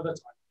conversation for another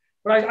time.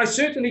 But I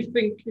certainly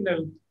think,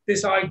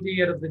 this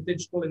idea of the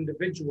digital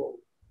individual,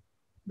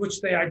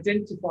 which they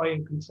identify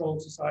in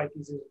controlled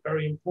societies, is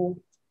very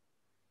important.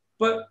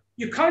 But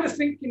you kind of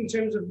think in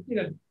terms of,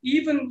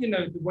 even,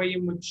 the way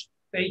in which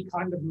they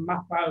kind of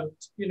map out,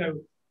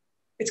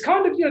 it's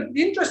kind of,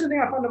 the interesting thing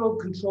I find about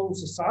controlled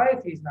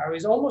societies now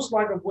is almost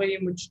like a way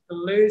in which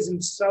Deleuze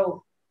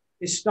himself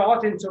is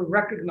starting to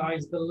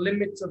recognize the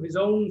limits of his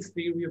own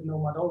theory of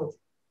nomadology.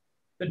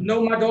 That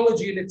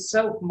nomadology in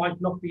itself might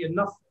not be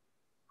enough.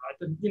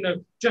 Right?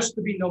 And, just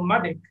to be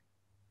nomadic.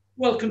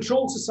 Well,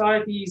 controlled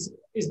societies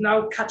is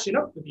now catching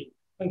up with you.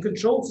 And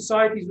controlled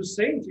societies were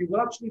saying to you,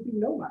 well, actually be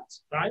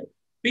nomads, right?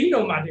 Be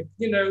nomadic,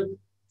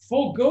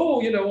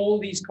 forego, all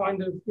these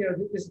kind of,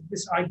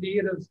 this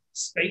idea of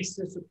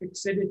stasis, of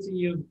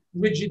fixity, of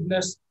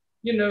rigidness,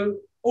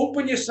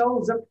 open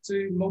yourselves up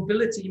to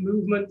mobility,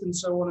 movement, and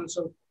so on and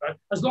so forth, right?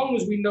 As long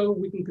as we know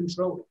we can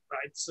control it,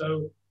 right?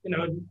 So,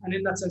 and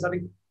in that sense, I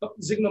think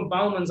Zygmunt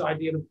Bauman's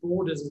idea of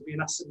borders as being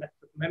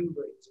asymmetric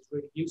membranes is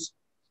really useful.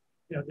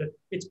 That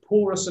it's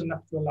porous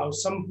enough to allow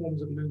some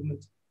forms of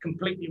movement,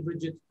 completely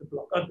rigid to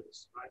block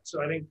others, right?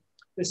 So I think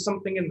there's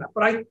something in that.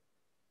 But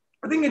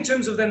I think in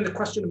terms of then the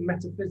question of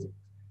metaphysics,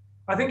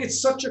 I think it's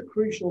such a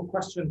crucial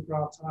question for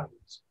our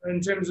times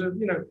in terms of,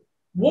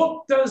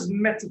 what does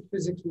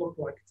metaphysics look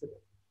like today,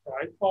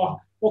 right?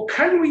 Or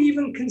can we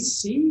even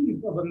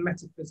conceive of a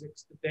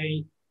metaphysics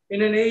today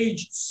in an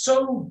age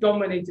so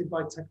dominated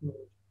by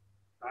technology,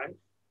 right?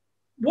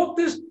 What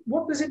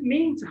does it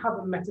mean to have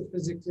a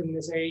metaphysics in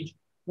this age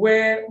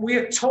where we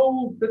are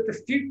told that the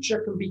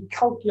future can be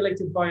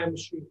calculated by a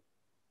machine,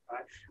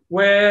 right?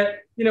 Where,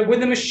 when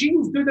the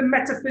machines do the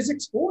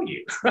metaphysics for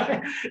you,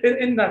 right?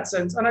 In that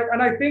sense. And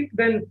I think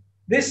then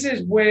this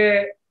is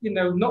where,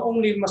 not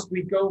only must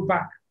we go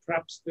back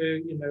perhaps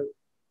to,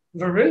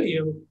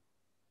 Virilio,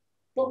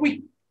 but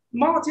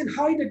Martin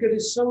Heidegger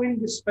is so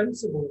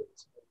indispensable,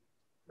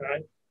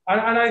 right?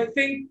 And I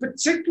think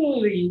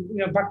particularly,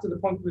 back to the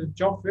point with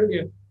Joff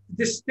earlier, the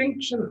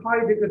distinction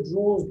Heidegger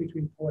draws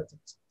between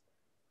poetics.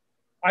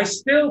 I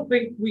still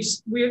think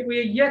we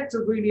are yet to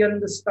really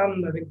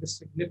understand, I think, the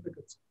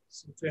significance of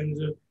this in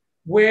terms of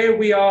where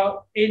we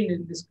are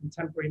in this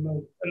contemporary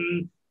moment.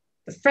 And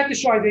the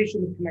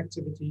fetishization of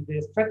connectivity,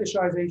 the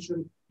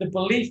fetishization, the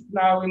belief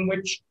now in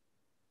which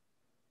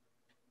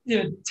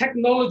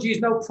technology is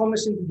now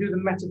promising to do the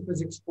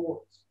metaphysics for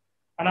us.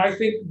 And I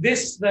think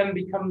this then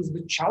becomes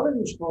the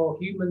challenge for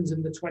humans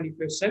in the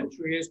 21st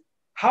century is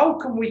how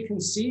can we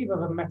conceive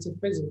of a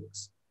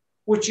metaphysics,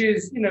 which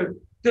is,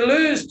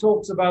 Deleuze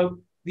talks about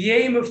the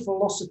aim of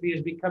philosophy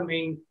is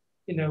becoming,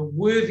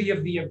 worthy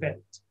of the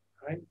event,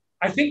 right?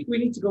 I think we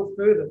need to go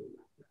further than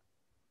that.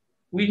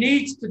 We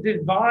need to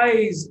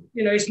devise,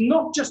 it's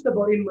not just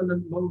about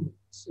immanent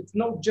moments. It's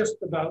not just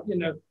about,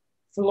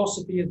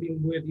 philosophy as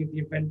being worthy of the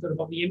event, but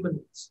about the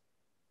immanence.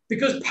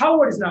 Because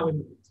power is now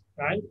immanent,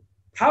 right?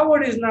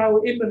 Power is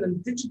now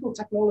immanent. Digital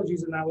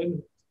technologies are now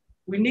immanent.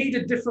 We need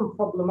a different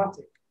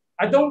problematic.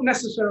 I don't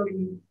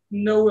necessarily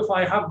know if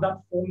I have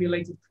that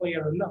formulated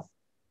clear enough,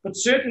 but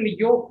certainly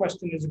your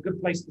question is a good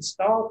place to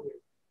start with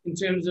in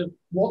terms of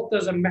what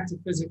does a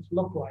metaphysics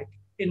look like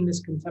in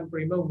this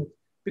contemporary moment?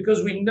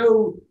 Because we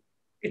know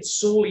it's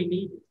sorely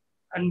needed,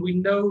 and we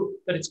know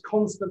that it's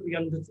constantly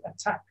under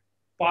attack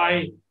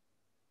by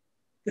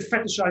the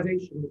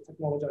fetishization, the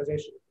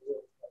technologization of the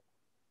world.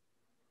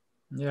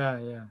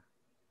 Yeah.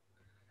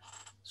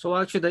 So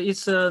actually,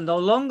 it's no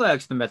longer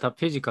actually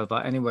metaphysical,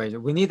 but anyway,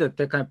 we need that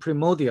kind of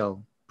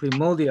primordial,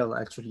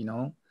 actually,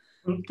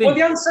 Well,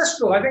 the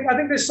ancestral. I think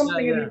there's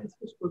something in the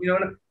ancestral,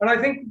 and I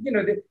think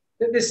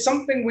there's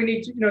something we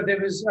need to.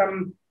 There's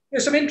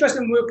some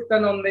interesting work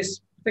done on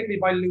this, particularly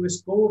by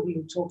Lewis Gordon,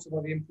 who talks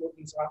about the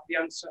importance of the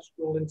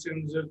ancestral in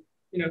terms of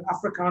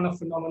Africana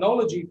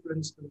phenomenology, for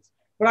instance.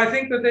 But I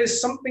think that there's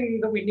something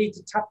that we need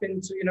to tap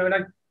into,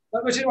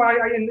 which is why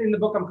in the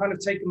book I'm kind of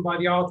taken by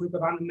the artwork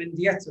of Anna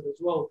Mendieta as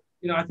well.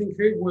 I think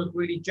her work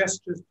really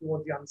gestures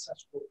towards the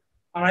ancestral.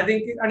 And I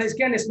think, and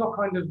again, it's not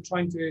kind of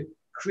trying to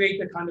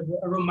create a kind of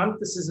a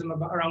romanticism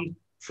around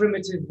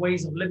primitive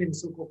ways of living,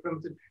 so-called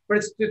primitive, but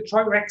it's to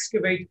try to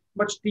excavate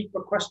much deeper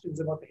questions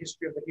about the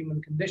history of the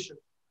human condition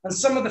and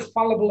some of the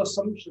fallible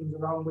assumptions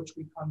around which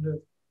we kind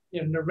of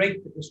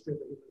narrate the history of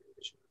the human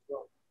condition as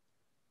well.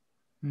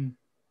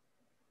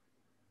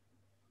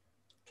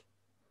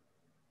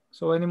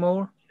 So any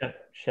more?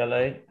 Shall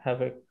I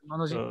have a...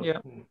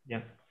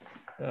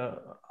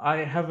 I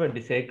have a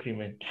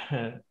disagreement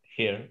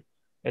here,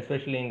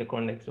 especially in the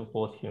context of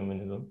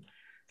post-humanism.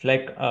 It's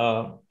like,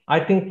 I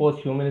think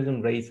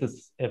post-humanism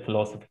raises a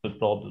philosophical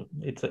problem.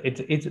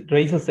 It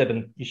raises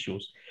certain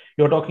issues.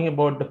 You're talking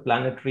about the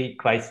planetary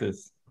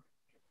crisis.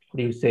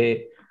 You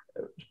say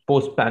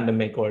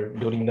post-pandemic or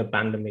during the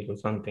pandemic or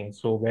something.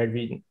 So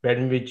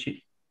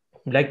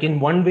like in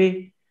one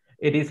way,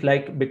 it is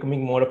like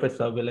becoming more of a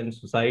surveillance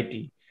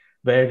society,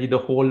 where the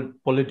whole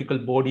political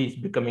body is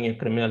becoming a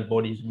criminal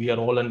body. We are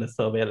all under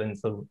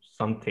surveillance of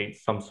something,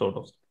 some sort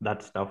of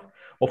that stuff.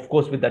 Of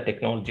course, with that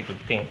technological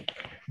thing.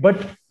 But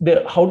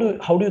how do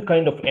you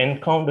kind of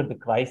encounter the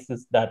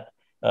crisis that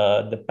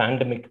the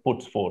pandemic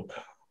puts forth?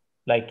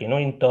 Like,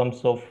 in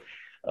terms of,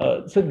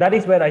 so that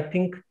is where I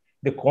think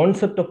the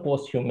concept of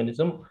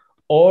post-humanism,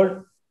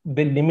 or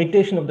the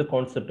limitation of the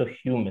concept of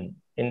human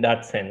in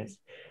that sense,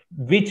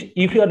 which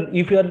if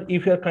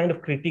you are kind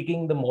of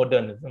critiquing the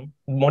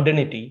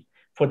modernity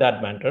for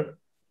that matter,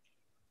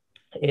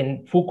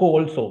 in Foucault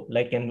also,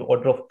 like in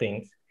Order of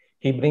Things,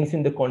 he brings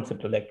in the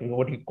concept of like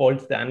what he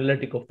calls the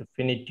analytic of the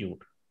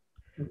finitude,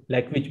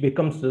 like which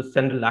becomes the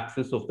central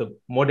axis of the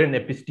modern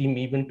episteme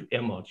even to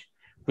emerge,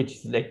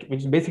 which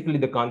is basically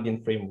the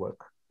Kantian framework,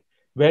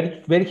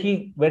 where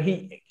he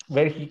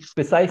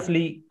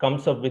precisely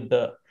comes up with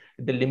the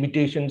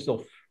limitations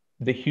of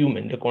the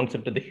human, the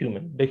concept of the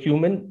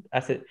human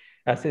as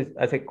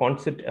a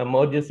concept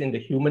emerges in the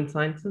human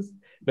sciences,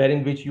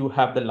 wherein which you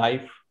have the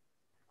life,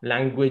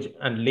 language,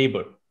 and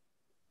labor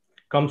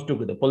comes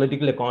together,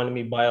 political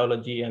economy,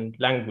 biology, and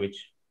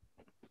language,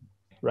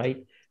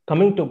 right?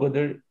 Coming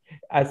together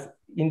as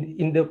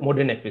in the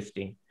modern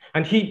episteme.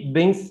 And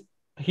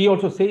he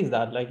also says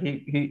that like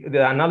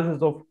the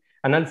analysis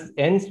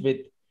ends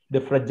with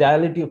the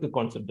fragility of the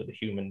concept of the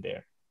human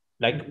there,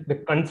 like the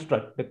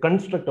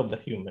construct of the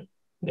human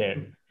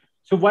there.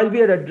 So while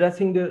we are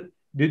addressing the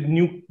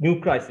new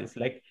crisis,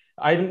 like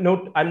I'm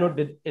not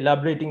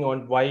elaborating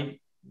on why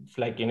it's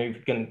like, if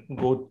you can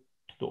go to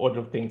the Order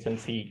of Things and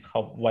see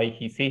why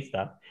he says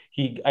that.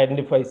 He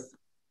identifies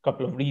a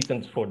couple of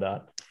reasons for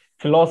that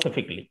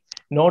philosophically,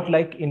 not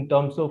like in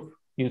terms of,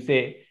 you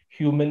say,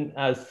 human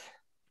as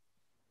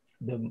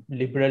the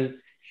liberal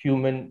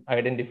human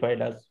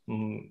identified as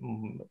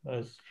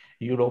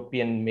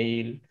European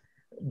male.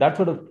 That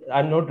sort of,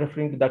 I'm not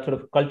referring to that sort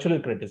of cultural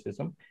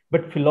criticism,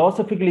 but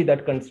philosophically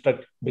that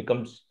construct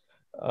becomes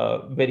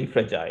very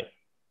fragile.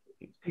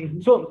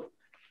 Mm-hmm. So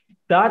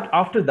that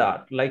after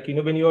that, like,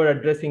 when you are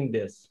addressing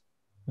this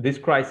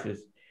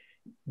crisis,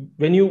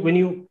 when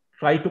you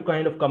try to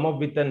kind of come up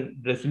with a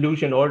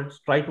resolution or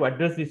try to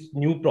address this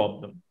new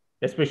problem,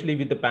 especially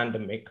with the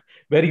pandemic,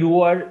 where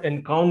you are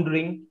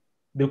encountering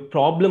the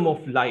problem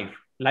of life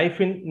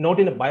in not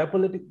in a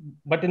biopolitics,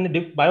 but in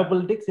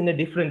biopolitics in a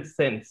different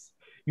sense.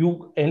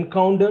 You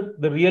encounter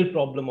the real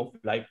problem of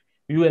life.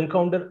 You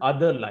encounter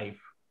other life,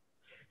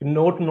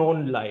 not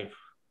known life,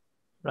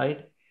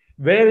 right?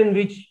 Where in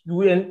which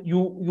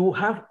you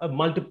have a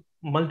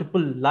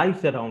multiple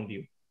lives around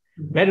you,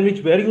 where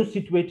you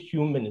situate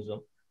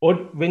humanism, or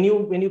when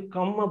you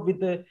come up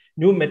with a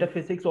new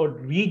metaphysics or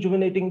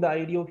rejuvenating the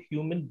idea of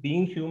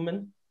being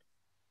human.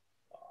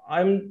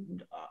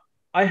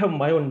 I have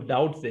my own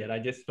doubts there. I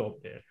just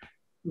stop there.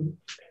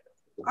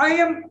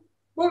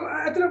 Well,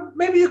 I don't know,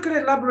 maybe you could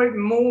elaborate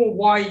more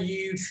why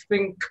you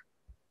think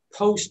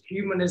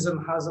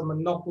post-humanism has a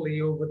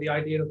monopoly over the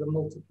idea of the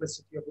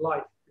multiplicity of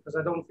life, because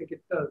I don't think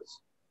it does.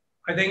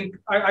 I think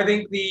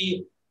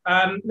the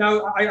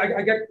now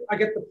I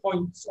get the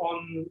points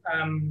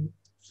on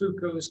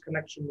Foucault's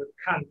connection with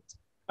Kant,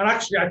 and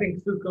actually I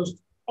think Foucault's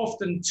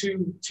often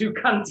too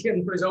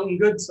Kantian for his own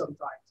good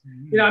sometimes.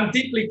 Mm-hmm. I'm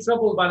deeply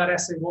troubled by that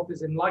essay, What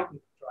is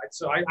Enlightenment? Right,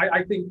 so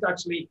I think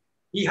actually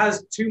he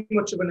has too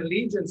much of an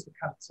allegiance to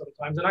Kant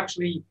sometimes, and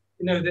actually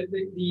and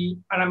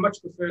I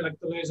much prefer like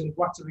Deleuze and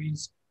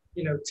Guattari's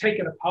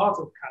taken a part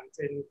of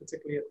Kant in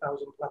particularly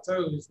 1,000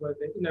 Plateaus, where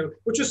they,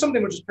 which is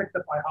something which is picked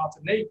up by Hart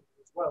and Nagel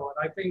as well.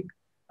 And I think,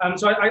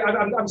 so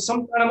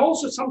I'm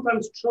also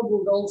sometimes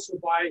troubled also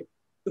by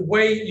the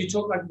way you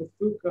talk like with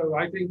Foucault.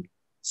 I think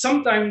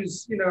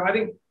sometimes, I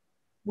think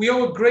we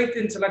owe a great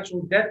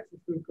intellectual debt to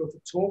Foucault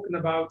for talking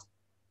about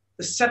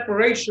the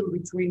separation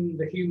between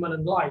the human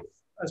and life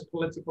as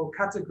political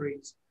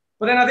categories.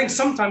 But then I think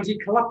sometimes he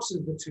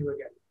collapses the two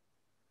again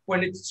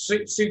when it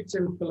suits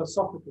him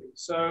philosophically.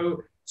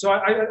 So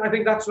I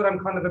think that's what I'm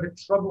kind of a bit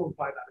troubled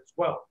by that as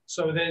well.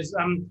 So there's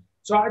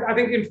I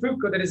think in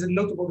Foucault there is a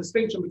notable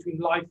distinction between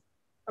life,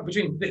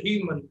 between the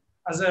human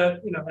as a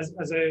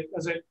as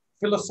a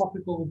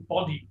philosophical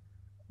body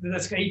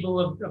that's able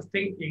of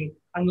thinking,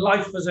 and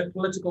life as a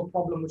political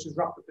problem which is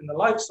wrapped up in the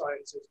life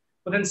sciences.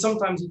 But then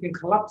sometimes you can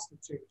collapse the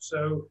two.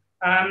 So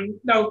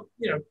now,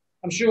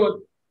 I'm sure,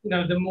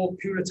 the more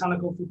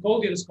puritanical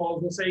Foucauldian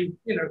scholars will say,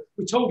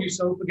 we told you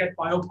so, forget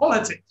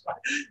biopolitics.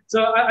 Right?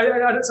 So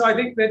I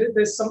think that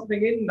there's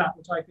something in that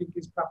which I think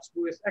is perhaps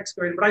worth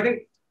excavating. But I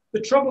think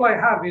the trouble I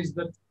have is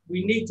that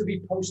we need to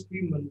be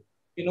post-human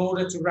in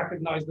order to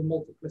recognize the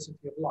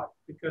multiplicity of life,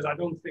 because I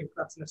don't think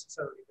that's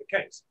necessarily the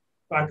case.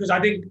 Right? Because I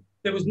think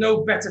there was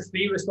no better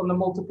theorist on the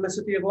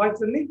multiplicity of life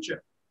than Nietzsche.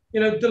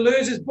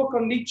 Deleuze's book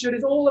on Nietzsche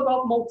is all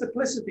about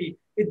multiplicity.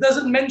 It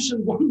doesn't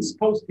mention once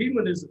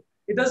post-humanism.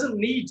 It doesn't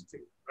need to,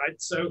 right?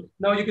 So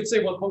now you could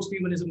say, well,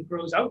 post-humanism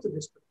grows out of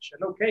this position.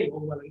 Okay, all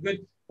well and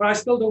good. But I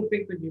still don't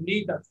think that you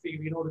need that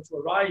theory in order to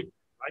arrive,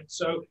 right?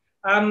 So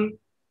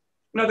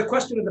now the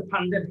question of the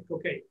pandemic,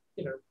 okay,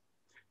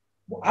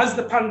 has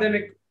the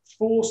pandemic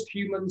forced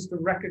humans to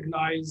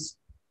recognize,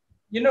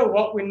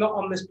 what, we're not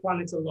on this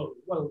planet alone?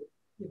 Well,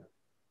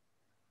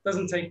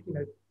 doesn't take,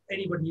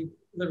 anybody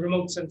the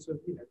remote sense of,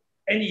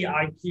 any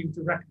IQ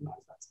to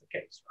recognize that's the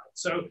case, right?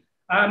 So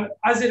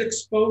as it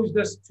exposed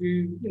us to,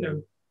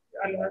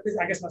 and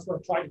I guess that's what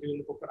I try to do in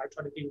the book when I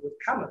try to deal with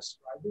Camus,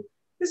 right?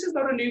 This is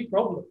not a new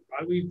problem,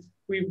 right?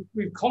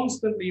 We've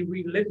constantly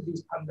relived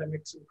these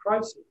pandemics and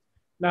crises.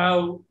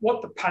 Now,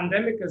 what the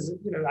pandemic is,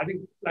 I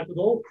think like with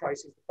all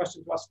crises, the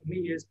question to ask for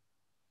me is,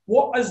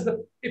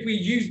 if we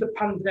use the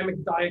pandemic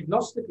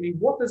diagnostically,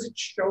 what does it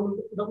show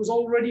that was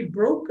already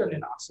broken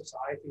in our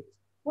societies?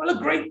 Well,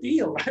 a great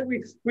deal, right?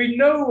 We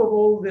know of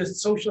all the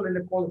social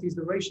inequalities,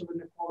 the racial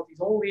inequalities,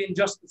 all the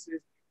injustices,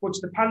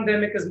 which the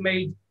pandemic has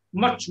made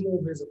much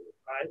more visible,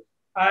 right?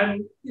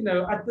 And,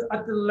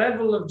 at the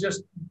level of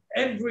just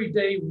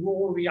everyday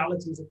raw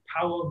realities of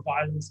power,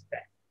 violence,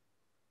 death,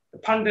 the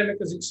pandemic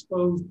has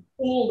exposed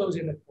all those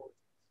inequalities,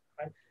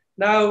 right?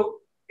 Now,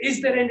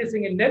 is there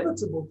anything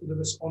inevitable to the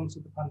response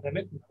of the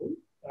pandemic? No,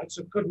 right?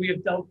 So could we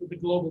have dealt with the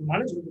global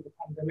management of the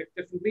pandemic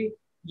differently?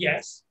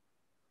 Yes.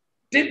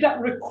 Did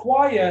that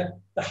require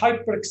the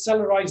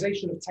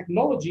hyper-accelerization of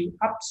technology?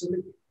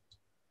 Absolutely.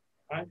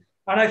 Right?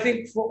 And I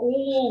think for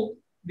all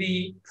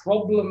the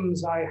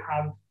problems I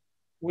have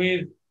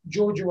with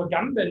Giorgio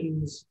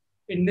Agamben's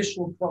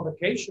initial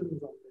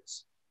provocations on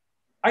this,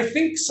 I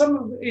think some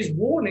of his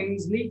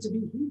warnings need to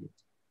be heeded,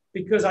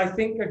 because I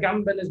think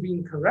Agamben has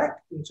been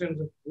correct in terms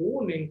of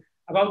warning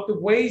about the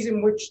ways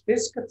in which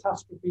this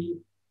catastrophe,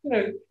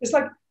 it's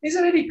like, is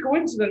it any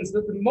coincidence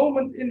that the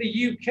moment in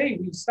the UK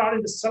we're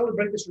starting to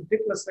celebrate this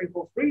ridiculous thing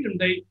called Freedom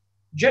Day,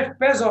 Jeff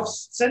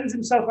Bezos sends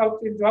himself out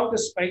into outer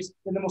space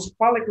in the most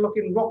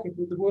phallic-looking rocket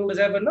that the world has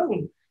ever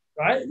known,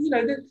 right?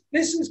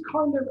 This is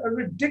kind of a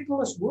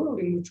ridiculous world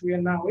in which we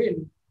are now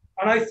in.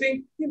 And I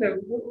think,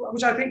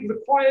 which I think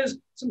requires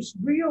some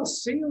real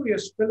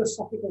serious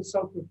philosophical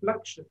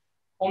self-reflection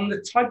on the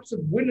types of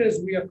winners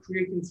we are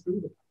creating through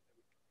the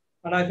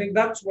pandemic. And I think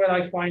that's where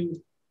I find,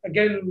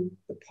 again,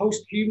 the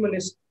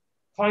post-humanist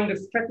kind of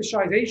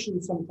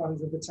fetishization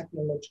sometimes of the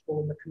technological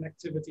and the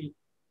connectivity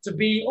to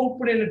be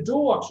opening a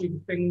door actually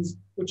to things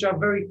which are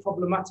very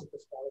problematic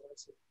as far as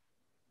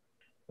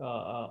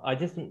I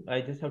see.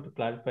 I just have to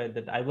clarify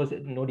that I was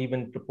not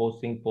even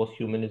proposing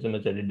post-humanism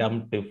as a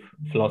redemptive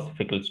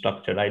philosophical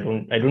structure. I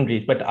don't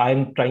read, but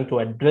I'm trying to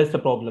address the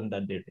problem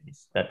that there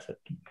is. That's it.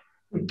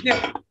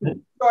 Yeah.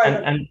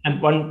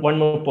 And one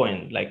more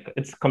point, like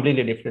it's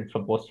completely different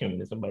from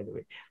post-humanism, by the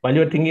way. While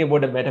you're thinking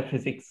about the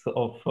metaphysics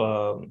of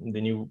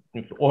the new,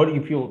 or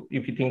if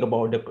you think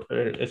about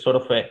a sort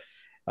of a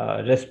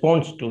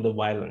response to the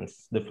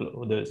violence,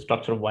 the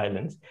structure of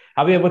violence,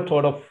 have you ever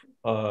thought of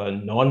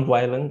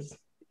non-violence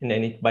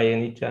by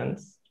any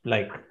chance,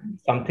 like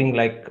something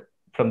like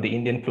from the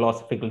Indian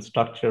philosophical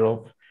structure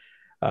of?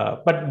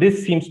 But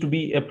this seems to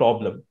be a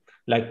problem.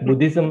 Like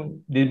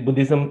Buddhism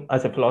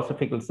as a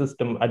philosophical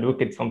system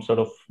advocates some sort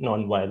of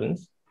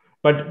non-violence,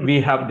 but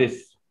we have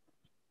this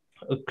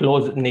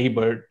close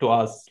neighbor to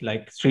us,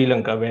 like Sri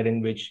Lanka,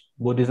 wherein which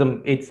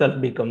Buddhism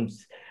itself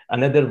becomes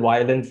another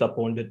violence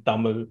upon the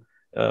Tamil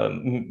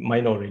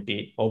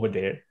minority over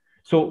there.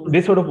 So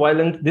this sort of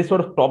violence, this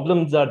sort of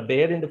problems are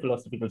there in the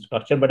philosophical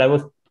structure. But I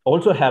was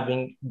also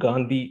having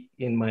Gandhi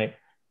in my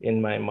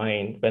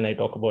mind when I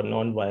talk about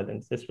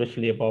non-violence,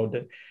 especially about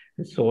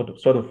the sort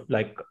of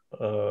like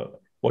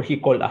what he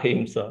called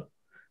ahimsa,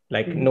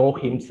 like no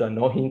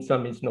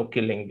himsa means no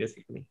killing,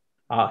 basically.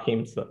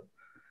 Ahimsa,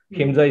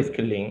 himsa is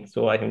killing,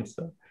 so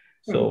ahimsa.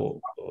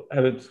 So I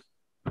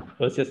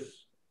was just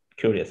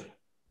curious.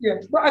 Yeah,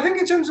 but I think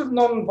in terms of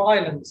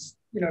non-violence,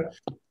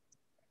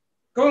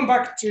 going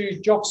back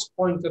to Joff's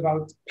point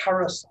about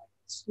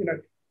parasites,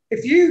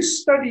 if you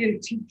study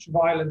and teach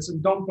violence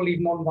and don't believe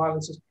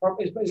non-violence is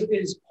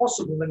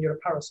possible, then you're a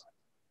parasite.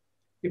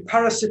 You're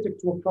parasitic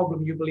to a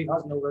problem you believe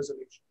has no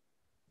resolution,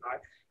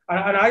 right?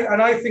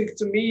 And I think,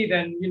 to me,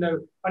 then, you know,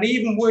 and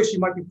even worse, you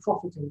might be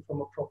profiting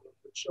from a problem,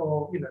 which,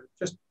 or, you know,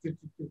 just to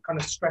kind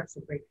of stretch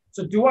something.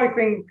 So do I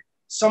think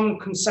some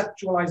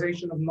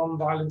conceptualization of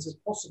non-violence is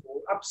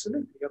possible?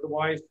 Absolutely.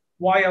 Otherwise,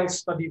 why else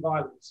study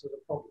violence as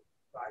a problem?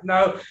 Right?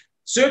 Now,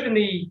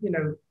 certainly, you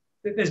know,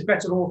 there's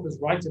better authors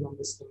writing on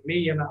this than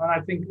me, and I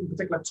think in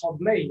particular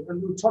Todd May,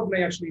 and Todd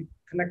May actually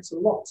connects a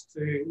lot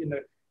to, you know,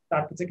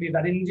 that particularly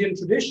that Indian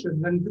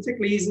tradition, and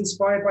particularly he's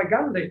inspired by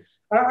Gandhi.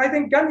 I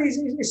think Gandhi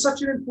is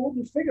such an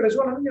important figure as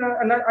well, and, you know,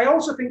 and I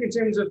also think in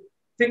terms of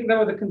thinking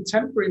about the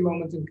contemporary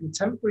moment in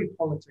contemporary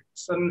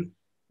politics and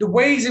the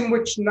ways in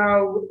which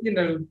now, you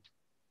know,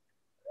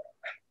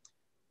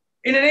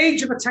 in an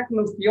age of a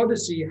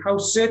techno-theodicy, how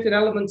certain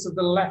elements of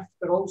the left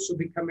are also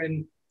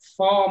becoming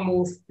far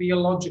more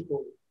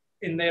theological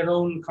in their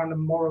own kind of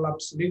moral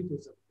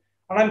absolutism.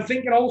 And I'm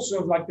thinking also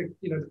of, like, the,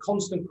 you know, the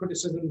constant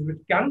criticisms which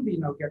Gandhi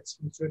now gets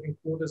from certain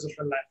quarters of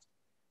the left,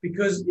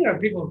 because, you know,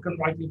 people can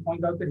rightly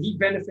point out that he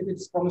benefited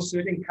from a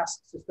certain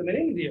caste system in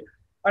India.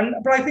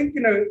 But I think,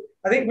 you know,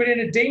 I think we're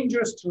in a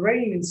dangerous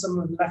terrain in some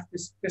of the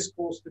leftist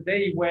discourse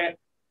today, where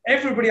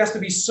everybody has to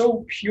be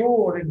so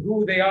pure in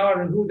who they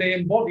are and who they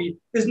embody.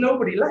 There's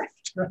nobody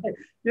left, right?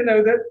 You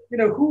know, that, you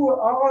know, who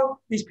are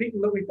these people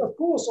that we, of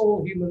course,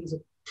 all humans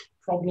have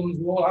problems,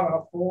 we all have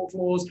our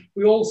flaws,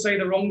 we all say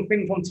the wrong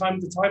thing from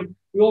time to time,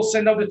 we all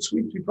send out a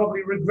tweet we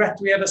probably regret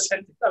we ever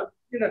sent it out,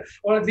 you know,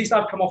 or at least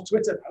I've come off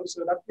Twitter now,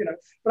 so that, you know,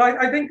 but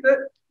I think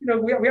that, you know,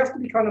 we have to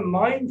be kind of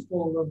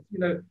mindful of, you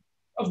know,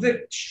 of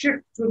the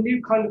shift to a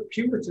new kind of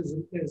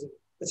puritanism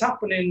that's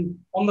happening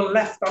on the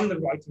left and the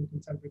right in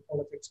contemporary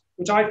politics,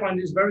 which I find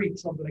is very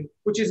troubling,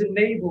 which is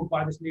enabled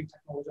by this new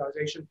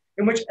technologization,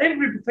 in which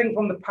everything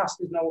from the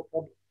past is now a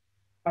problem.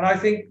 And I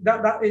think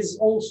that is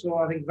also,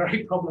 I think,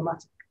 very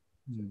problematic.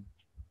 Mm.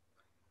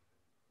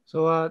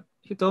 So,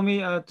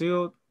 Hitomi,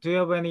 do you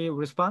have any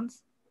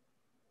response?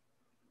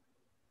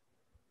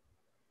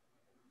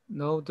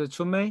 No, the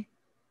Chunmei?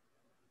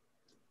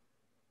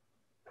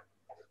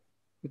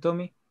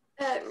 Hitomi?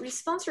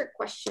 Response or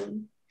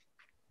question?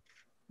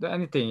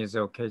 Anything is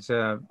okay.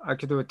 So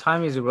actually,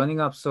 time is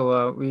running up,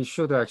 so we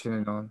should actually,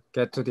 you know,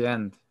 get to the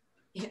end.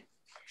 Yeah.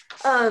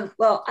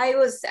 Well, I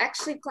was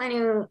actually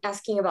planning on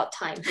asking about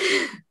time.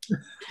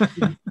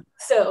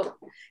 So,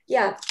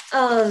 yeah.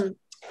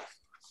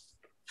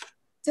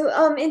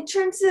 In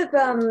terms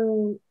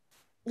of,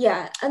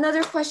 yeah,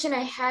 another question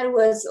I had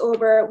was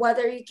over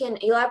whether you can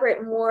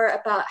elaborate more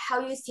about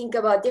how you think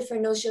about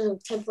different notions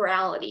of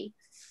temporality.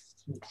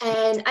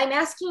 And I'm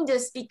asking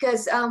this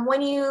because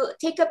when you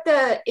take up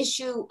the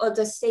issue of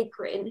the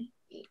sacred,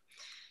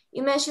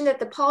 you mentioned that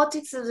the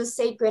politics of the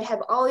sacred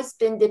have always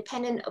been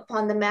dependent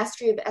upon the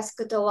mastery of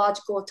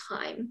eschatological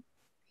time.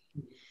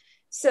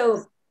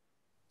 So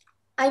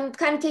I'm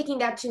kind of taking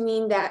that to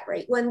mean that,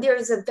 right, when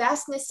there's a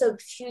vastness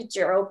of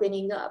future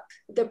opening up,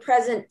 the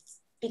present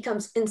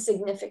becomes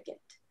insignificant.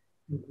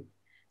 Mm-hmm.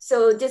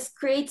 So this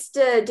creates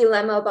the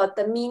dilemma about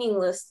the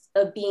meaningless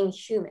of being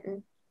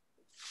human.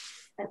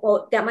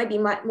 Well, that might be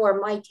more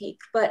my take,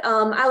 but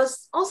I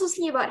was also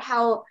thinking about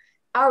how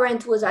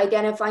Arendt was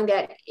identifying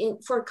that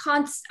for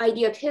Kant's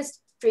idea of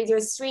history,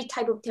 there's three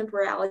types of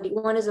temporality.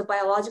 One is a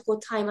biological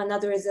time,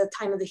 another is a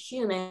time of the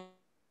human,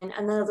 and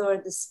another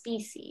of the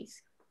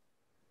species.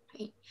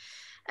 Right?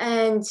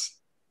 And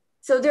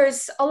so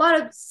there's a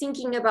lot of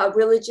thinking about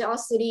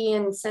religiosity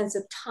and sense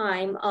of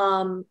time,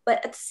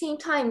 but at the same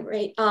time,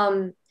 right,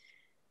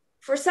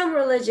 for some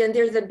religion,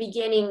 there's a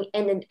beginning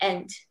and an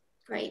end.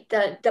 Right,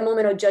 the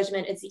moment of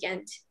judgment is the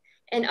end.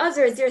 And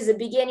others, there's a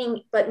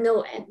beginning but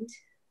no end.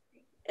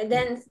 And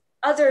then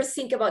others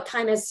think about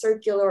time as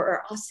circular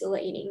or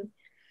oscillating.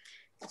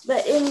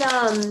 But in,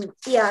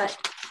 yeah,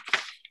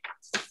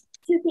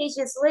 2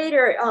 pages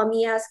later,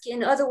 he asks,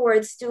 in other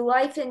words, do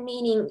life and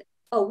meaning,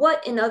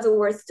 what in other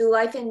words, do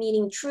life and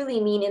meaning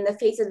truly mean in the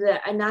face of the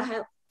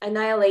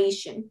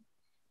annihilation,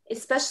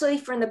 especially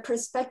from the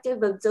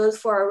perspective of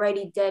those who are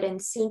already dead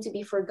and soon to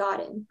be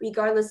forgotten,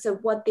 regardless of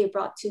what they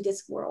brought to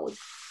this world.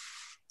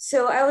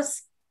 So I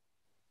was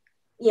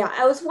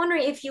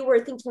wondering if you were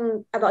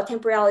thinking about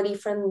temporality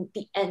from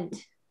the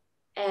end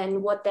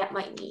and what that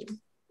might mean.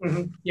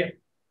 Mm-hmm. Yeah.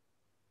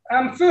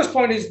 First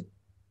point is,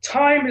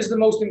 time is the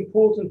most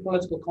important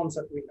political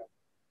concept we know.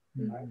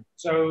 Mm-hmm. Right?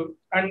 So,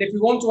 and if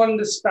we want to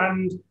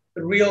understand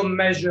the real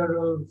measure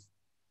of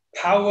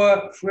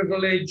power,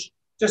 privilege,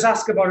 just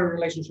ask about a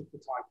relationship to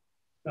time.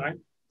 Right?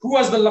 Who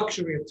has the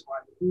luxury of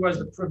time? Who has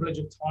the privilege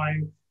of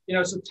time? You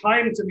know, so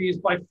time to me is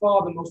by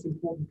far the most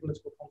important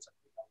political concept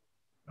we have.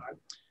 Right?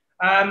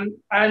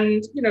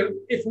 And you know,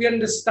 if we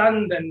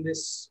understand then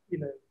this, you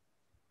know,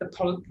 the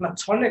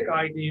Platonic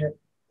idea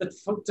that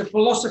to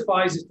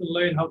philosophize is to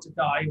learn how to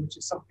die, which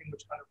is something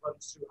which kind of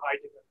runs through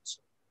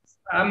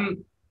Heidegger.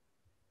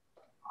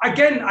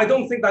 Again, I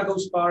don't think that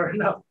goes far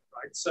enough.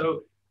 Right?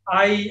 So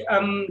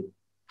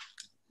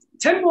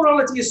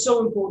temporality is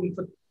so important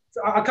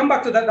I'll come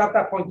back to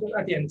that point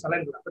at the end. So I'll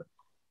end with that. But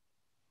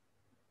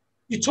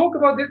you talk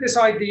about this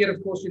idea,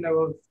 of course,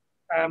 of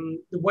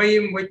the way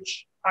in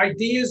which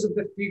ideas of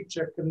the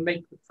future can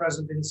make the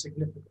present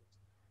insignificant.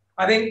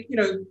 I think,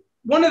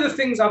 one of the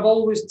things I've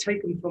always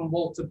taken from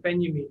Walter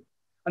Benjamin,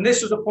 and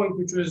this was a point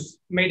which was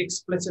made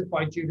explicit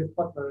by Judith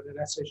Butler in an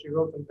essay she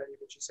wrote on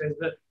Benjamin. She says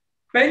that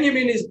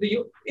Benjamin is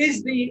the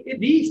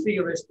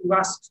theorist who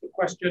asks the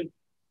question,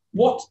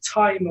 what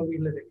time are we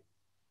living in?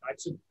 Right?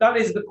 So that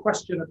is the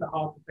question at the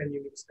heart of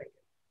Benjamin's thinking.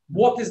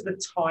 What is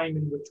the time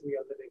in which we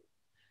are living in?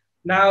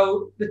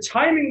 Now, the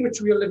time in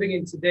which we are living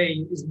in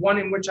today is one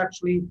in which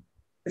actually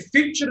the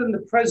future and the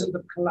present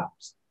have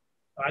collapsed,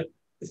 right?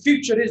 The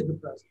future is the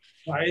present,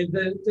 right?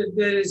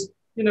 There's,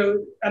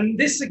 and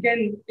this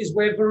again is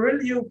where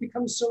Virilio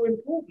becomes so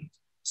important.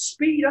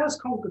 Speed has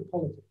conquered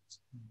politics,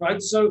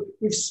 right? So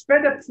we've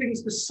sped up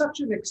things to such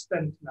an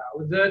extent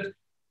now that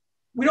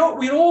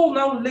we're all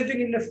now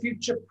living in a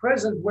future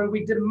present where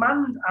we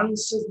demand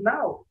answers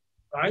now,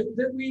 right?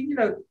 That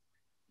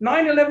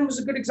 9/11 was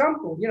a good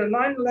example.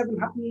 9/11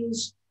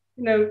 happens,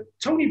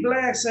 Tony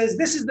Blair says,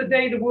 this is the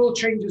day the world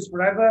changes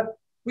forever.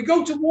 We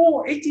go to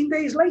war 18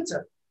 days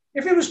later.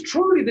 If it was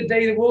truly the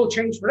day the world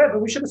changed forever,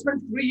 we should have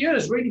spent 3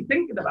 years really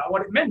thinking about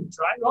what it meant,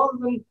 right? Rather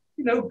than,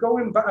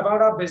 going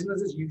about our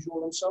business as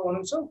usual and so on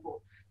and so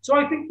forth. So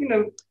I think,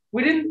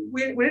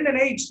 we're in an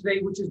age today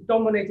which is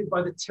dominated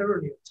by the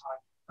tyranny of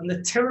time and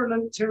the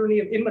tyranny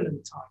of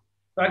imminent time.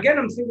 But again,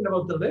 I'm thinking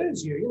about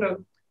Deleuze here.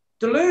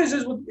 Deleuze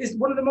is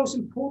one of the most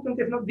important,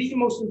 if not the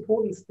most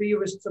important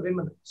theorists of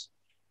immanence.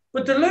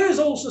 But Deleuze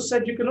also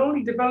said you can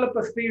only develop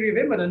a theory of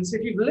immanence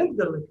if you've lived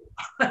a little.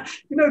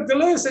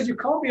 Deleuze says you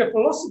can't be a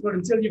philosopher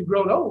until you've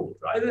grown old,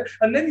 right?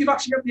 And then you've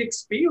actually got the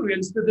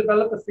experience to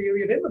develop a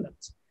theory of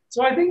immanence.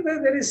 So I think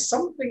that there is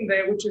something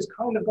there which has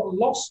kind of got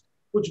lost,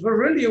 which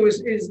Virilio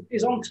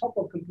is on top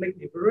of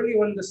completely.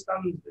 Virilio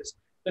understands this,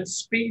 that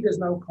speed has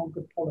now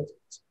conquered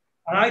politics.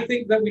 And I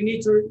think that we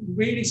need to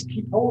really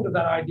keep hold of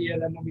that idea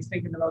then when we're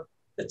thinking about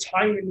the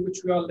time in which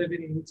we are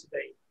living in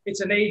today. It's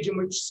an age in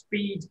which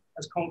speed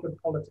has conquered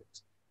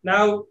politics.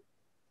 Now,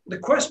 the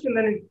question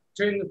then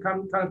kind of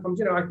comes,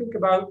 I think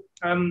about,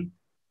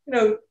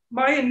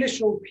 my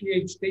initial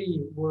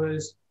PhD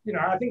was,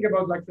 I think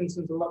about, like, for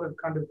instance, a lot of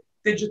kind of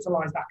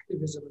digitalized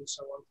activism and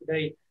so on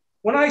today.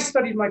 When I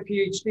studied my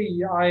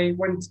PhD, I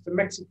went to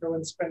Mexico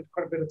and spent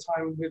quite a bit of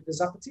time with the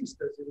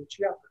Zapatistas in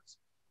Chiapas.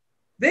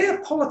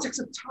 Their politics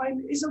of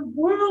time is a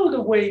world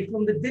away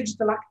from the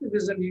digital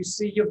activism you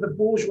see of the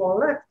bourgeois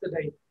left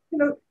today.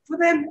 For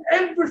them,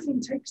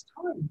 everything takes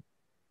time.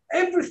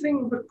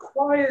 Everything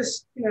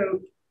requires,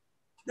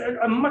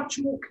 a much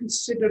more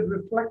considered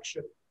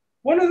reflection.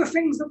 One of the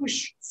things that we're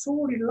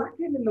sorely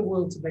lacking in the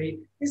world today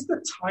is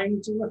the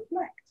time to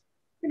reflect.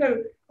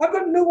 I've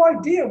got no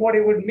idea what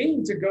it would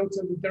mean to go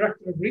to the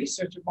director of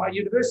research at my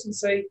university and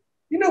say,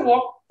 you know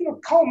what,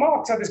 Karl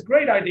Marx had this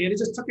great idea and it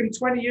just took him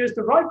 20 years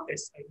to write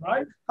this thing,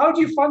 right? How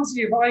do you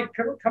fancy if I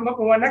come up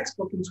with my next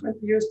book in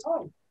 20 years'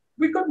 time?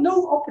 We've got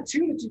no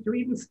opportunity to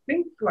even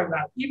think like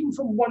that, even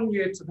from 1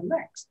 year to the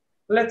next,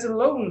 let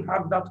alone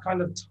have that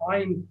kind of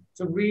time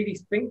to really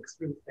think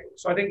through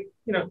things. So I think,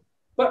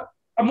 but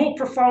a more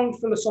profound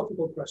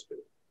philosophical question,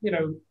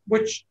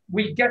 which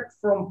we get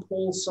from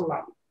Paul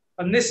Celan.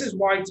 And this is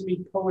why, to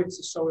me, poets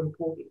are so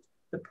important.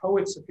 The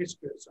poets of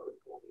history are so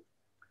important.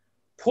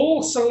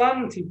 Paul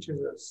Celan teaches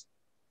us,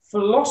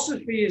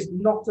 philosophy is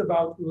not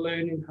about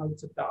learning how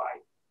to die.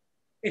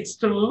 It's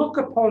to look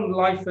upon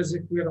life as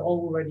if we are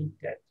already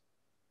dead.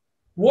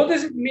 What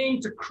does it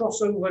mean to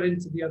cross over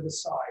into the other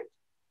side?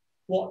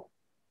 What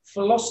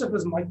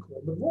philosophers might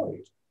call the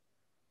void.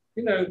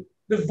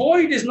 The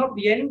void is not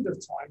the end of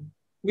time.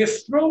 We are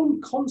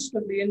thrown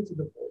constantly into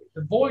the void.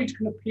 The void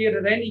can appear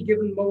at any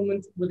given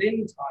moment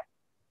within time.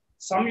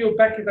 Samuel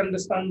Beckett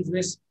understands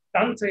this.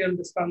 Dante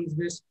understands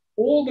this.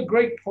 All the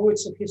great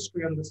poets of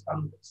history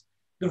understand this.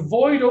 The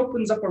void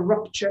opens up a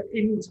rupture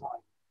in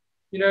time.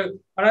 And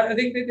I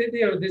think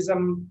that, there's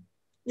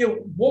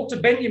Walter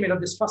Benjamin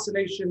had this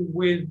fascination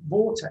with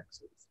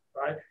vortexes,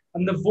 right?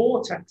 And the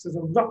vortex is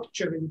a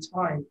rupture in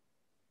time.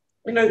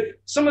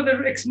 Some of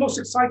the most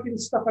exciting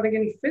stuff, I think,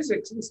 in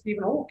physics and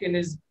Stephen Hawking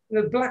is,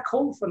 black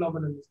hole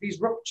phenomena, these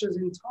ruptures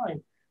in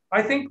time.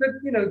 I think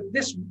that,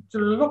 this to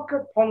look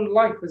upon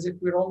life as if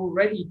we're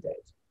already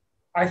dead,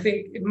 I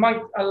think it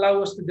might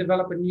allow us to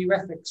develop a new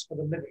ethics for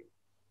the living,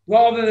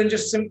 rather than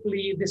just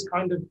simply this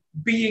kind of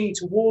being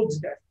towards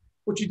death,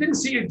 which you didn't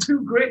see it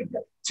too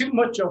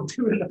much of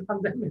during the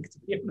pandemic, to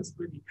be honest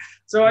with you.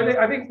 So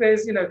I think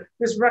there's,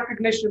 this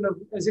recognition of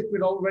as if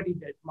we're already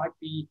dead might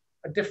be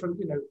a different,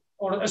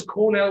 or as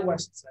Cornel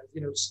West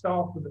says,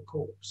 start with the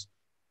corpse.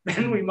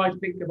 Then we might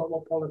think about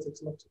what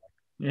politics looks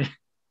like. Yeah.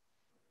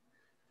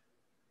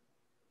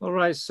 All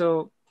right.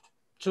 So,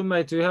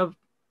 Junmei, do you have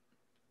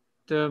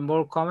the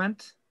more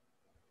comment?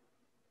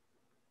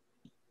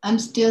 I'm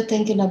still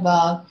thinking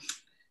about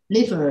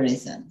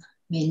liberalism.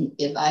 I mean,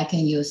 if I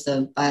can use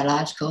a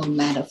biological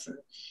metaphor,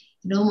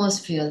 it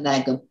almost feels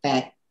like a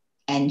back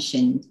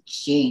ancient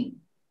gene.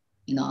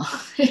 you know,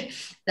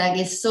 like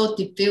it's so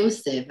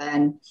diffusive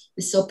and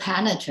it's so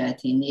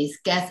penetrating. It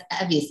gets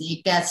everything.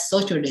 It gets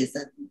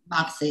socialism,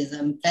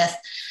 Marxism,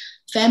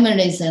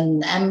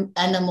 feminism,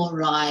 animal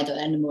right, or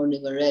animal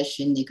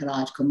liberation,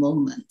 ecological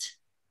movement.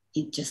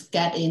 It just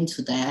get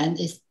into that, and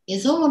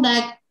it's almost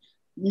like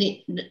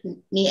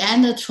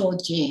Neanderthal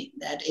gene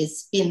that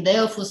it's been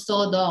there for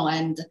so long,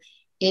 and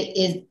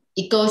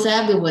it goes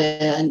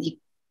everywhere, and it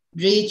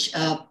reach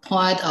a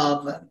point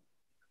of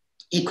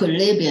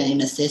equilibrium in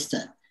the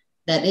system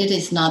that it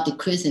is not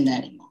decreasing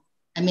anymore.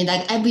 I mean,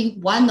 like every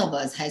one of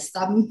us has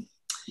some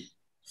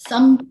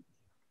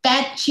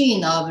bad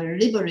gene of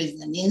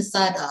liberalism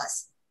inside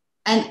us,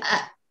 and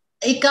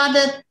it got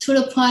to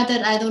the point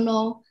that I don't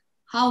know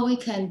how we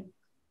can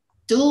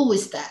do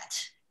with that.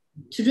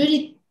 To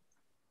really,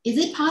 is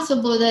it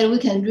possible that we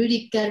can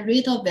really get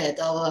rid of it,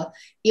 or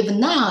if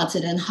not,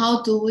 then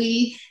how do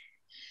we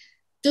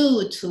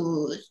do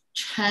to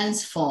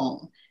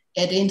transform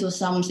it into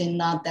something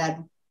not that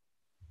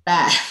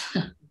bad?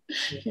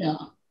 You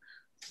know.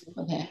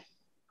 Okay.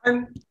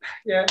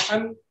 Yeah,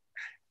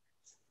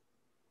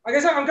 I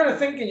guess I'm kind of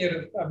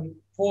thinking,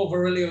 Paul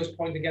Virilio's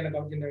point again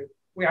about,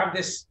 we have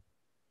this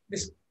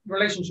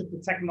relationship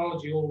with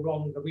technology all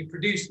wrong, that we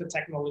produce the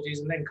technologies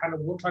and then kind of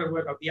try to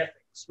work out the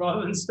ethics,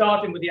 rather than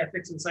starting with the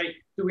ethics and say,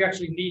 do we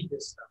actually need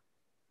this stuff?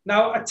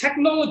 Now, a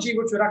technology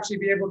which would actually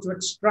be able to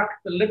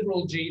extract the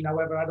liberal gene,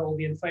 however, I'd all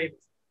be in favor.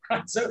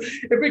 Right? So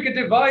if we could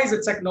devise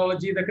a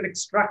technology that could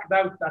extract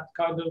out that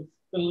kind of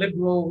the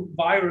liberal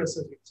virus,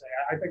 as you'd say,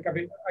 I think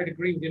I'd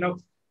agree with you.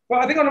 But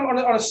I think on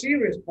a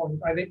serious point,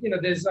 I think,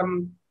 there's,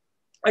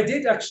 I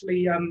did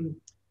actually,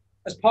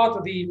 as part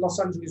of the Los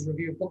Angeles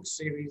Review of Books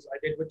series I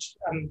did, which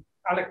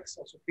Alex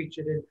also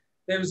featured in,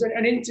 there was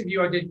an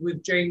interview I did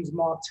with James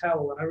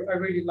Martell, and I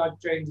really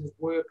liked James's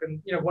work,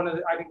 and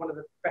I think one of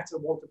the better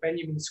Walter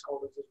Benjamin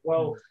scholars as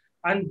well.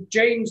 And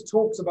James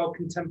talks about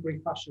contemporary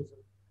fascism,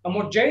 and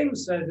what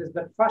James said is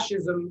that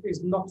fascism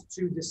is not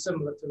too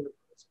dissimilar to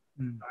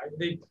liberalism.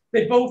 Right?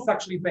 They both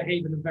actually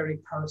behave in a very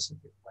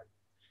parasitic way.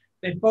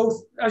 They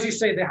both, as you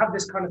say, they have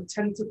this kind of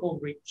tentacle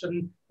reach,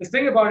 and the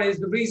thing about it is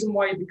the reason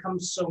why it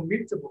becomes so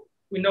mutable.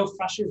 We know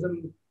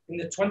fascism in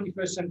the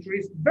 21st century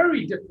is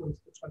very different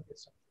to the 20th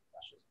century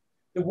fascism.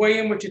 The way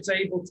in which it's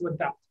able to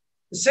adapt.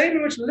 The same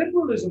in which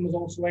liberalism was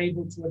also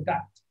able to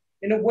adapt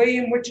in a way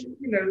in which,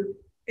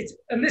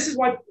 and this is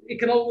why it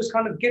can always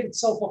kind of get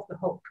itself off the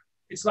hook.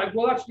 It's like,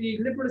 well, actually,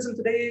 liberalism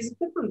today is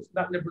different to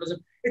that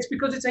liberalism. It's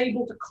because it's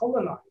able to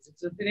colonize.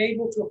 It's been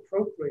able to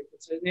appropriate.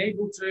 It's been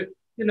able to,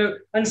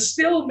 and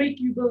still make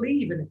you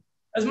believe in it.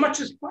 As much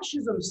as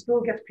fascism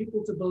still gets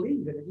people to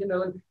believe in it,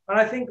 and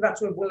I think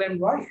that's where Wilhelm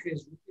Reich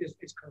is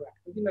correct.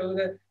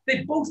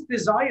 They both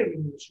desire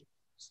emotions.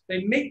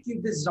 They make you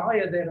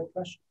desire their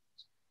oppression,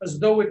 as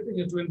though it,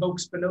 to invoke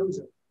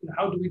Spinoza.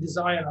 How do we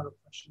desire our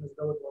oppression as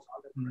though it was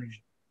our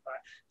liberation? Right?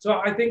 So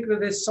I think that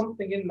there's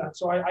something in that.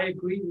 So I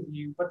agree with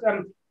you. But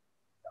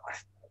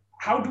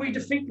how do we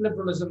defeat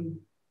liberalism?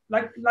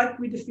 Like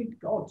we defeat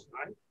God,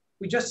 right?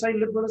 We just say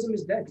liberalism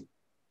is dead.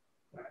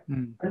 Right?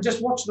 And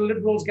just watch the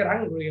liberals get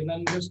angry and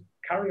then just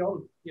carry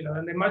on,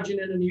 and imagine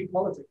in a new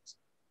politics.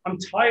 I'm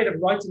tired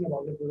of writing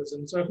about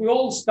liberalism. So if we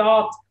all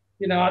start,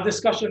 our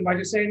discussion by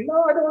just saying,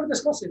 no, I don't want to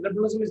discuss it,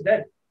 liberalism is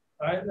dead,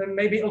 right? Then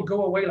maybe it'll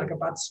go away like a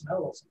bad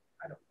smell or something.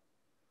 I don't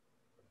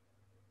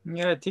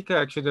know. Yeah, I think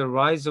actually the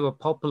rise of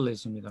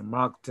populism,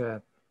 marked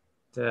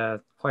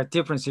the quite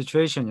different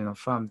situation,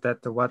 from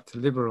that what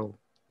liberal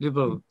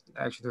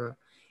actually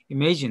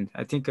imagined.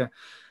 I think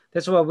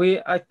that's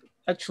why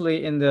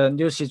actually in the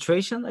new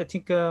situation, I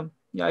think,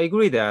 I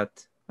agree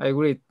that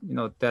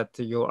that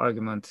your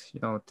argument,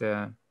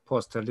 the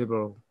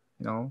post-liberal,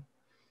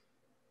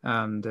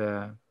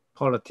 and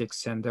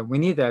politics, and we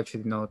need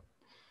actually,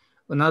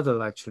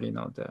 another actually,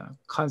 the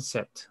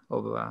concept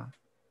of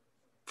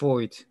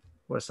void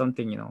or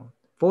something,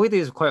 void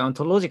is quite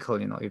ontological,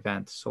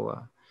 event.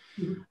 So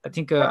I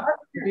think, I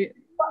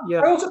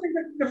also think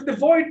that the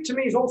void to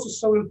me is also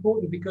so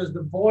important because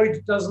the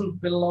void doesn't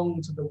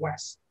belong to the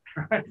West.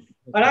 Right?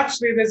 And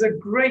actually, there's a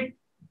great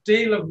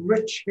deal of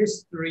rich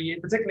history,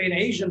 particularly in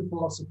Asian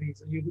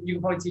philosophies. You can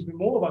probably teach me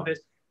more about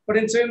this. But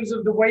in terms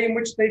of the way in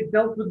which they've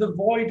dealt with the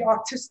void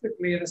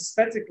artistically and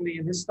aesthetically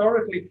and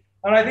historically.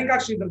 And I think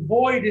actually the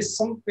void is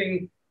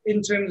something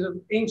in terms of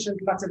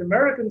ancient Latin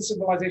American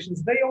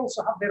civilizations. They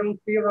also have their own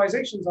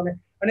theorizations on it.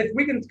 And if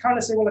we can kind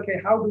of say, well, okay,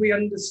 how do we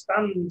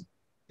understand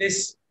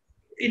this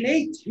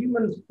innate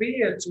human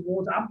fear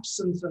towards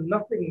absence and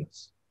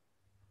nothingness?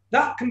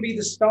 That can be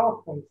the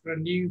start point for a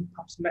new,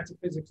 perhaps,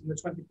 metaphysics in the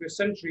 21st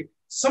century,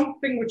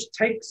 something which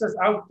takes us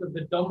out of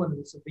the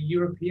dominance of the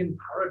European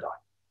paradigm.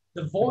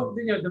 The void,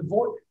 the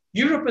void.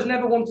 Europe has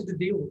never wanted to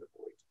deal with the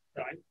void,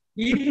 right?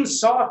 Even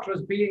Sartre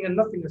as being a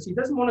nothingness, he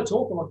doesn't want to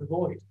talk about the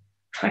void,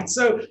 right?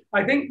 So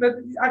I think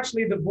that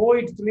actually the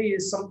void to me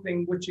is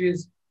something which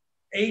is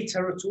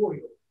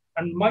aterritorial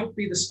and might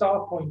be the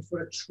start point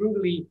for a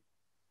truly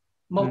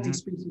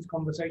multi-species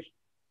conversation.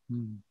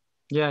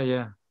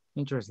 Yeah,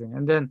 interesting.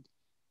 And then,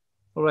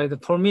 all right,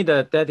 for me,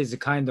 that is a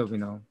kind of,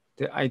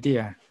 the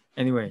idea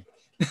anyway.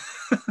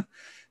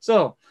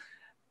 So,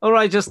 all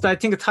right, just I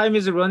think time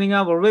is running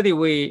out already.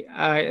 We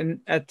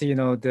at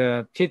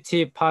the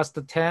 50 past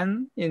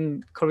 10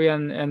 in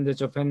Korean and the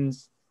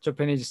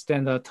Japanese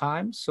Standard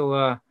Time.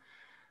 So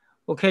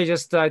okay,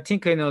 just I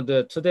think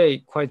the today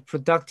quite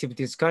productive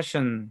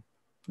discussion.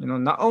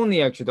 Not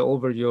only actually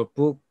over your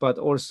book, but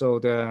also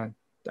the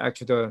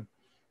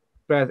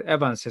Brad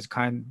Evans is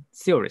kind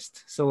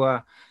theorist. So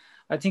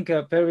I think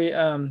very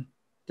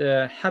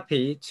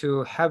happy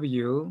to have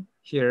you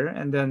here,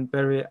 and then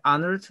very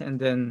honored, and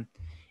then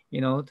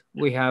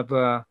we have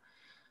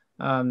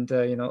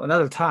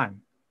another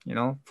time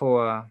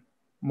for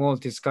more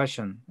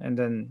discussion, and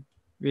then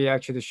we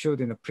actually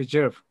should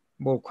preserve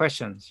more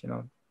questions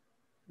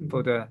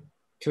for the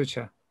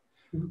future.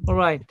 All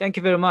right, thank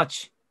you very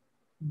much.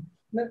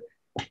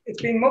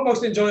 It's been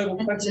most enjoyable.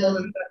 Thanks a lot.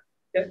 And,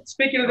 yeah,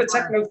 speaking of the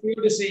techno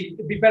fluidity,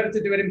 it'd be better to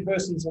do it in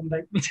person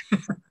someday.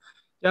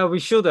 Yeah, we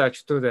should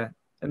actually do that,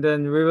 and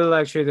then we will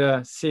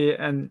actually see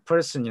in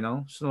person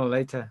sooner or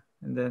later,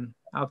 and then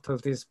after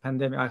this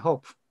pandemic, I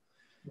hope.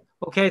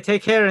 Okay,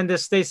 take care and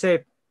stay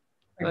safe.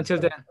 Until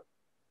then,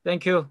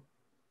 thank you.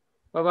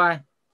 Bye-bye.